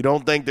 If you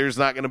don't think there's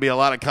not going to be a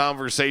lot of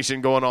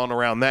conversation going on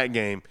around that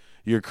game,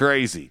 you're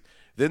crazy.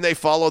 Then they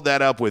followed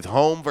that up with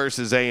home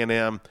versus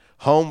A&M,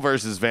 home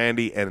versus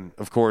Vandy, and,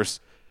 of course,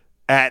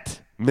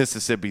 at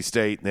Mississippi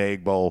State in the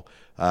Egg Bowl.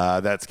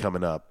 That's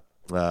coming up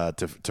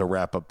to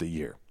wrap up the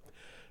year.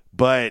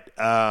 But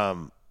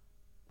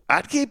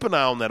I'd keep an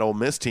eye on that Ole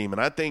Miss team,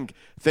 and I think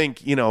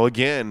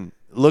again,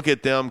 look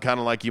at them kind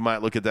of like you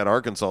might look at that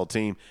Arkansas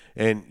team,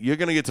 and you're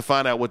going to get to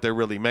find out what they're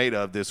really made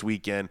of this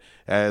weekend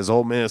as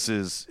Ole Miss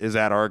is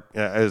at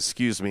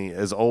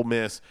Ole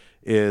Miss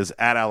is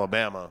at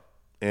Alabama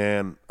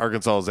and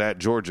Arkansas is at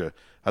Georgia.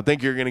 I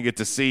think you're going to get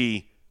to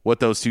see what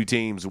those 2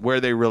 teams, where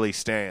they really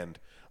stand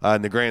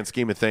in the grand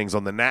scheme of things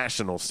on the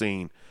national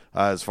scene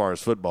as far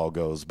as football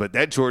goes. But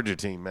that Georgia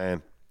team,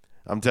 man,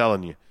 I'm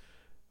telling you,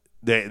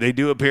 they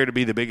do appear to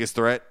be the biggest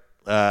threat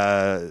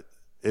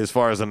as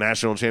far as a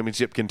national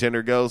championship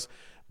contender goes.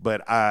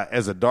 But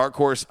as a dark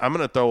horse, I'm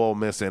going to throw Ole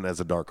Miss in as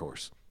a dark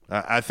horse.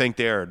 I think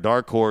they are a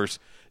dark horse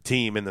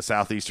team in the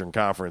Southeastern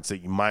Conference that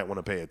you might want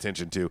to pay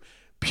attention to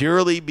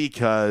purely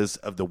because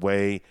of the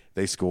way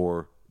they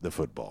score the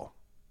football.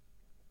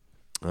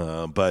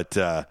 But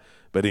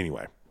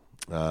anyway,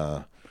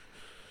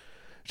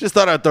 just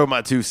thought I'd throw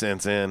my 2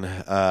 cents in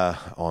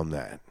on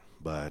that.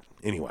 But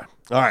anyway,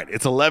 all right,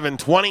 it's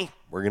 11:20.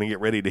 We're going to get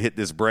ready to hit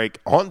this break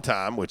on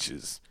time, which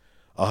is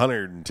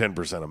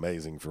 110%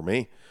 amazing for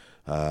me.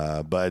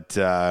 But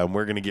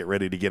we're going to get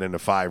ready to get into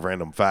 5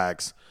 random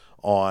facts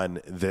on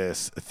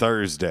this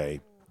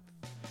Thursday.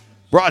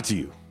 Brought to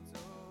you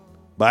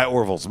by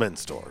Orville's Men's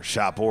Store.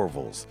 Shop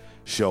Orville's.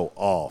 Show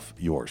off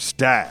your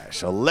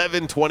stash.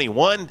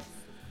 11:21.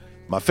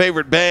 My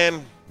favorite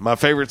band, my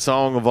favorite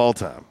song of all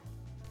time.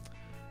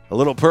 A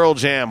little Pearl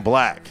Jam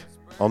Black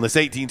on this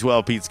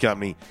 1812 Pizza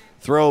Company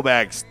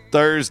Throwbacks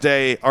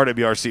Thursday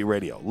RWRC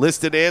Radio.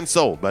 Listed and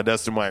sold by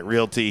Dustin White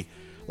Realty.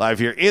 Live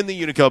here in the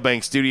Unico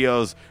Bank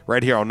Studios,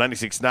 right here on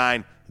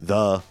 96.9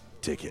 The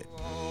Ticket.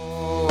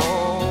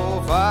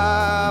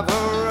 Five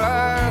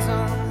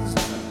horizons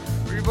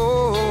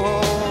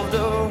revolved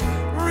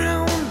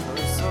around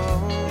the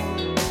sun,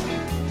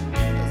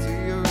 as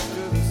the earth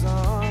to the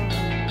sun.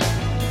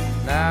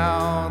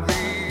 Now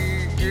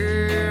the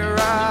air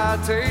I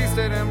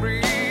tasted and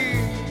breathed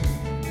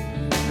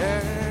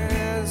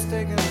has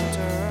taken a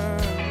turn.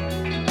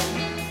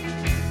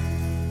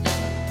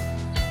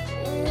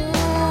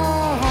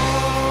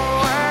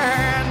 Oh,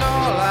 and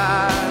all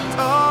I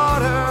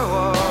taught her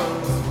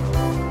was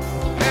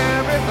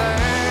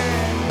everything.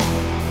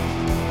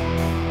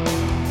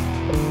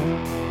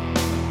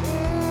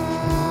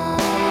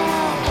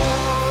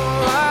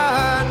 Oh,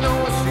 I know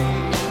she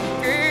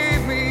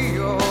gave me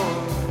all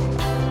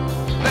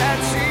that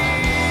she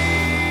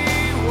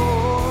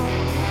wore,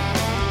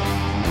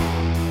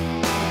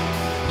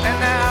 and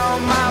now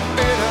my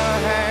bitter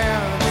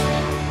hands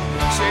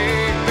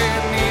shake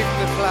beneath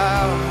the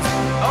clouds.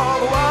 Oh,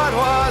 what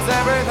was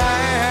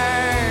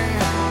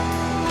everything?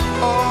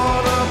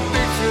 All the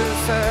pictures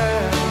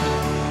said,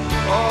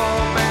 all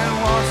been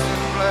washed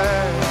in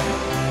black,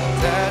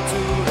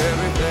 tattooed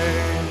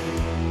everything.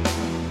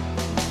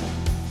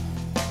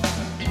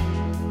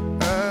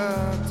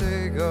 I'll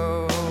take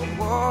a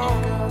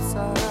walk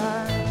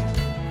outside.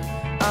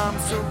 I'm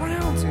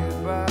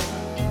surrounded by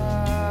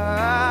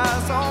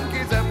some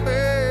kids that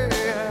play.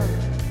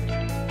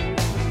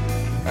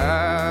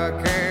 I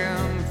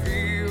can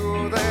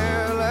feel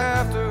their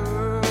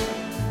laughter.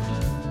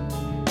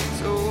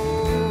 So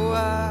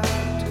why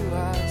do I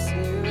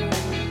say,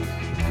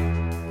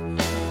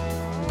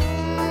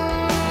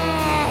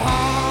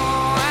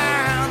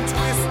 and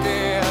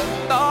twisted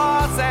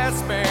thoughts that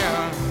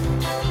spin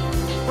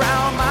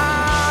round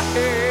my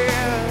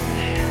head.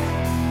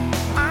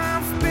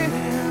 I'm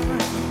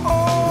spinning,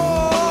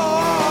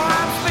 oh,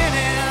 I'm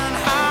spinning,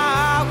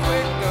 how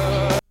quick the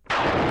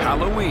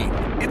Halloween.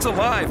 It's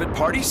alive at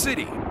Party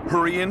City.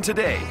 Hurry in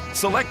today.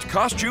 Select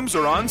costumes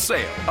are on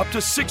sale, up to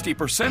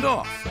 60%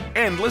 off.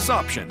 Endless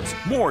options,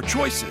 more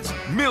choices,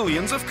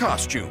 millions of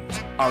costumes.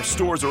 Our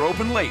stores are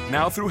open late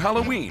now through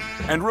Halloween.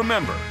 And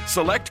remember,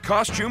 select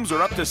costumes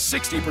are up to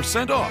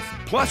 60% off.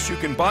 Plus, you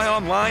can buy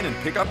online and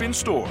pick up in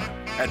store.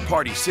 At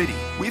Party City,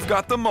 we've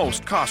got the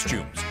most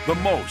costumes, the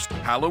most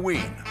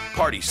Halloween.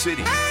 Party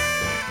City.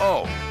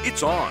 Oh,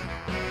 it's on.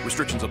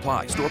 Restrictions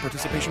apply. Store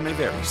participation may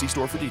vary. See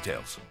store for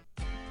details.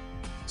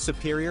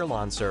 Superior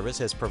Lawn Service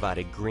has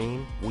provided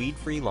green,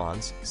 weed-free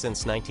lawns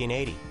since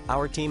 1980.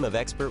 Our team of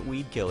expert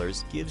weed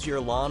killers gives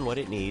your lawn what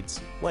it needs,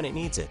 when it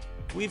needs it.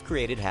 We've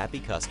created happy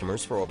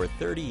customers for over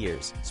 30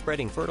 years,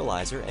 spreading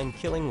fertilizer and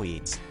killing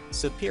weeds.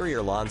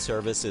 Superior Lawn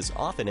Service is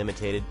often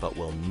imitated but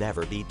will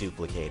never be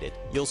duplicated.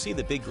 You'll see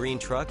the big green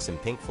trucks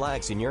and pink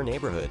flags in your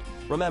neighborhood.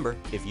 Remember,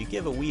 if you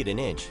give a weed an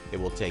inch,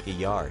 it will take a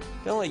yard.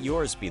 Don't let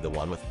yours be the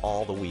one with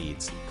all the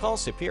weeds. Call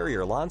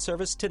Superior Lawn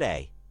Service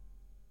today.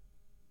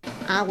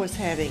 I was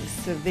having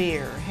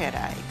severe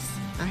headaches.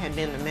 I had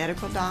been to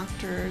medical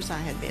doctors, I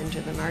had been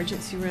to the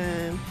emergency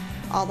room.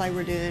 All they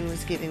were doing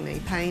was giving me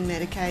pain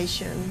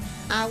medication.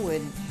 I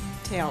would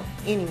tell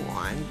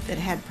anyone that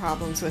had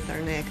problems with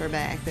their neck or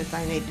back that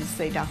they needed to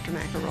see Dr.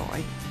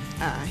 McElroy.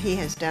 He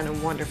has done a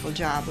wonderful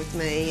job with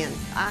me, and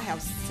I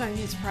have sung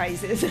his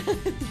praises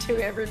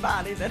to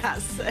everybody that I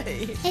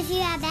see. If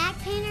you have back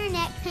pain or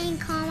neck pain,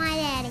 call my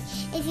daddy.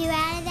 If you're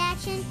out of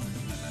action,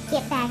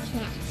 get back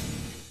in.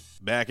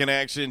 Back in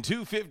action,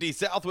 250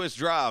 Southwest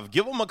Drive.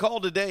 Give them a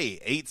call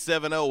today,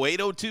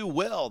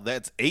 870-802-WELL.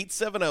 That's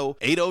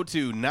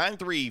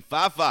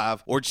 870-802-9355.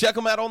 Or check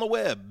them out on the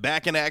web,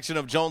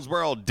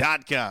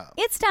 backinactionofjonesboro.com.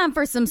 It's time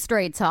for some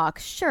straight talk.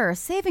 Sure,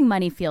 saving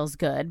money feels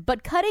good,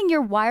 but cutting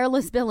your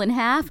wireless bill in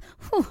half,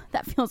 whew,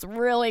 that feels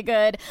really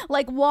good.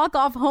 Like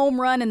walk-off home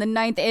run in the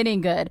 9th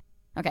inning good.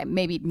 Okay,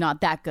 maybe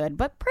not that good,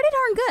 but pretty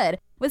darn good.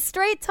 With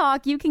Straight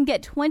Talk, you can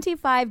get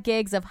 25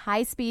 gigs of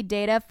high-speed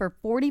data for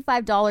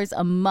 $45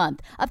 a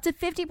month, up to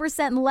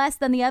 50% less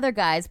than the other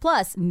guys,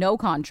 plus no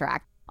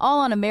contract.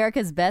 All on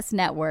America's best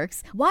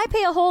networks. Why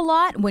pay a whole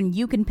lot when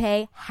you can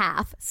pay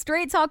half?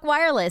 Straight Talk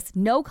Wireless.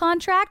 No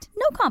contract,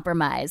 no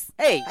compromise.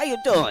 Hey, how you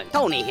doing?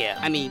 Tony here.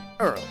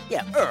 Earl.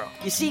 Yeah, Earl.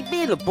 You see,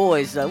 me and the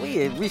boys, we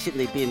have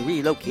recently been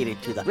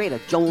relocated to the greater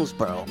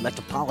Jonesboro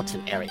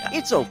metropolitan area.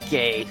 It's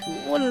okay.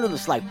 One little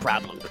slight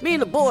problem. Me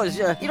and the boys,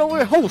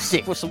 we're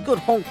homesick for some good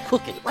home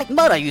cooking, like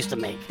Mud I used to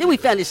make. Then we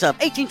found this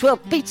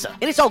 1812 pizza,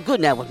 and it's all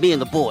good now with me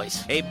and the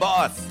boys. Hey,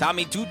 boss,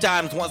 Tommy 2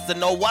 Times wants to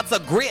know what's a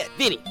grit.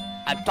 Vinny,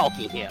 I'm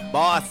talking here.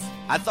 Boss,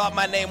 I thought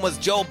my name was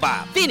Joe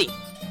Bob. Vinny,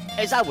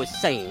 as I was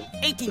saying,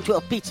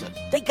 1812 Pizza,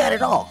 they got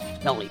it all.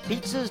 Not only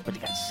pizzas, but they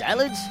got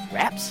salads,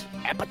 wraps,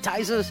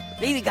 appetizers.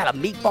 They even got a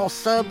meatball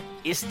sub.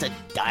 It's to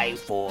die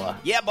for.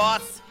 Yeah,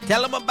 boss.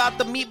 Tell them about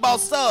the meatball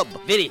sub.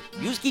 Vinny,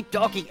 you just keep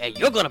talking and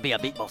you're gonna be a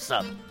meatball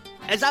sub.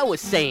 as I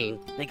was saying,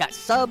 they got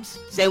subs,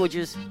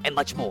 sandwiches, and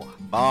much more.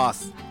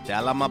 Boss,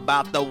 tell them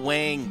about the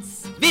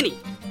wings. Vinny,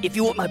 if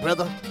you want my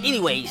brother,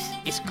 anyways,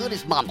 it's good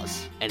as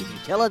mama's. And if you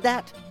tell her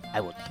that,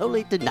 I will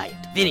totally deny it.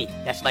 Vinny,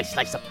 that's my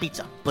slice of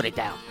pizza. Put it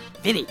down.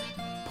 Vinny,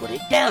 put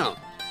it down.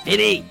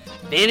 Vinny!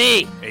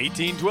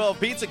 1812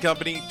 Pizza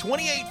Company,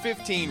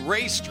 2815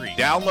 Ray Street.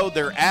 Download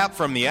their app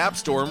from the App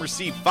Store and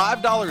receive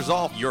 $5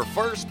 off your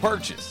first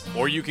purchase.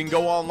 Or you can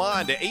go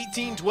online to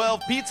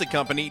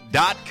 1812pizzacompany.com.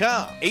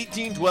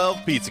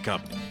 1812 Pizza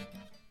Company.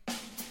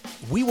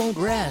 We won't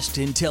rest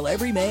until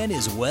every man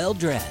is well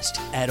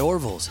dressed. At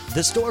Orville's,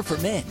 the store for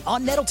men,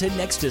 on Nettleton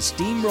next to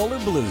Steamroller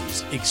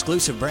Blues.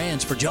 Exclusive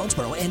brands for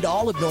Jonesboro and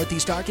all of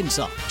Northeast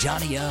Arkansas.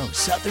 Johnny O,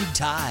 Southern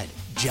Tide,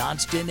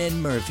 Johnston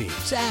and Murphy,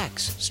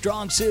 Saks,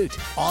 Strong Suit,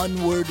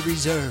 Onward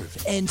Reserve,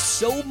 and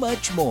so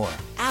much more.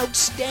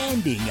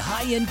 Outstanding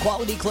high-end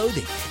quality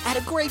clothing at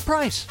a great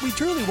price. We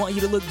truly want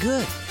you to look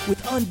good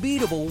with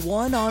unbeatable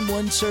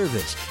one-on-one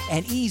service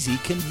and easy,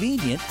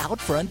 convenient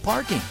out-front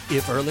parking.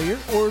 If earlier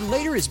or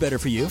later is better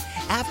for you,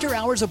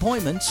 after-hours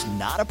appointments,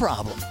 not a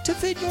problem. To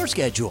fit your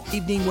schedule,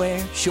 evening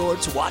wear,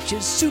 shorts,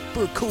 watches,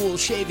 super cool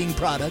shaving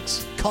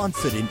products,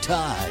 confident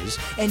ties,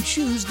 and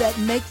shoes that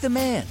make the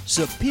man.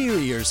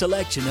 Superior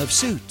selection of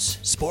suits,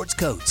 sports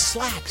coats,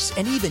 slacks,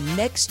 and even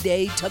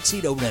next-day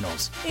tuxedo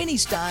rentals. Any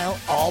style,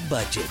 all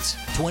budgets.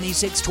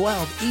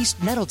 2612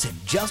 East Nettleton,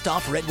 just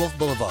off Red Wolf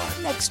Boulevard,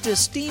 next to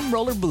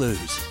Steamroller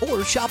Blues.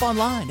 Or shop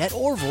online at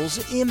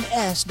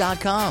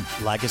orvillesms.com.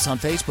 Like us on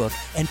Facebook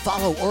and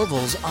follow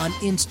Orville's on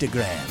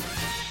Instagram.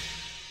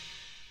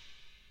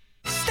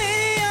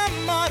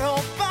 Stadium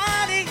Auto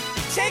Body,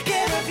 take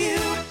care of you.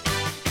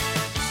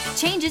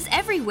 Changes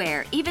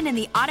everywhere, even in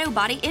the auto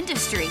body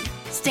industry.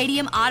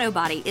 Stadium Auto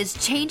Body is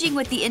changing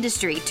with the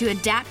industry to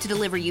adapt to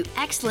deliver you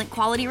excellent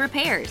quality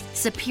repairs,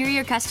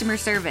 superior customer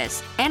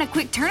service, and a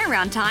quick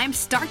turnaround time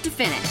start to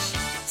finish.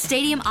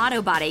 Stadium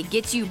Auto Body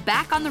gets you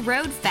back on the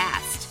road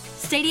fast.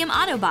 Stadium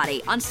Auto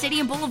Body on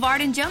Stadium Boulevard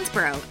in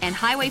Jonesboro and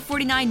Highway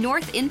 49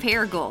 North in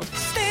Paragould.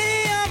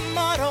 Stadium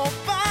Auto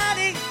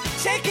Body,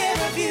 take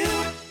care of you.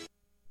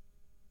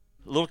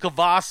 Little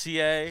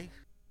Cavassier.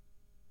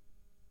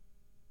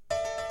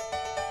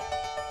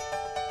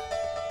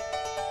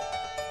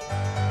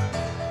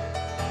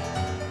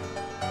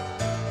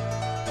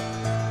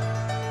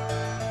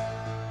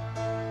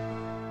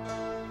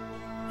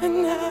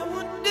 And I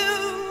would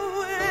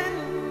do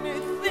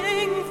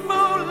anything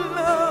for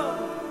love.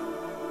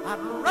 I'd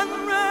run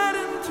right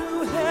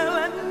into hell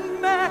and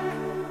back.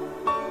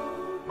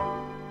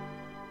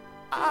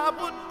 I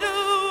would do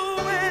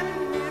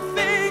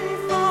anything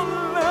for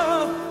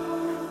love.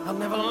 I'll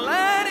never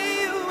lie to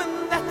you, and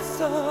that's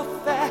a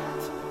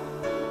fact.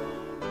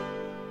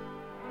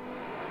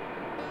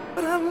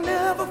 But I'll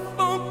never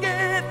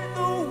forget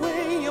the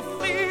way you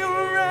feel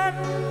right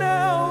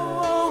now.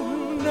 Oh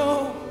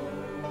no.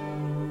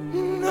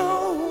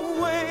 No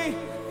way,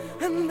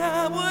 and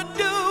I would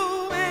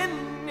do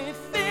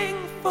anything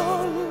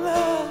for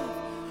love,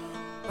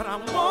 but I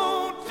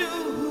won't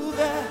do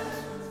that.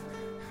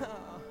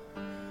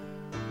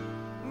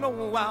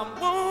 No, I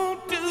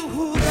won't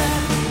do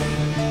that.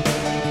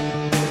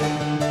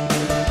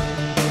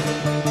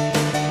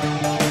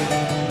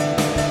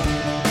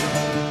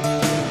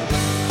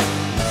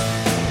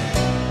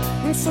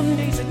 And some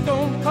days it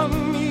don't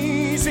come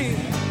easy,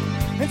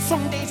 and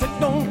some days it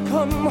don't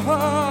come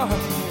hard.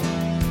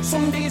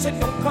 Some days it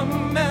don't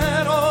come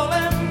at all,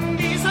 and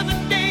these are the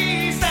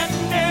days that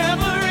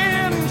never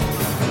end.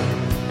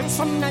 And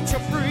some nights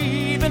you're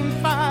breathing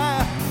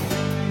fire,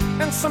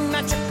 and some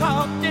nights you're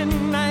caught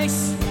in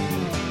ice.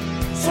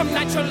 Some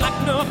nights you're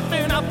like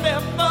nothing I've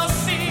ever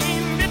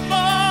seen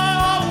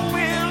before.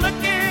 Will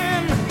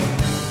again,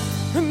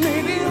 and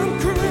maybe I'm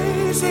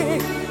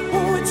crazy.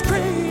 Oh, it's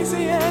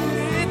crazy and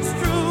it's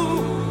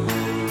true.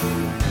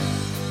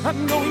 I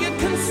know you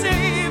can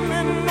save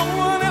me, no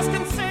one else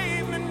can save.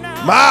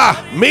 Ma,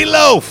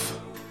 meatloaf.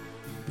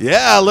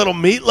 Yeah, a little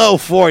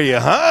meatloaf for you,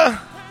 huh?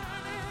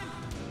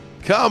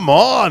 Come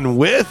on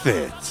with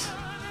it.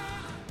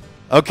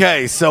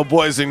 Okay, so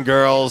boys and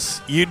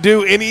girls, you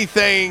do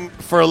anything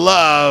for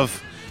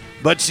love,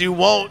 but you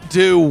won't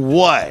do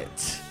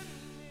what?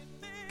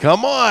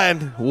 Come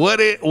on, what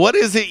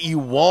is it you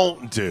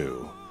won't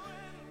do?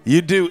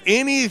 You do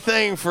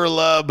anything for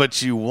love,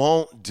 but you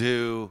won't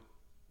do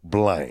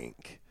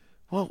blank.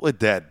 What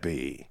would that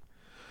be?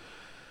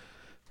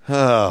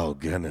 Oh,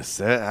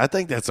 goodness. I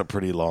think that's a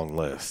pretty long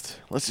list.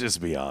 Let's just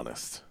be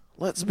honest.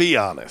 Let's be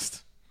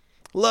honest.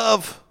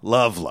 Love,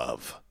 love,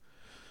 love.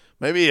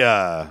 Maybe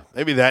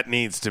that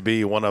needs to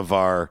be one of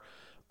our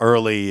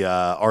early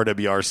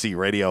RWRC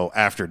radio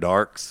after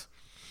darks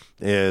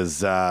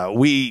is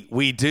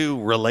we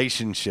do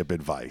relationship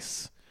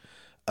advice.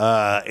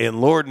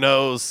 And Lord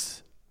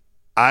knows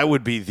I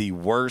would be the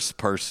worst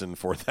person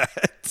for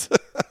that.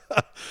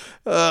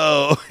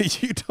 Oh,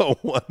 you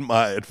don't want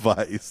my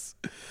advice.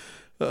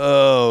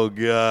 Oh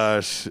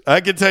gosh, I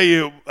can tell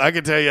you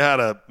how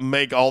to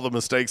make all the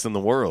mistakes in the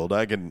world.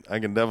 I can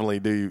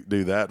definitely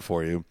do that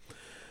for you.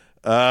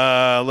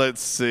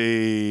 Let's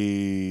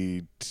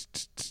see.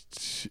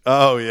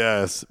 Oh,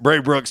 yes. Bray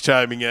Brooks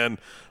chiming in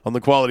on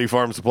the Quality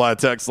Farm Supply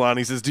text line.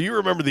 He says, do you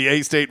remember the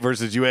A-State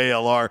versus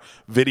UALR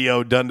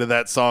video done to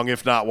that song?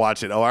 If not,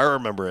 watch it. Oh, I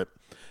remember it.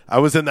 I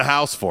was in the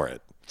house for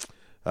it.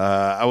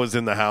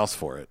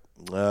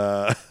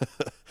 I'm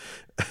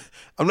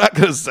not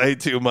going to say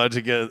too much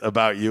again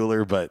about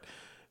Euler, but,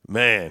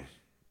 man,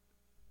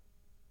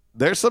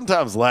 they're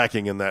sometimes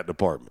lacking in that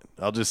department.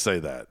 I'll just say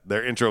that.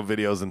 Their intro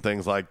videos and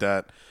things like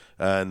that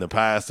in the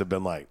past have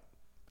been, like,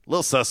 a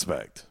little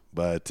suspect.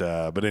 But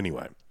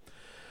anyway.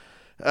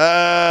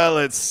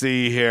 Let's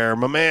see here.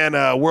 My man,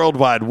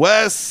 Worldwide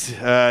Wes,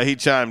 he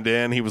chimed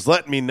in. He was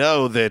letting me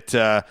know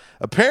that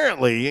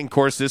apparently, and of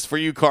course, this for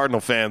you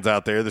Cardinal fans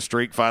out there, the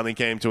streak finally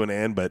came to an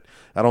end, but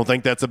I don't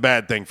think that's a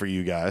bad thing for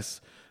you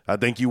guys. I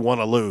think you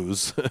want to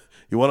lose.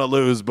 You want to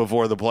lose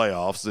before the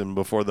playoffs and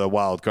before the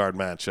wild card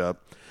matchup.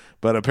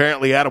 But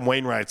apparently, Adam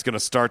Wainwright's going to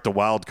start the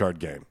wild card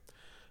game.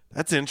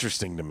 That's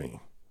interesting to me.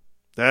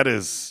 That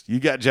is, you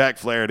got Jack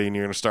Flaherty and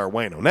you're going to start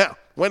Waino. Now,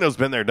 Waino's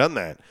been there, done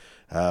that.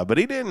 But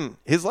he didn't.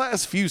 His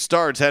last few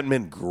starts hadn't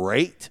been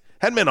great,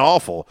 hadn't been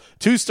awful.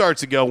 2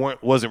 starts ago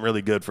wasn't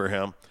really good for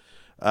him.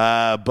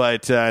 And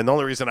the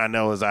only reason I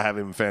know is I have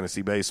him in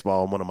fantasy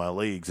baseball in one of my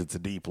leagues. It's a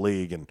deep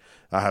league, and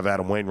I have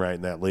Adam Wainwright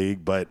in that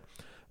league. But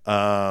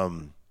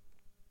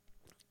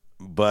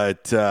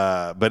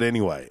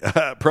anyway,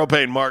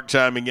 Propane Mark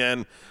chiming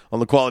in on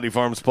the Quality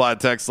Farm Supply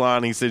text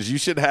line. He says, you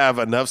should have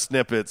enough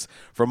snippets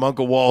from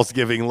Uncle Walls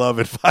giving love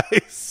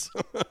advice.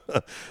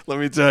 Let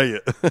me tell you.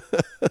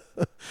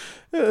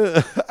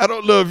 I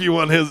don't know if you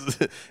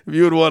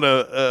would want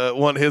to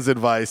want his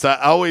advice.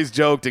 I always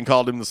joked and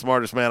called him the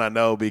smartest man I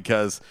know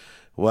because,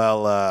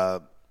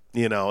 well,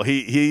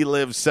 he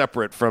lives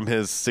separate from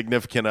his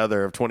significant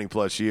other of 20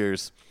 plus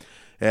years.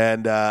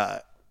 And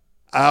I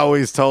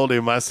always told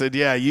him, I said,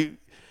 yeah, you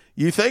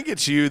think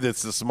it's you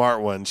that's the smart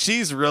one.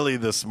 She's really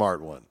the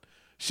smart one.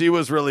 She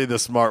was really the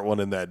smart one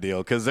in that deal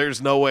because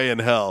there's no way in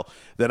hell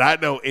that I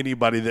know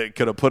anybody that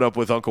could have put up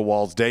with Uncle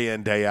Walls day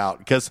in, day out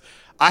because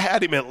I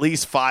had him at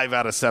least 5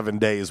 out of 7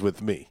 days with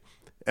me.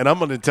 And I'm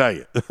going to tell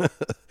you,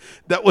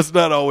 that was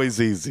not always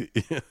easy.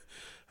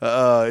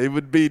 It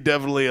would be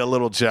definitely a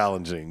little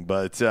challenging.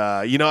 But,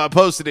 I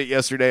posted it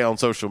yesterday on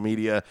social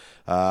media.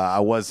 I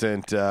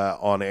wasn't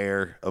on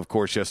air, of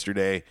course,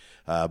 yesterday.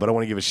 But I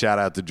want to give a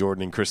shout-out to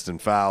Jordan and Kristen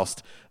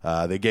Faust.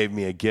 They gave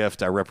me a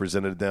gift. I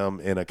represented them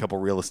in a couple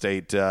real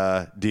estate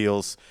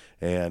deals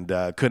and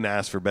couldn't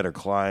ask for better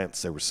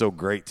clients. They were so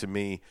great to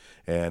me,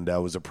 and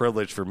it was a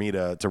privilege for me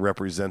to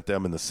represent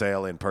them in the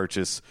sale and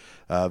purchase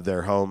of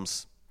their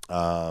homes.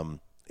 And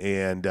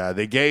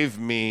they gave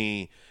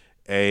me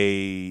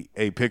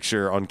a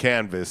picture on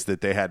canvas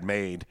that they had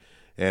made,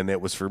 and it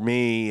was for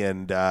me,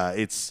 and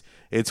it's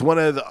one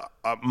of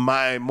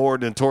my more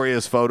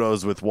notorious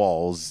photos with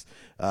Walls.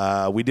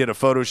 We did a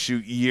photo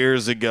shoot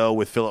years ago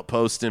with Philip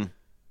Poston.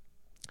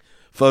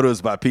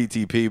 Photos by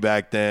PTP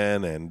back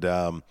then,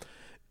 and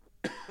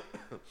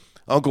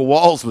Uncle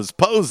Walls was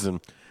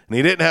posing, and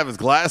he didn't have his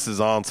glasses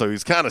on, so he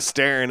was kind of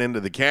staring into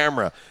the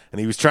camera, and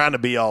he was trying to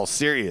be all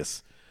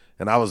serious.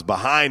 And I was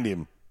behind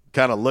him,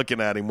 kind of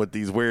looking at him with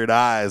these weird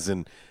eyes,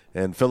 and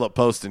Philip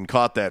Poston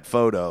caught that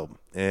photo,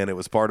 and it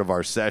was part of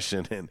our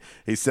session, and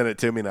he sent it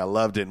to me, and I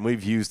loved it, and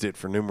we've used it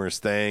for numerous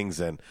things,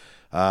 and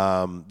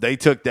they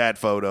took that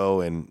photo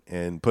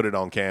and put it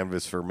on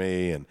canvas for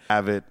me and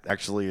have it.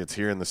 Actually, it's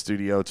here in the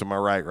studio to my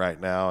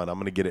right now, and I'm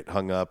going to get it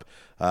hung up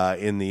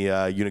in the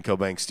Unico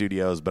Bank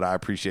studios, but I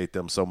appreciate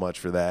them so much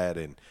for that.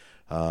 And,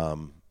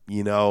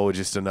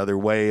 just another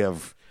way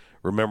of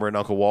remembering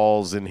Uncle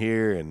Walls in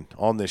here and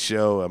on this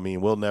show. I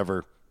mean, we'll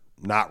never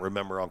not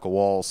remember Uncle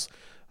Walls,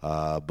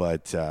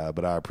 but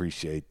I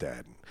appreciate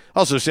that.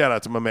 Also, shout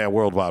out to my man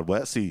Worldwide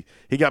Wes. He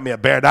got me a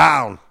Bear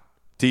Down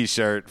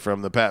T-shirt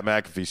from the Pat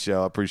McAfee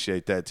show. I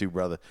appreciate that too,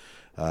 brother.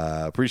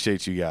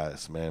 Appreciate you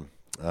guys, man.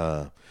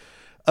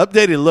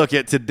 Updated look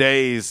at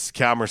today's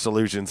Calmer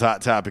Solutions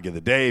hot topic of the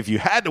day. If you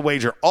had to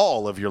wager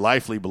all of your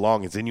lively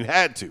belongings, and you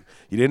had to,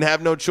 you didn't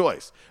have no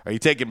choice. Are you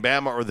taking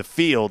Bama or the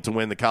field to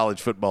win the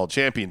college football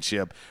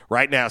championship?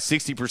 Right now,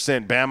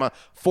 60% Bama,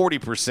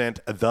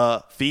 40%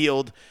 the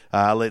field.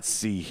 Let's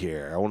see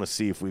here. I want to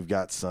see if we've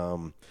got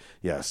some.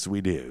 Yes, we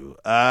do.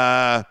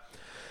 My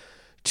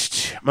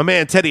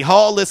man Teddy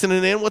Hall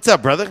listening in. What's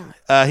up, brother?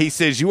 He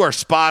says, you are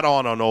spot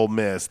on Ole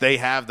Miss. They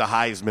have the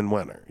Heisman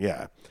winner.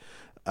 Yeah.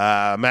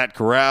 Matt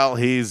Corral,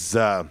 he's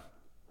something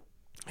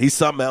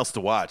else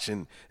to watch.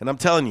 And I'm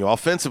telling you,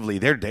 offensively,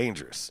 they're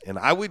dangerous. And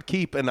I would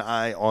keep an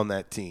eye on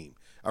that team.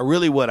 I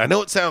really would. I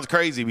know it sounds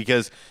crazy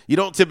because you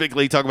don't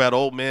typically talk about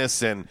Ole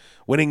Miss and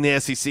winning the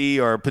SEC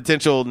or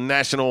potential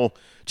national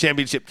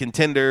championship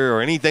contender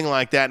or anything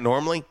like that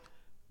normally.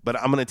 But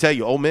I'm going to tell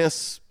you, Ole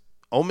Miss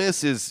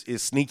is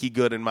sneaky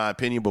good in my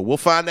opinion, but we'll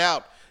find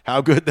out how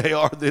good they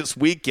are this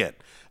weekend.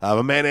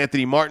 My man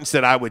Anthony Martin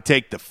said I would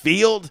take the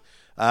field.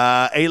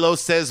 Alo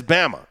says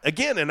Bama.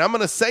 Again, and I'm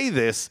going to say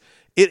this,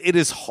 it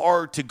is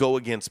hard to go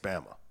against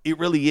Bama. It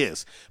really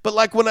is. But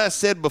like when I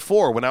said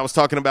before, when I was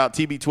talking about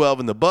TB12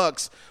 and the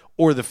Bucks,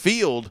 or the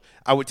field,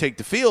 I would take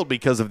the field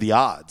because of the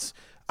odds.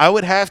 I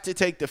would have to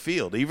take the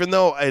field. Even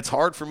though it's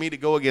hard for me to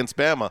go against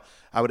Bama,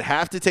 I would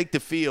have to take the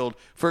field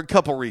for a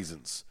couple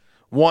reasons.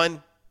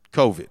 One,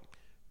 COVID.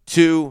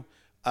 Two,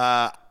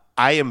 I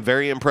am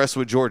very impressed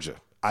with Georgia.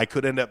 I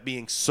could end up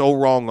being so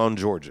wrong on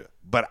Georgia,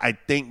 but I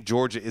think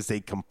Georgia is a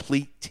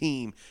complete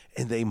team,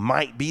 and they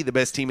might be the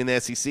best team in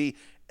the SEC,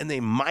 and they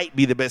might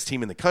be the best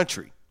team in the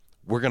country.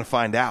 We're going to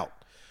find out.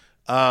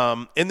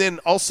 And then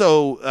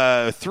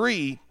also,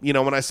 three,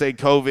 when I say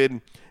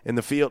COVID in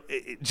the field,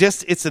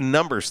 it's a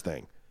numbers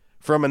thing.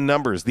 From a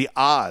numbers, the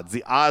odds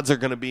are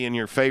going to be in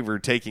your favor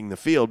taking the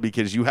field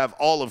because you have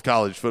all of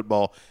college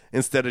football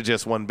instead of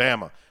just one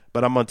Bama.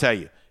 But I'm going to tell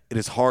you, it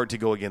is hard to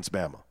go against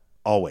Bama,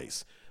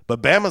 always.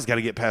 But Bama's got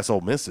to get past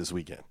Ole Miss this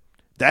weekend.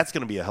 That's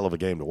going to be a hell of a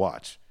game to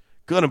watch.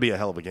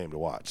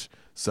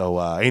 So,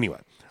 anyway.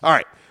 All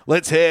right,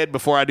 let's head,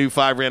 before I do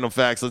 5 random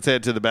facts, let's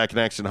head to the Back in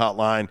Action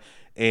hotline,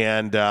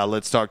 and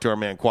let's talk to our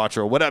man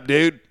Quattro. What up,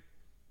 dude?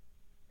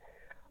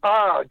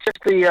 Just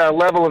the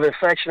level of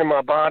infection in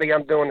my body.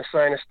 I'm doing the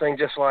sinus thing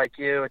just like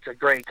you. It's a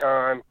great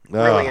time.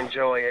 Really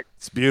enjoy it.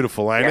 It's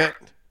beautiful, ain't it?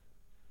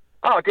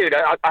 Oh, dude.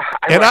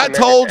 I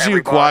told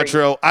you,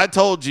 Quattro, I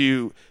told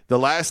you the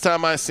last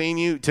time I seen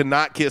you to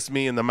not kiss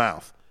me in the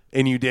mouth,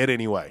 and you did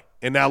anyway.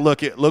 And now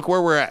look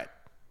where we're at.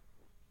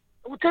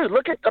 Well, dude,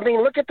 look at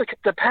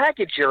the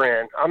package you're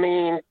in. I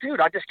mean,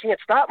 dude, I just can't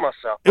stop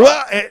myself.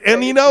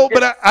 Well,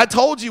 but I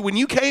told you when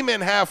you came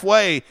in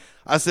halfway,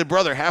 I said,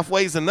 brother,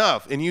 halfway's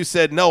enough. And you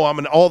said, no, I'm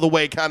an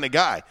all-the-way kind of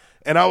guy.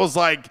 And I was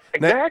like,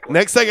 exactly.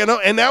 Next thing I know,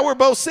 and now we're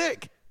both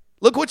sick.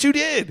 Look what you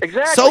did.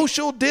 Exactly.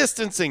 Social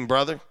distancing,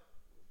 brother.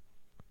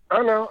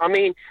 I know. I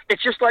mean,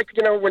 it's just like,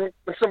 when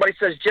somebody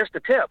says just a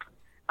tip.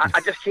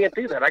 I just can't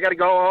do that. I got to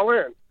go all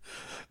in.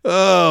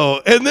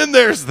 Oh, and then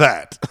there's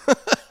that.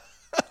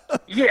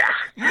 Yeah.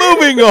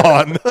 Moving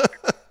on.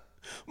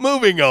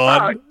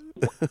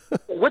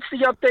 What's the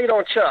update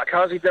on Chuck?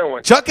 How's he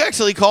doing? Chuck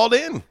actually called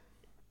in.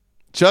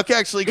 He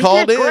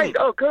did great.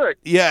 Oh, good.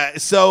 Yeah,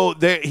 so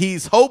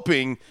he's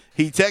hoping,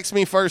 he texted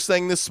me first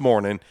thing this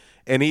morning,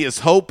 and he is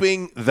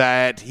hoping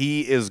that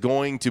he is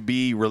going to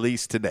be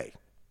released today.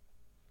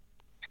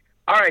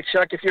 All right,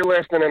 Chuck, if you're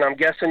listening, and I'm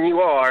guessing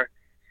you are,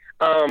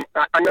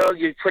 I know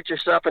you put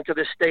yourself into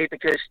this state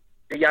because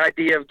the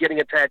idea of getting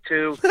a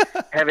tattoo,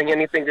 having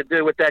anything to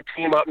do with that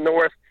team up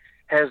north,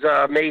 has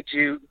made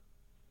you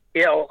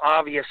ill,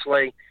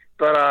 obviously.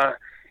 But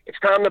it's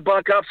time to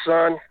buck up,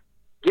 son.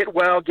 Get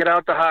well, get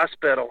out the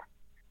hospital,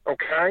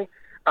 okay?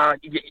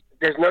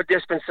 There's no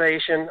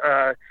dispensation.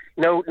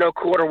 No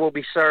quarter will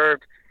be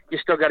served. You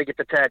still got to get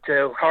the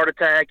tattoo. Heart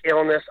attack,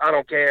 illness, I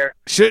don't care.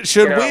 Should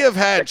we have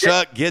had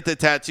Chuck get the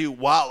tattoo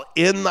while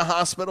in the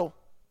hospital?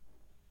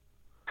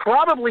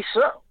 Probably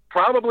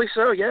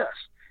so, yes.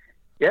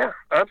 Yeah,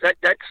 that's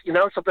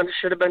something that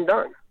should have been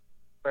done.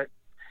 But,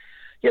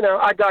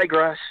 I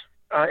digress.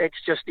 It's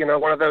just,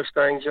 one of those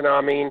things,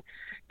 I mean,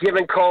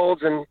 given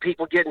colds and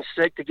people getting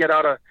sick to get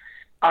out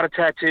of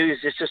tattoos,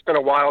 it's just been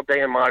a wild day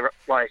in my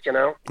life,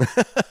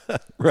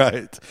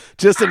 Right.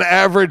 Just an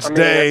average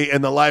day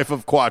in the life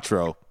of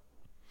Quattro.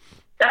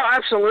 Yeah,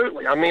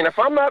 absolutely. I mean, if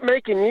I'm not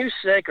making you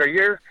sick or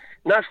you're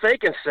not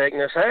faking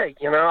sickness, hey,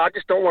 I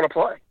just don't want to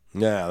play.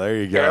 Yeah, there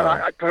you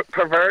go.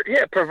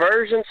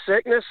 Perversion,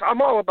 sickness,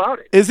 I'm all about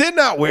it. Is it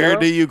not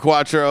weird to you,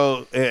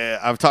 Quattro?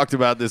 I've talked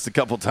about this a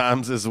couple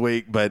times this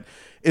week, but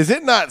is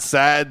it not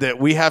sad that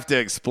we have to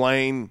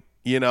explain,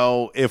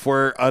 if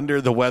we're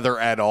under the weather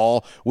at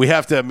all, we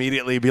have to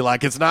immediately be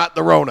like, it's not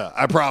the Rona,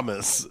 I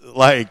promise.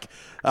 Like,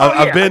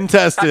 I've been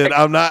tested.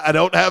 I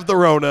don't have the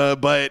Rona,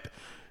 but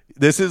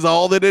this is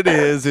all that it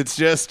is. It's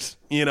just,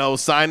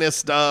 sinus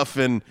stuff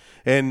and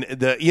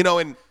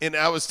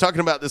I was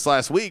talking about this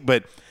last week,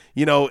 but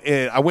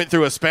I went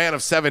through a span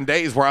of 7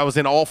 days where I was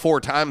in all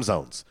 4 time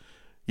zones,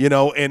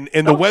 and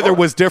the weather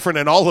was different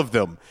in all of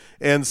them.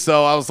 And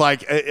so I was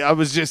like, I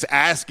was just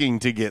asking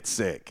to get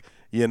sick,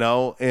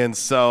 and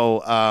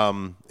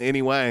so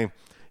anyway,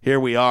 here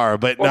we are.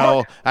 But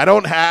no, I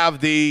don't have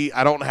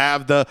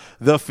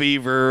the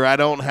fever. I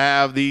don't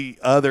have the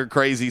other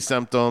crazy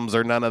symptoms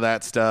or none of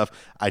that stuff.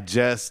 I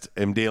just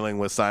am dealing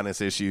with sinus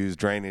issues,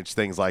 drainage,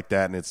 things like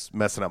that, and it's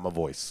messing up my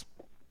voice.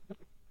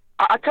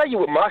 I tell you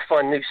what my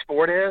fun new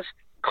sport is,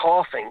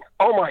 coughing.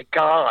 Oh, my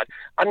God.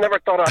 I never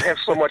thought I'd have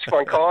so much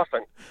fun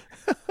coughing.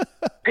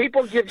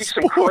 People give you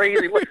some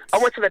crazy – I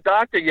went to the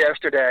doctor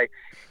yesterday,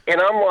 and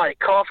I'm, like,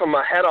 coughing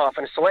my head off,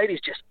 and this lady's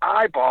just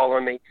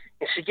eyeballing me,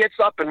 and she gets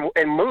up and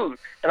moves.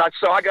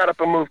 So I got up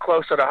and moved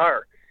closer to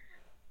her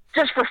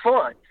just for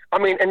fun. I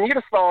mean, and you'd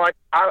have thought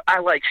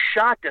I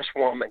shot this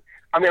woman.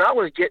 I mean, I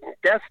was getting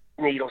death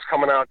needles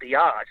coming out the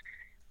eyes.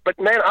 But,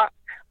 man,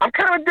 I'm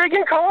kind of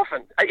digging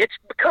coughing. It's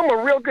become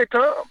a real good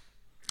time.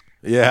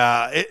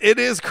 Yeah, it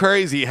is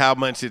crazy how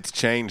much it's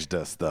changed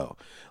us, though.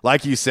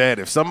 Like you said,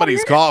 if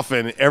somebody's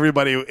coughing,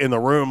 everybody in the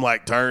room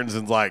like turns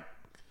and's like,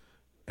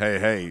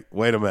 "Hey,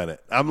 wait a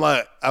minute." I'm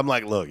like,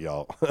 look,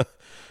 y'all,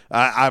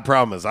 I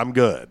promise, I'm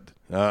good.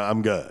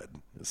 I'm good.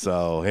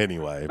 So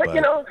anyway, but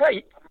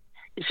hey,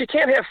 if you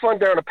can't have fun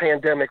during a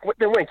pandemic,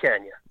 then when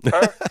can you?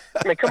 Huh?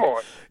 I mean, come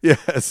on.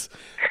 Yes.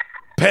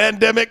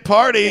 Pandemic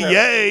party, You know.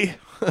 yay.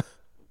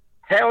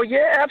 Hell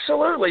yeah,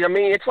 absolutely. I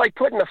mean, it's like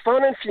putting a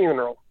fun in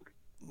funeral.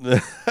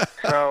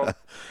 So,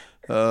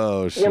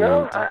 Oh, shit. you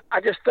know,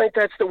 I just think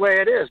that's the way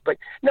it is. But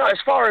no, as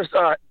far as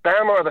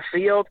Bama or the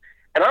field,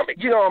 and I'm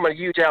a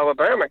huge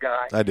Alabama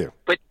guy. I do.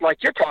 But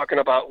like you're talking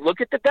about,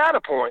 look at the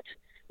data points.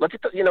 Look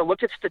at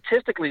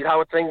statistically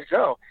how things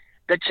go.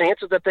 The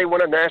chances that they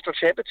win a national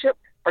championship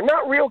are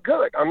not real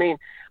good. I mean,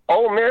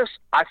 Ole Miss,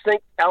 I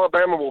think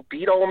Alabama will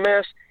beat Ole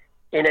Miss,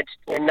 and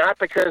not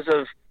because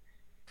of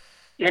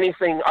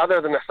anything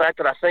other than the fact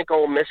that I think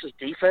Ole Miss's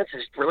defense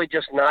is really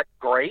just not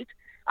great.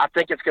 I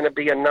think it's going to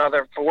be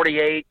another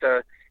 48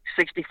 to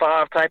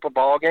 65 type of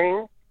ball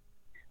game.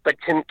 But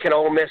can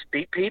Ole Miss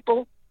beat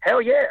people?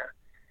 Hell yeah.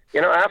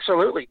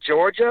 Absolutely.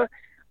 Georgia,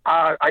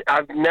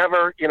 I've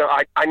never,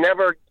 I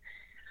never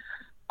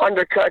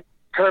undercut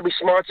Kirby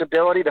Smart's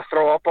ability to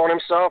throw up on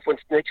himself when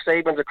Nick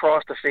Saban's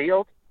across the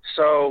field.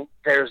 So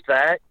there's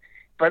that.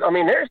 But, I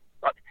mean,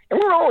 and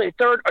we're only a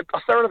third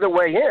of the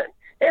way in.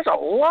 There's a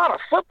lot of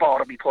football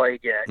to be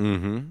played yet.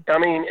 Mm-hmm. I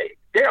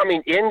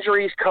mean,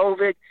 injuries,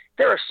 COVID,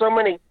 there are so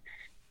many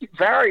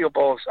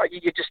variables.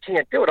 You just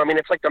can't do it. I mean,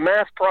 it's like the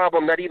math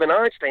problem that even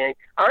Einstein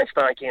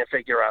can't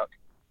figure out.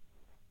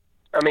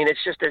 I mean,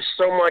 it's just there's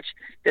so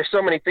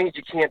many things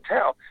you can't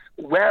tell.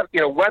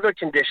 Weather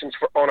conditions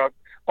on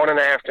an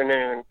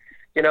afternoon,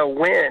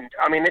 wind.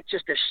 I mean,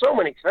 there's so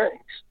many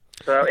things.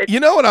 So you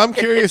know what I'm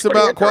curious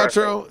about,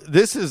 Quattro?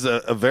 This is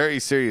a very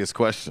serious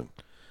question.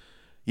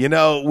 You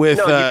cannot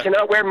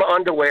wear my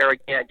underwear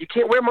again. You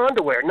can't wear my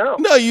underwear. No.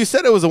 No, you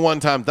said it was a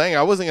one-time thing.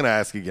 I wasn't going to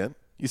ask again.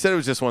 You said it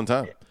was just one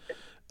time.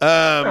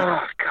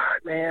 Oh God,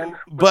 man!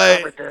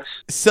 But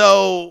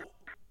so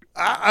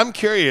I'm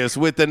curious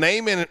with the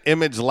name and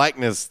image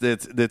likeness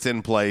that's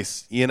in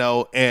place,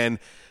 and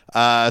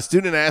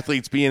student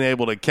athletes being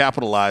able to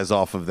capitalize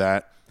off of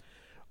that.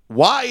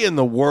 Why in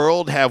the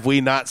world have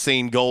we not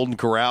seen Golden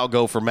Corral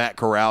go for Matt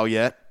Corral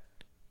yet?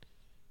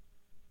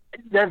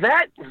 Now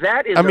that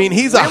is. I mean,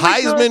 he's a really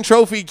Heisman good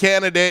Trophy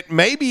candidate,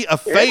 maybe a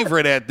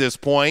favorite at this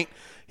point.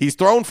 He's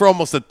thrown for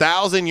almost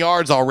 1,000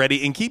 yards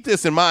already, and keep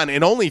this in mind,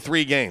 in only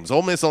 3 games.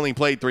 Ole Miss only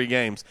played 3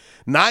 games.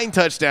 9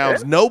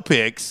 touchdowns, no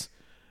picks.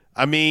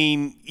 I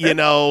mean,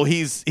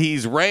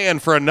 he's ran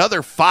for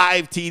another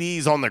 5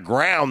 TDs on the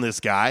ground, this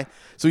guy.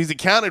 So he's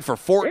accounted for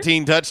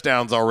 14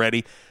 touchdowns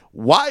already.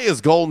 Why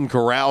is Golden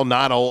Corral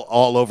not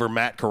all over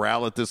Matt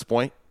Corral at this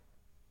point?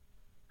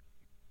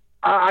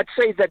 I'd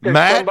say that there's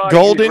Matt somebody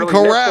Golden who's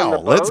really missing Corral. the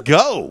boat. Let's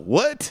go.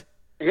 What?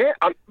 Yeah,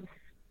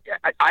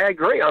 I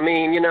agree. I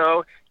mean,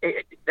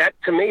 that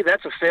to me,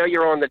 that's a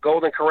failure on the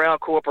Golden Corral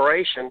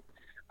Corporation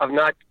of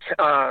not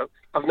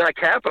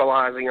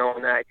capitalizing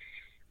on that.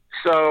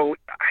 So,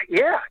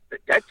 yeah,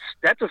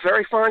 that's a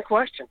very fine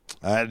question.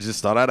 I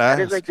just thought I'd ask.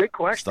 That is a good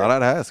question. Just thought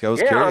I'd ask. I was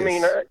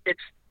curious.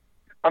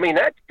 I mean,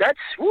 that's.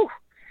 Whew,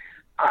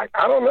 I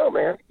don't know,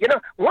 man.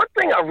 One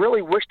thing I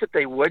really wish that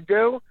they would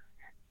do.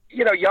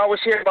 You always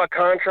hear about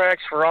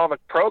contracts for all the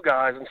pro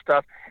guys and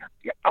stuff.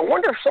 I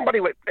wonder if somebody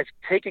is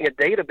taking a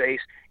database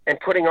and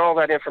putting all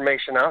that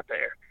information out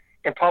there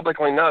and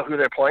publicly know who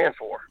they're playing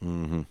for.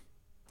 Mm-hmm.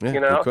 Yeah,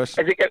 good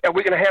question. Are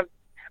we going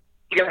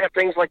to have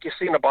things like you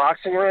see in a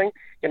boxing ring?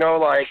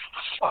 Like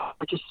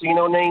the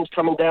casino names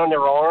coming down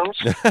their arms.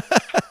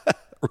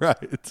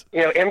 Right.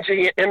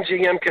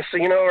 MGM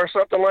Casino or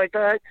something like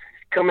that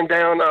coming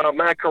down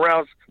Matt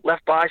Corral's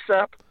left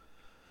bicep.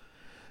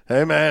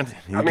 Hey man,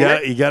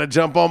 you got to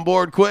jump on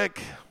board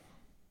quick.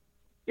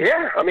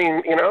 Yeah, I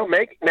mean,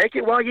 make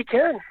it while you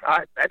can.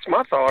 That's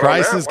my thought.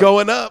 Price is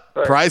going up.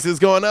 Price is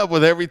going up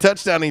with every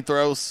touchdown he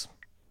throws.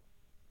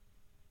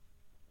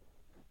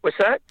 What's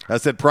that? I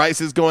said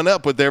price is going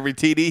up with every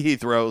TD he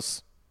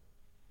throws.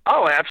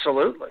 Oh,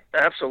 absolutely,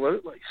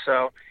 absolutely.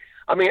 So,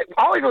 I mean,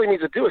 all he really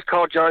needs to do is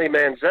call Johnny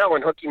Manziel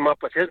and hook him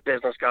up with his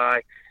business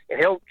guy, and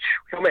he'll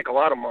make a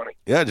lot of money.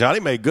 Yeah, Johnny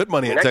made good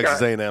money at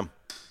Texas A&M.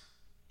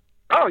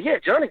 Oh yeah,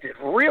 Johnny did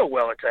real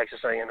well at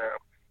Texas A&M.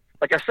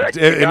 Like I said,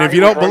 and if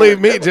you don't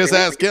believe me, just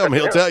ask him.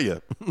 He'll tell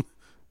you.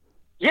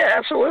 Yeah,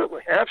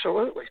 absolutely,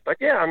 absolutely. But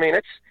yeah, I mean,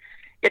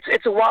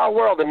 it's a wild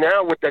world, and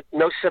now with the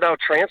no sit-out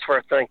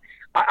transfer thing,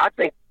 I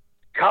think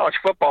college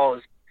football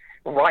is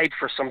ripe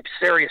for some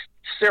serious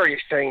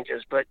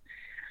changes. But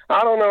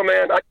I don't know,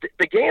 man.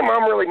 The game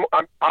I'm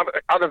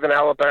other than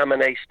Alabama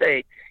and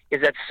A-State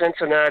is that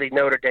Cincinnati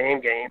Notre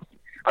Dame game.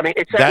 I mean,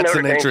 it's at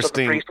Notre Dame, so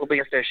the priest will be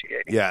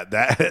officiating. Yeah,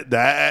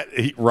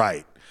 that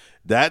right.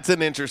 That's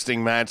an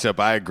interesting matchup.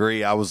 I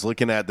agree. I was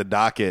looking at the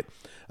docket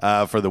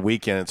for the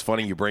weekend. It's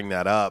funny you bring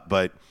that up,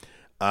 but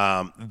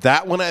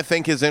that one I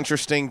think is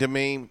interesting to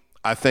me.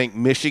 I think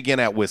Michigan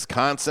at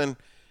Wisconsin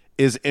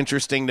is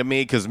interesting to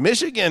me because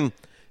Michigan,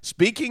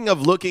 speaking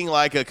of looking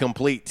like a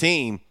complete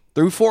team,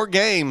 through 4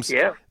 games,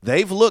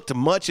 they've looked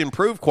much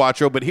improved,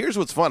 Quattro. But here's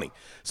what's funny.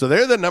 So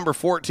they're the number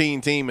 14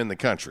 team in the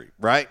country,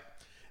 right?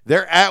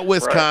 They're at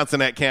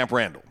Wisconsin at Camp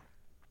Randall.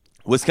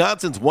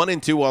 Wisconsin's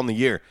 1-2 on the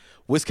year.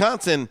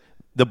 Wisconsin,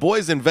 the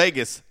boys in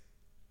Vegas,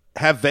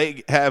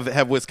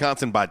 have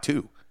Wisconsin by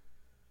 2.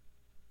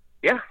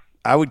 Yeah.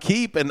 I would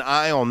keep an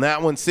eye on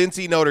that one.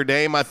 Cincy Notre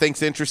Dame, I think,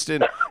 is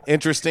interesting.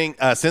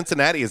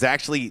 Cincinnati is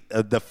actually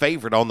the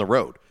favorite on the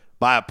road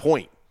by a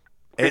point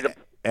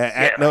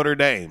at Notre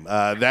Dame.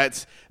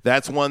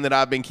 That's one that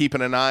I've been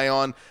keeping an eye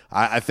on.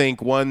 I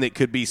think one that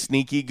could be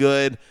sneaky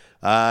good.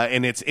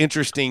 And it's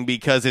interesting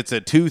because it's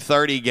a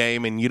 2:30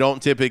 game, and you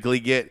don't typically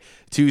get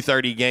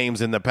 2:30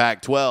 games in the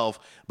Pac-12.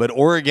 But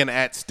Oregon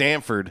at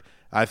Stanford,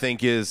 I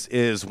think,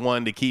 is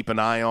one to keep an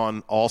eye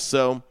on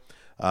also.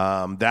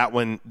 That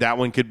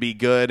one could be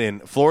good.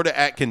 And Florida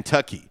at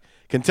Kentucky.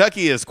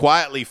 Kentucky is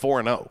quietly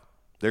 4-0.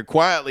 They're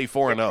quietly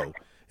 4-0,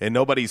 and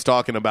nobody's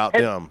talking about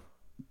them.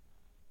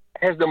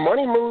 Has the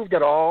money moved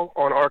at all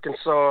on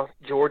Arkansas,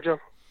 Georgia?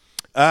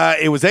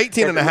 It was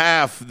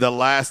 18.5 the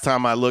last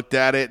time I looked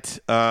at it.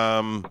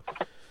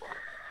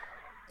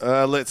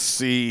 Let's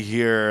see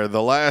here.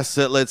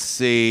 Let's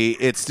see.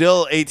 It's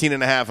still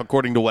 18.5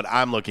 according to what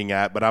I'm looking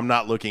at, but I'm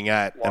not looking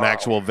at an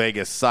actual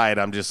Vegas site.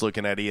 I'm just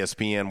looking at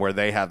ESPN where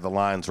they have the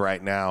lines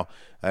right now,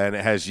 and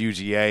it has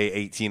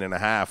UGA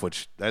 18.5,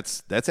 which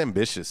that's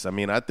ambitious. I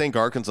mean, I think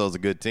Arkansas is a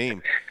good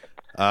team.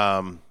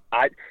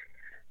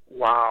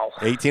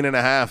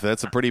 18.5.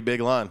 That's a pretty big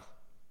line.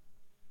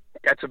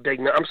 That's a big.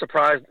 I'm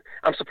surprised.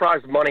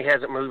 Money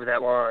hasn't moved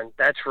that line.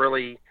 That's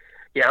really.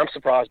 Yeah, I'm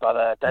surprised by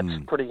that. That's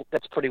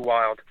pretty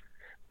wild.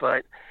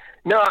 But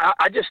no,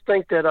 I just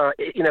think that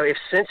if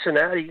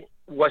Cincinnati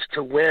was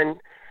to win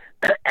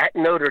at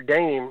Notre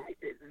Dame,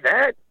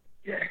 that's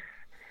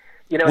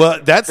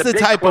the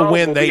type of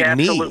win they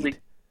need.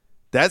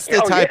 That's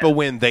the type of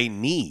win they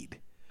need.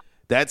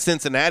 That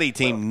Cincinnati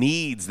team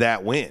needs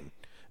that win.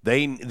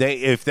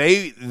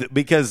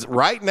 Because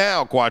right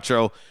now,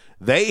 Quattro,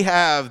 they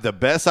have the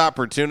best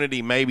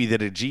opportunity maybe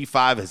that a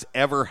G5 has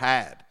ever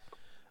had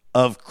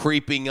of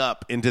creeping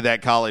up into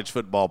that college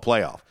football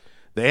playoff.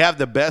 They have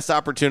the best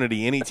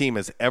opportunity any team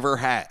has ever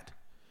had.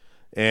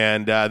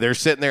 And they're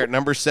sitting there at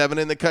number 7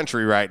 in the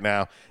country right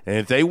now.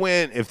 And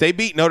if they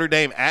beat Notre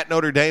Dame at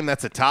Notre Dame,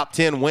 that's a top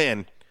 10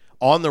 win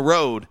on the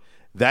road.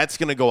 That's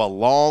going to go a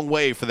long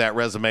way for that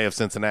resume of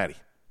Cincinnati.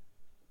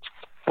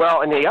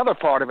 Well, and the other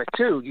part of it,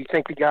 too, you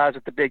think the guys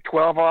at the Big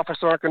 12 office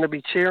aren't going to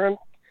be cheering?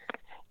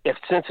 If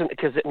Cincinnati,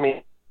 because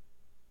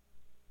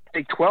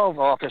Big 12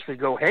 office would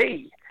go,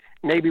 hey,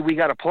 maybe we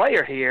got a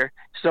player here,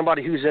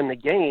 somebody who's in the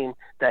game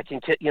that can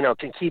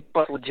keep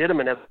us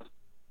legitimate.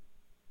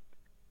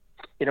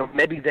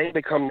 Maybe they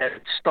become that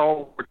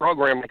stalwart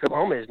program that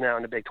Oklahoma is now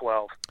in the Big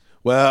 12.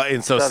 Well,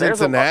 and so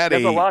Cincinnati,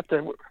 there's a lot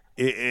to.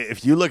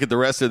 If you look at the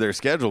rest of their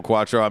schedule,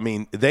 Quattro, I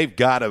mean, they've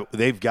got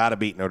to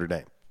beat Notre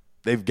Dame.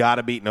 They've got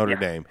to beat Notre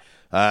Dame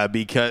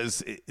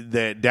because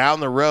down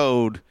the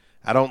road,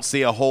 I don't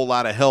see a whole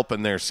lot of help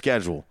in their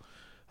schedule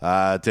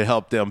to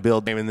help them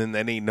build game, and then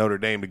they need Notre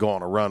Dame to go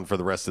on a run for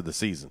the rest of the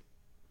season.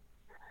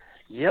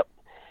 Yep.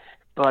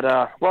 But,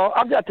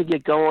 I've got to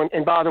get going.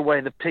 And, by the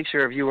way, the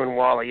picture of you and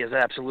Wally is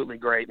absolutely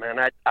great, man.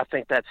 I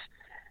think that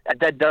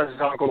does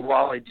Uncle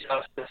Wally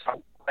justice.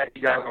 I'm glad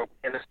you guys are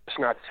it's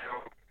not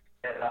too.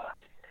 And, I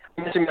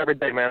miss him every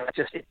day, man. It's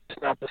just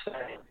not the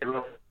same. It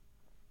really.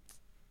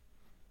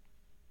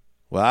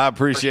 Well, I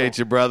appreciate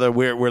you, brother.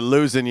 We're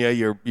losing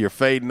you. You're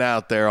fading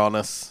out there on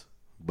us.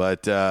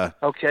 But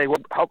okay.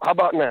 Well, how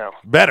about now?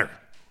 Better.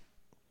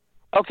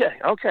 Okay.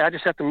 I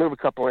just have to move a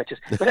couple inches.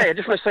 But hey, I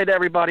just want to say to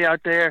everybody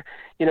out there,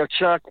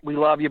 Chuck, we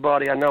love you,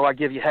 buddy. I know I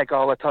give you heck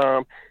all the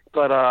time,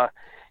 but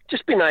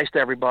just be nice to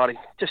everybody.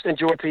 Just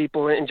enjoy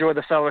people, enjoy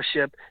the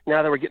fellowship.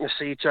 Now that we're getting to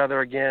see each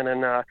other again,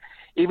 and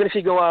even if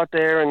you go out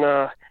there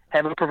and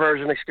have a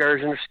perversion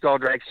excursion or skull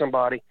drag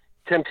somebody,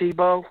 Tim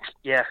Tebow,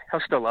 yeah,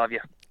 he'll still love you.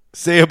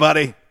 See you,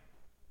 buddy.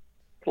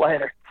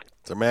 Later.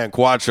 It's our man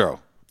Quattro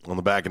on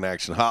the Back in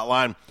Action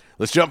Hotline.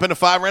 Let's jump into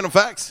 5 random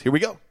facts. Here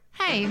we go.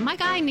 Hey, my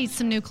guy needs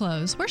some new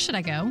clothes. Where should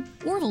I go?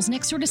 Orville's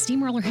next door to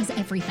Steamroller has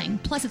everything.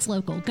 Plus, it's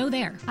local. Go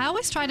there. I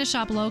always try to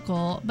shop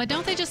local, but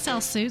don't they just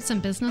sell suits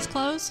and business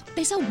clothes?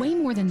 They sell way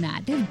more than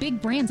that. They have big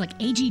brands like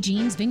AG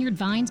Jeans, Vineyard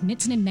Vines,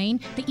 Knitson and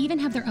Maine. They even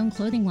have their own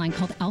clothing line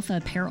called Alpha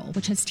Apparel,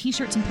 which has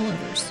t-shirts and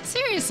pullovers.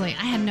 Seriously,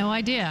 I had no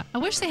idea. I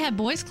wish they had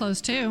boys'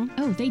 clothes, too.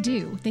 Oh, they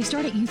do. They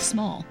start at youth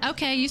small.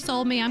 Okay, you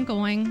sold me. I'm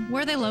going.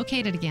 Where are they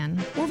located again?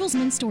 Orville's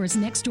men's store is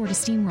next door to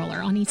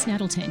Steamroller on East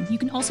Nettleton. You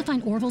can also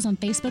find Orville's on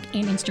Facebook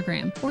and Instagram,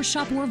 or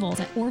shop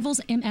Orville's at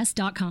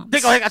orvillesms.com.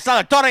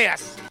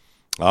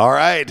 All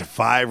right,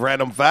 5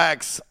 random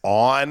facts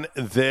on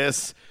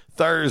this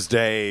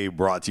Thursday,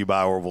 brought to you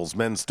by Orville's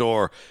Men's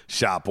Store.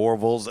 Shop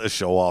Orville's,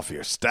 show off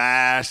your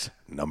stash.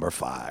 Number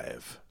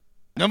 5.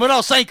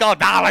 Numero 5,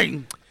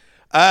 darling.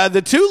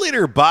 The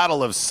 2-liter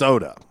bottle of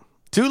soda.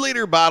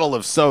 2-liter bottle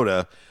of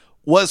soda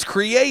was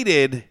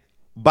created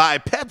by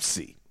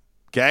Pepsi.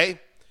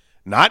 Okay?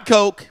 Not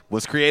Coke,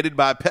 was created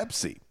by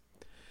Pepsi.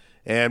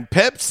 And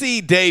Pepsi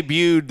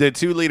debuted the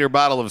 2-liter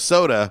bottle of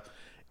soda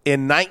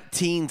in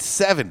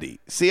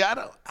 1970. See, I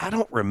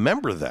don't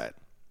remember that.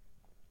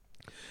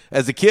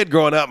 As a kid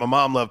growing up, my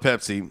mom loved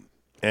Pepsi,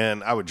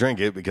 and I would drink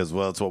it because,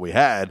 well, it's what we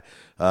had.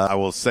 I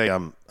will say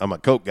I'm a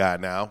Coke guy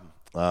now.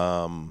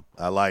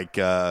 I like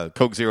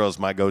Coke Zero is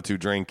my go-to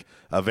drink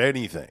of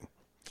anything.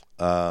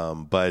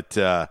 But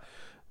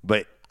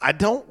I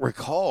don't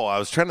recall. I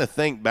was trying to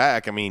think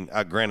back. I mean,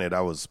 granted,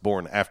 I was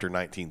born after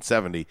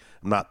 1970.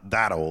 I'm not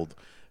that old.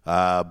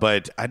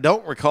 But I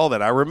don't recall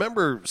that. I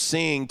remember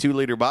seeing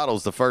 2-liter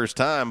bottles the first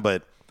time,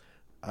 but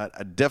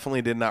I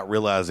definitely did not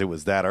realize it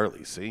was that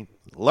early. See?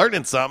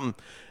 Learning something.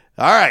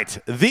 All right.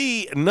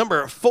 The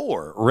number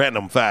 4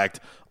 random fact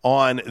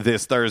on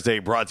this Thursday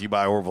brought to you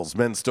by Orville's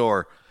Men's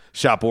Store.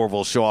 Shop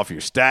Orville, show off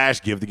your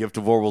stash, give the gift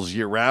of Orville's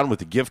year-round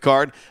with a gift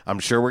card. I'm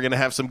sure we're going to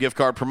have some gift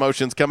card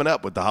promotions coming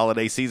up with the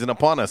holiday season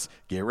upon us.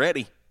 Get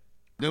ready.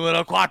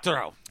 Numero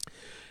 4.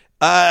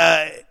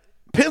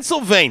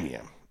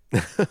 Pennsylvania.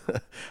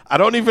 I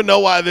don't even know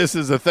why this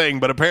is a thing,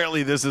 but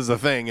apparently this is a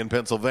thing in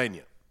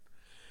Pennsylvania.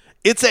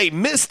 It's a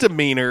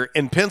misdemeanor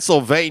in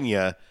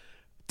Pennsylvania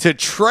to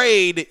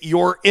trade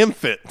your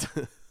infant.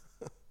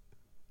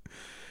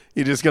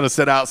 You're just going to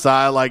sit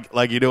outside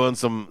like you're doing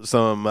some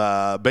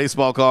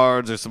baseball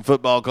cards or some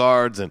football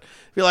cards and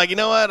be like, you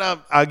know what,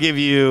 I'll give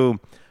you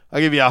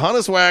a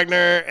Hannes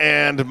Wagner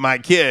and my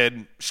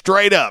kid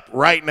straight up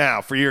right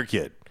now for your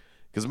kid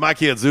because my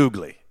kid's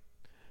oogly.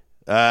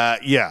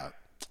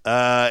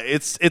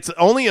 It's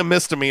only a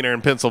misdemeanor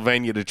in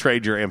Pennsylvania to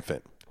trade your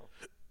infant.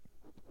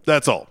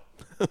 That's all.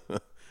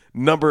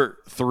 Number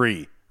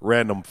 3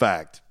 random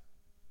fact.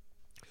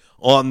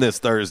 On this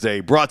Thursday,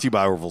 brought to you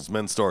by Orville's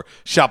Men's Store.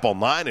 Shop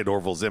online at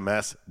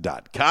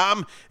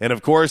orvillesms.com. And,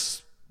 of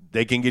course,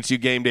 they can get you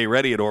game day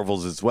ready at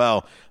Orville's as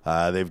well.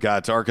 They've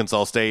got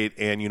Arkansas State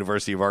and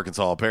University of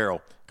Arkansas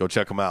apparel. Go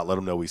check them out. Let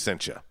them know we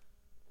sent you.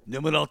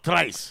 Numero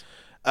 3.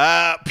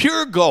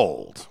 Pure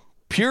gold.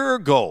 Pure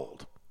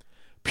gold.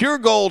 Pure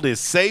gold is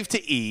safe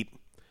to eat,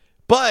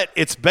 but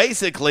it's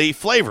basically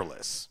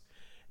flavorless.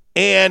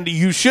 And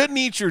you shouldn't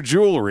eat your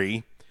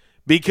jewelry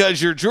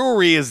because your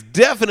jewelry is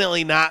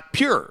definitely not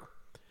pure.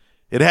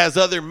 It has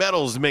other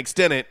metals mixed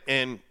in it,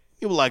 and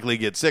you will likely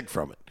get sick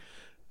from it.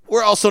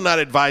 We're also not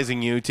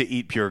advising you to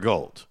eat pure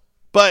gold.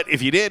 But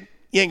if you did,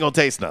 you ain't going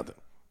to taste nothing.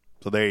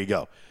 So there you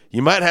go.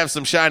 You might have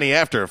some shiny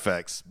after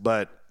effects,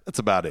 but that's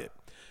about it.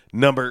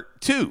 Number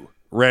 2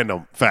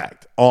 random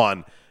fact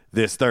on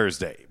this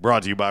Thursday,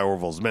 brought to you by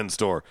Orville's Men's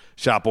Store.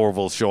 Shop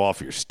Orville's, show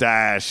off your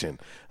stash. And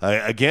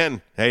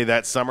again, hey,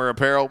 that summer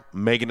apparel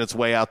making its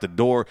way out the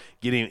door,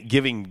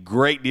 giving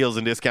great deals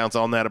and discounts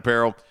on that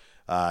apparel.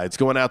 It's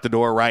going out the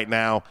door right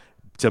now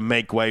to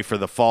make way for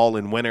the fall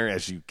and winter.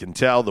 As you can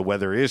tell, the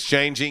weather is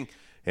changing,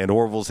 and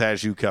Orville's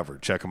has you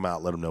covered. Check them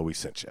out. Let them know we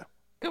sent you.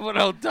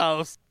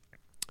 The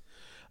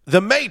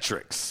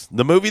Matrix,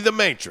 the movie The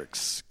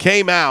Matrix,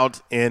 came out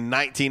in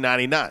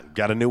 1999.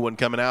 Got a new one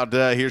coming out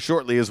here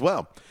shortly as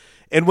well.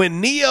 And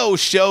when Neo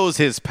shows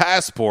his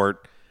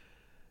passport,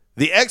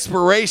 the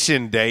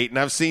expiration date, and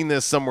I've seen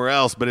this somewhere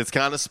else, but it's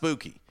kind of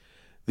spooky.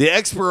 The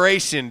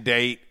expiration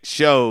date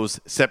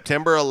shows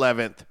September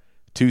 11th,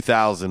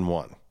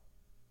 2001.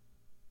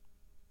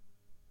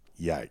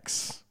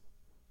 Yikes.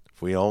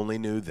 If we only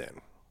knew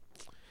then.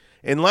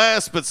 And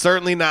last but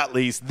certainly not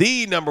least,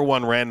 the number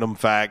 1 random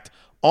fact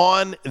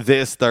on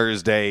this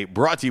Thursday,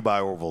 brought to you by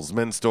Orville's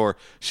Men's Store.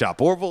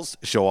 Shop Orville's,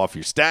 show off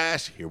your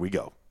stash. Here we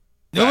go.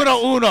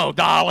 Numero 1,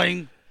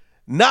 darling.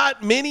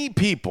 Not many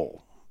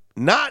people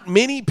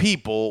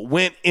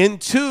went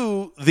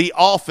into the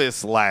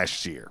office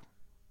last year.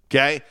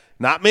 Okay?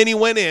 Not many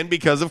went in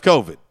because of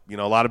COVID. You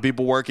know, a lot of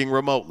people working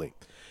remotely.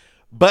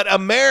 But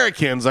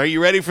Americans, are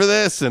you ready for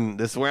this? And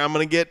this is where I'm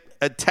going to get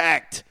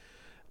attacked.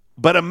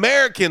 But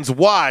Americans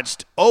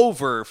watched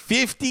over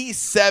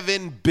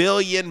 57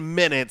 billion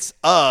minutes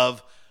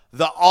of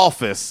The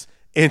Office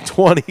in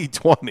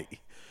 2020.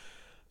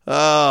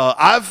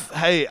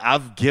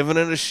 I've given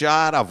it a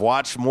shot. I've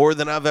watched more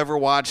than I've ever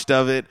watched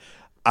of it.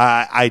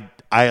 I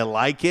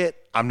like it.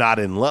 I'm not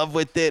in love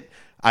with it.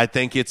 I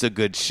think it's a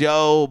good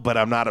show, but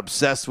I'm not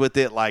obsessed with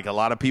it like a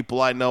lot of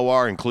people I know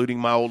are, including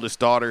my oldest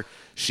daughter.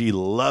 She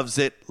loves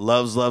it,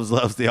 loves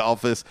The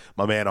Office.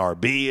 My man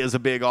RB is a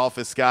big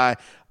Office guy.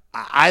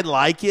 I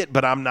like it,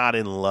 but I'm not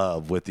in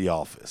love with The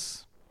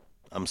Office.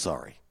 I'm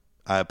sorry.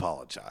 I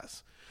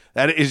apologize.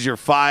 That is your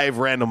 5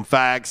 random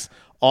facts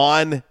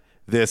on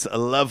this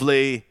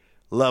lovely,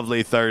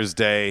 lovely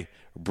Thursday,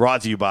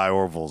 brought to you by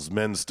Orville's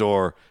Men's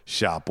Store.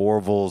 Shop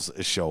Orville's,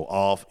 show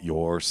off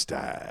your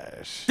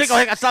stash.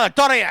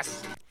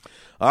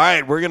 All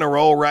right, we're going to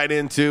roll right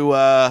into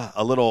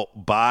a little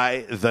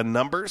by the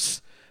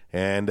numbers.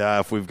 And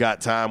if we've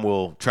got time,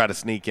 we'll try to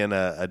sneak in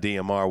a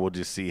DMR. We'll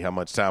just see how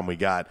much time we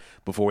got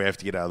before we have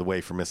to get out of the way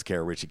for Miss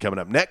Kara Ritchie. Coming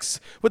up next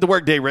with the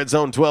Workday Red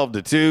Zone, 12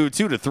 to 2,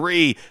 2 to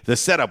 3, the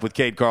setup with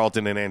Cade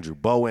Carlton and Andrew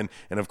Bowen,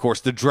 and, of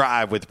course, the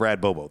drive with Brad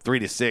Bobo, 3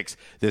 to 6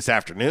 this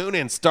afternoon.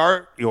 And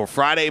start your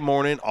Friday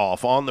morning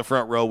off on the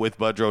front row with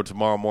Budrow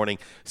tomorrow morning,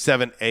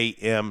 7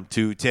 a.m.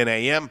 to 10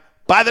 a.m.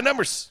 By the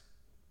numbers.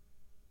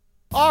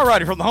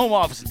 Alrighty, from the home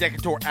office in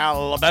Decatur,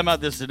 Alabama,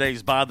 this is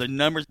today's By the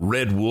Numbers.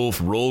 Red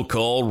Wolf Roll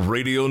Call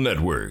Radio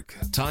Network.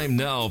 Time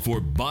now for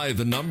By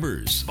the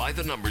Numbers. By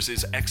the Numbers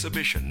is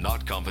exhibition,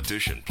 not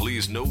competition.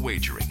 Please, no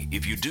wagering.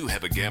 If you do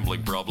have a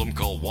gambling problem,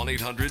 call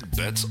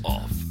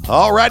 1-800-BETS-OFF.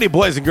 Alrighty,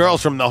 boys and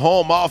girls, from the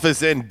home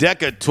office in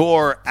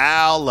Decatur,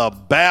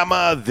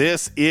 Alabama,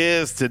 this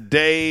is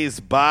today's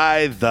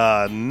By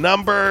the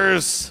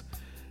Numbers.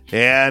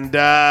 And,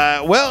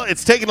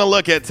 it's taking a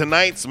look at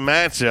tonight's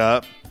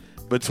matchup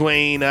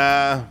between,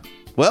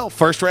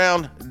 first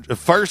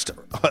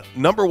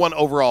number one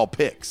overall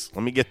picks.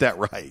 Let me get that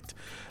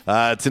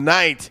right.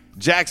 Tonight,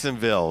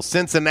 Jacksonville,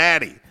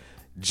 Cincinnati,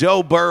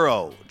 Joe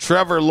Burrow,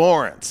 Trevor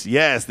Lawrence.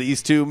 Yes,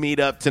 these two meet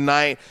up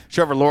tonight.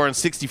 Trevor Lawrence,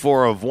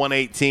 64 of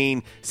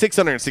 118,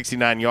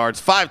 669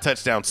 yards, 5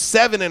 touchdowns,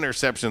 7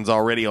 interceptions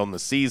already on the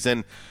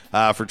season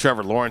for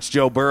Trevor Lawrence.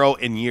 Joe Burrow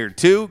in year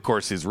 2. Of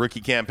course, his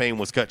rookie campaign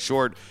was cut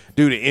short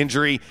due to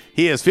injury.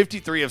 He is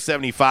 53 of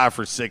 75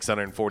 for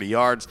 640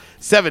 yards,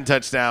 7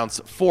 touchdowns,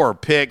 4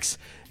 picks.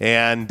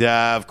 And,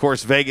 of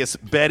course, Vegas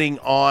betting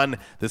on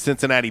the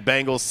Cincinnati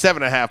Bengals,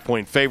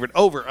 7.5-point favorite,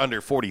 over under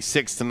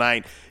 46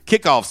 tonight.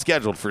 Kickoff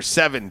scheduled for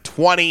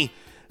 7:20.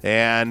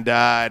 And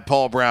at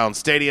Paul Brown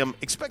Stadium,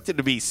 expected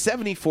to be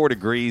 74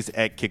 degrees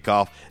at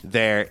kickoff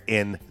there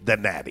in the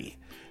Natty.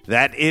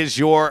 That is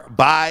your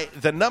By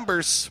the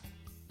Numbers.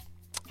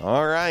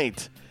 All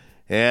right.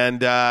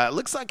 And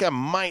looks like I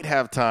might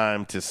have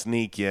time to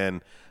sneak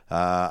in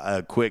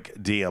a quick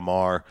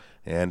DMR.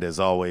 And as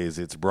always,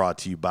 it's brought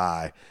to you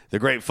by the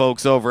great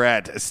folks over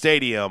at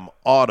Stadium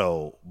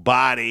Auto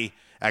Body.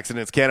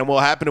 Accidents can and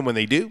will happen, and when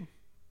they do,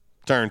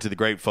 turn to the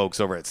great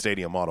folks over at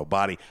Stadium Auto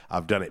Body.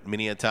 I've done it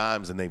many a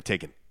times, and they've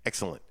taken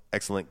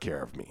excellent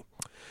care of me.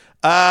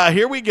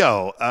 Here we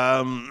go.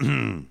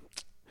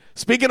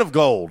 Speaking of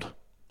gold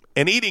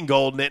and eating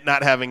gold and it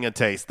not having a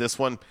taste, this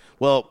one,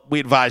 we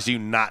advise you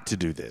not to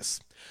do this.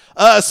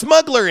 A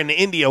smuggler in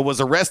India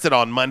was arrested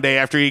on Monday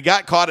after he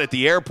got caught at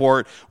the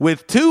airport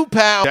with 2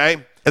 pounds,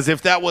 okay? As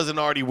if that wasn't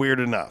already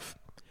weird enough.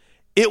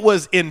 It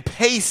was in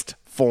paste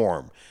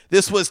form.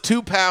 This was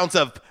 2 pounds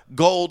of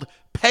gold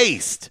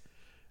paste.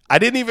 I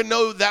didn't even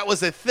know that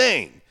was a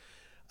thing.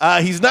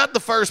 He's not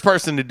the first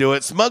person to do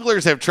it.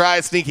 Smugglers have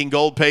tried sneaking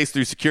gold paste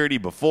through security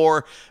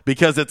before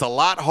because it's a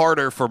lot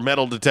harder for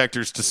metal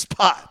detectors to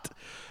spot.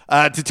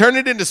 To turn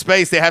it into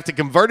space, they have to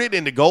convert it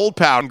into gold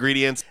powder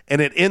ingredients,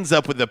 and it ends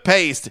up with a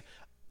paste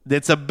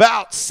that's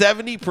about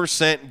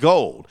 70%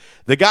 gold.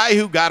 The guy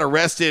who got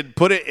arrested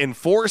put it in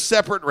 4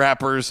 separate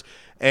wrappers,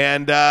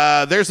 and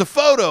there's a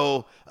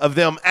photo of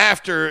them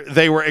after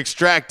they were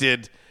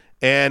extracted,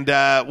 and,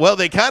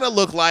 they kind of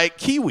look like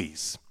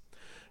kiwis.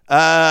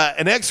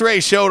 An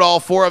x-ray showed all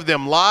 4 of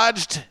them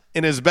lodged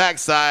in his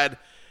backside,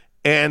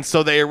 and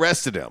so they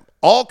arrested him.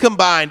 All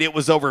combined, it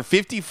was over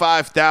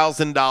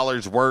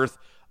 $55,000 worth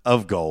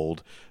of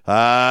gold.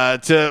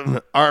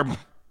 To our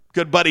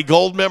good buddy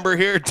gold member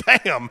here,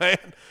 damn, man.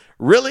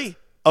 Really?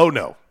 Oh,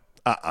 no.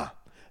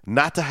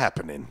 Not to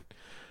happening.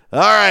 All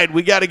right,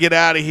 we got to get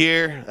out of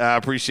here. I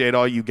appreciate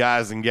all you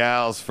guys and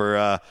gals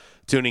for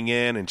tuning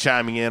in and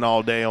chiming in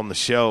all day on the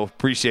show.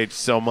 Appreciate you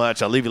so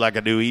much. I'll leave you like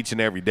I do each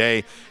and every day.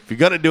 If you're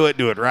going to do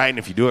it right. And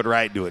if you do it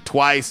right, do it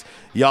twice.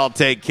 Y'all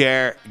take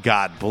care.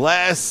 God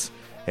bless.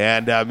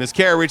 And Miss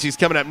Kara Ritchie's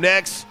coming up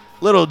next.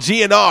 Little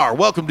GNR,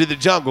 Welcome to the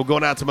Jungle,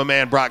 going out to my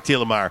man Brock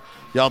Thielemeyer.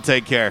 Y'all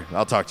take care.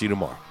 I'll talk to you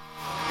tomorrow.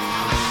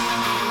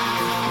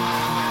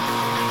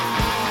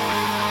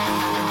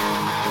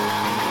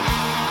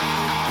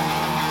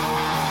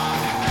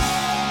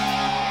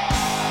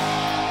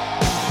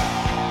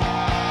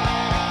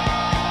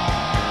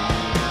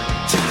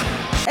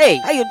 Hey,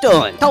 how you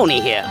doing? Tony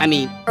here.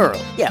 Earl.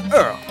 Yeah,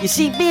 Earl. You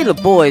see, me and the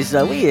boys,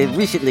 we have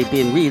recently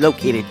been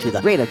relocated to the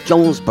greater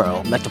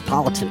Jonesboro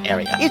metropolitan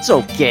area. It's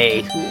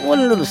okay.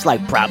 One little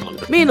slight problem.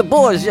 Me and the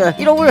boys,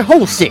 we're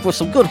homesick for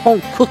some good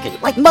home cooking,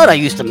 like mother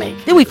used to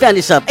make. Then we found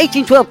this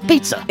 1812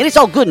 pizza, and it's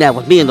all good now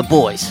with me and the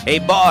boys. Hey,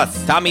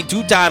 boss, Tommy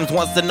 2 Times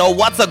wants to know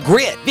what's a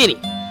grit. Vinny,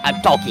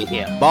 I'm talking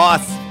here.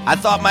 Boss, I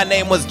thought my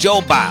name was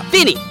Joe Bob.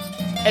 Vinny!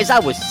 As I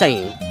was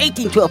saying,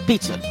 1812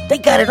 Pizza, they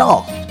got it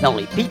all. Not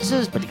only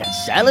pizzas, but they got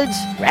salads,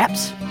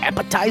 wraps,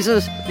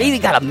 appetizers. They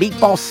even got a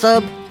meatball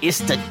sub. It's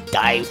to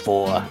die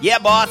for. Yeah,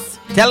 boss.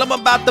 Tell them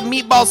about the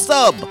meatball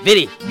sub.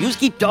 Vinny, you just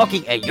keep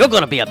talking and you're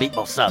gonna be a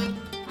meatball sub.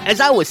 As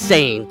I was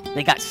saying,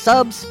 they got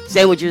subs,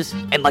 sandwiches,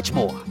 and much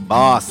more.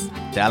 Boss,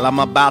 tell them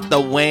about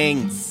the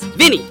wings.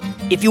 Vinny,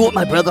 if you want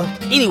my brother,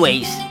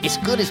 anyways, it's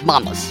good as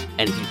mama's.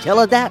 And if you tell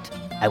her that,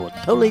 I will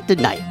totally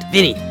deny it.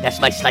 Vinny, that's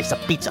my slice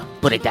of pizza.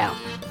 Put it down.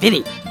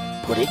 Vinny,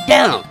 put it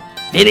down.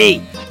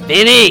 Vinny!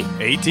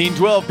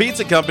 1812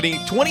 Pizza Company,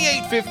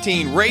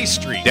 2815 Ray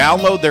Street.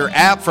 Download their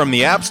app from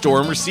the App Store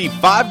and receive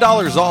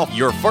 $5 off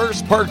your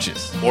first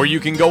purchase. Or you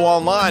can go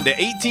online to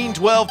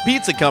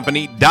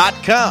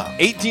 1812pizzacompany.com.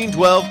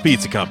 1812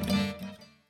 Pizza Company.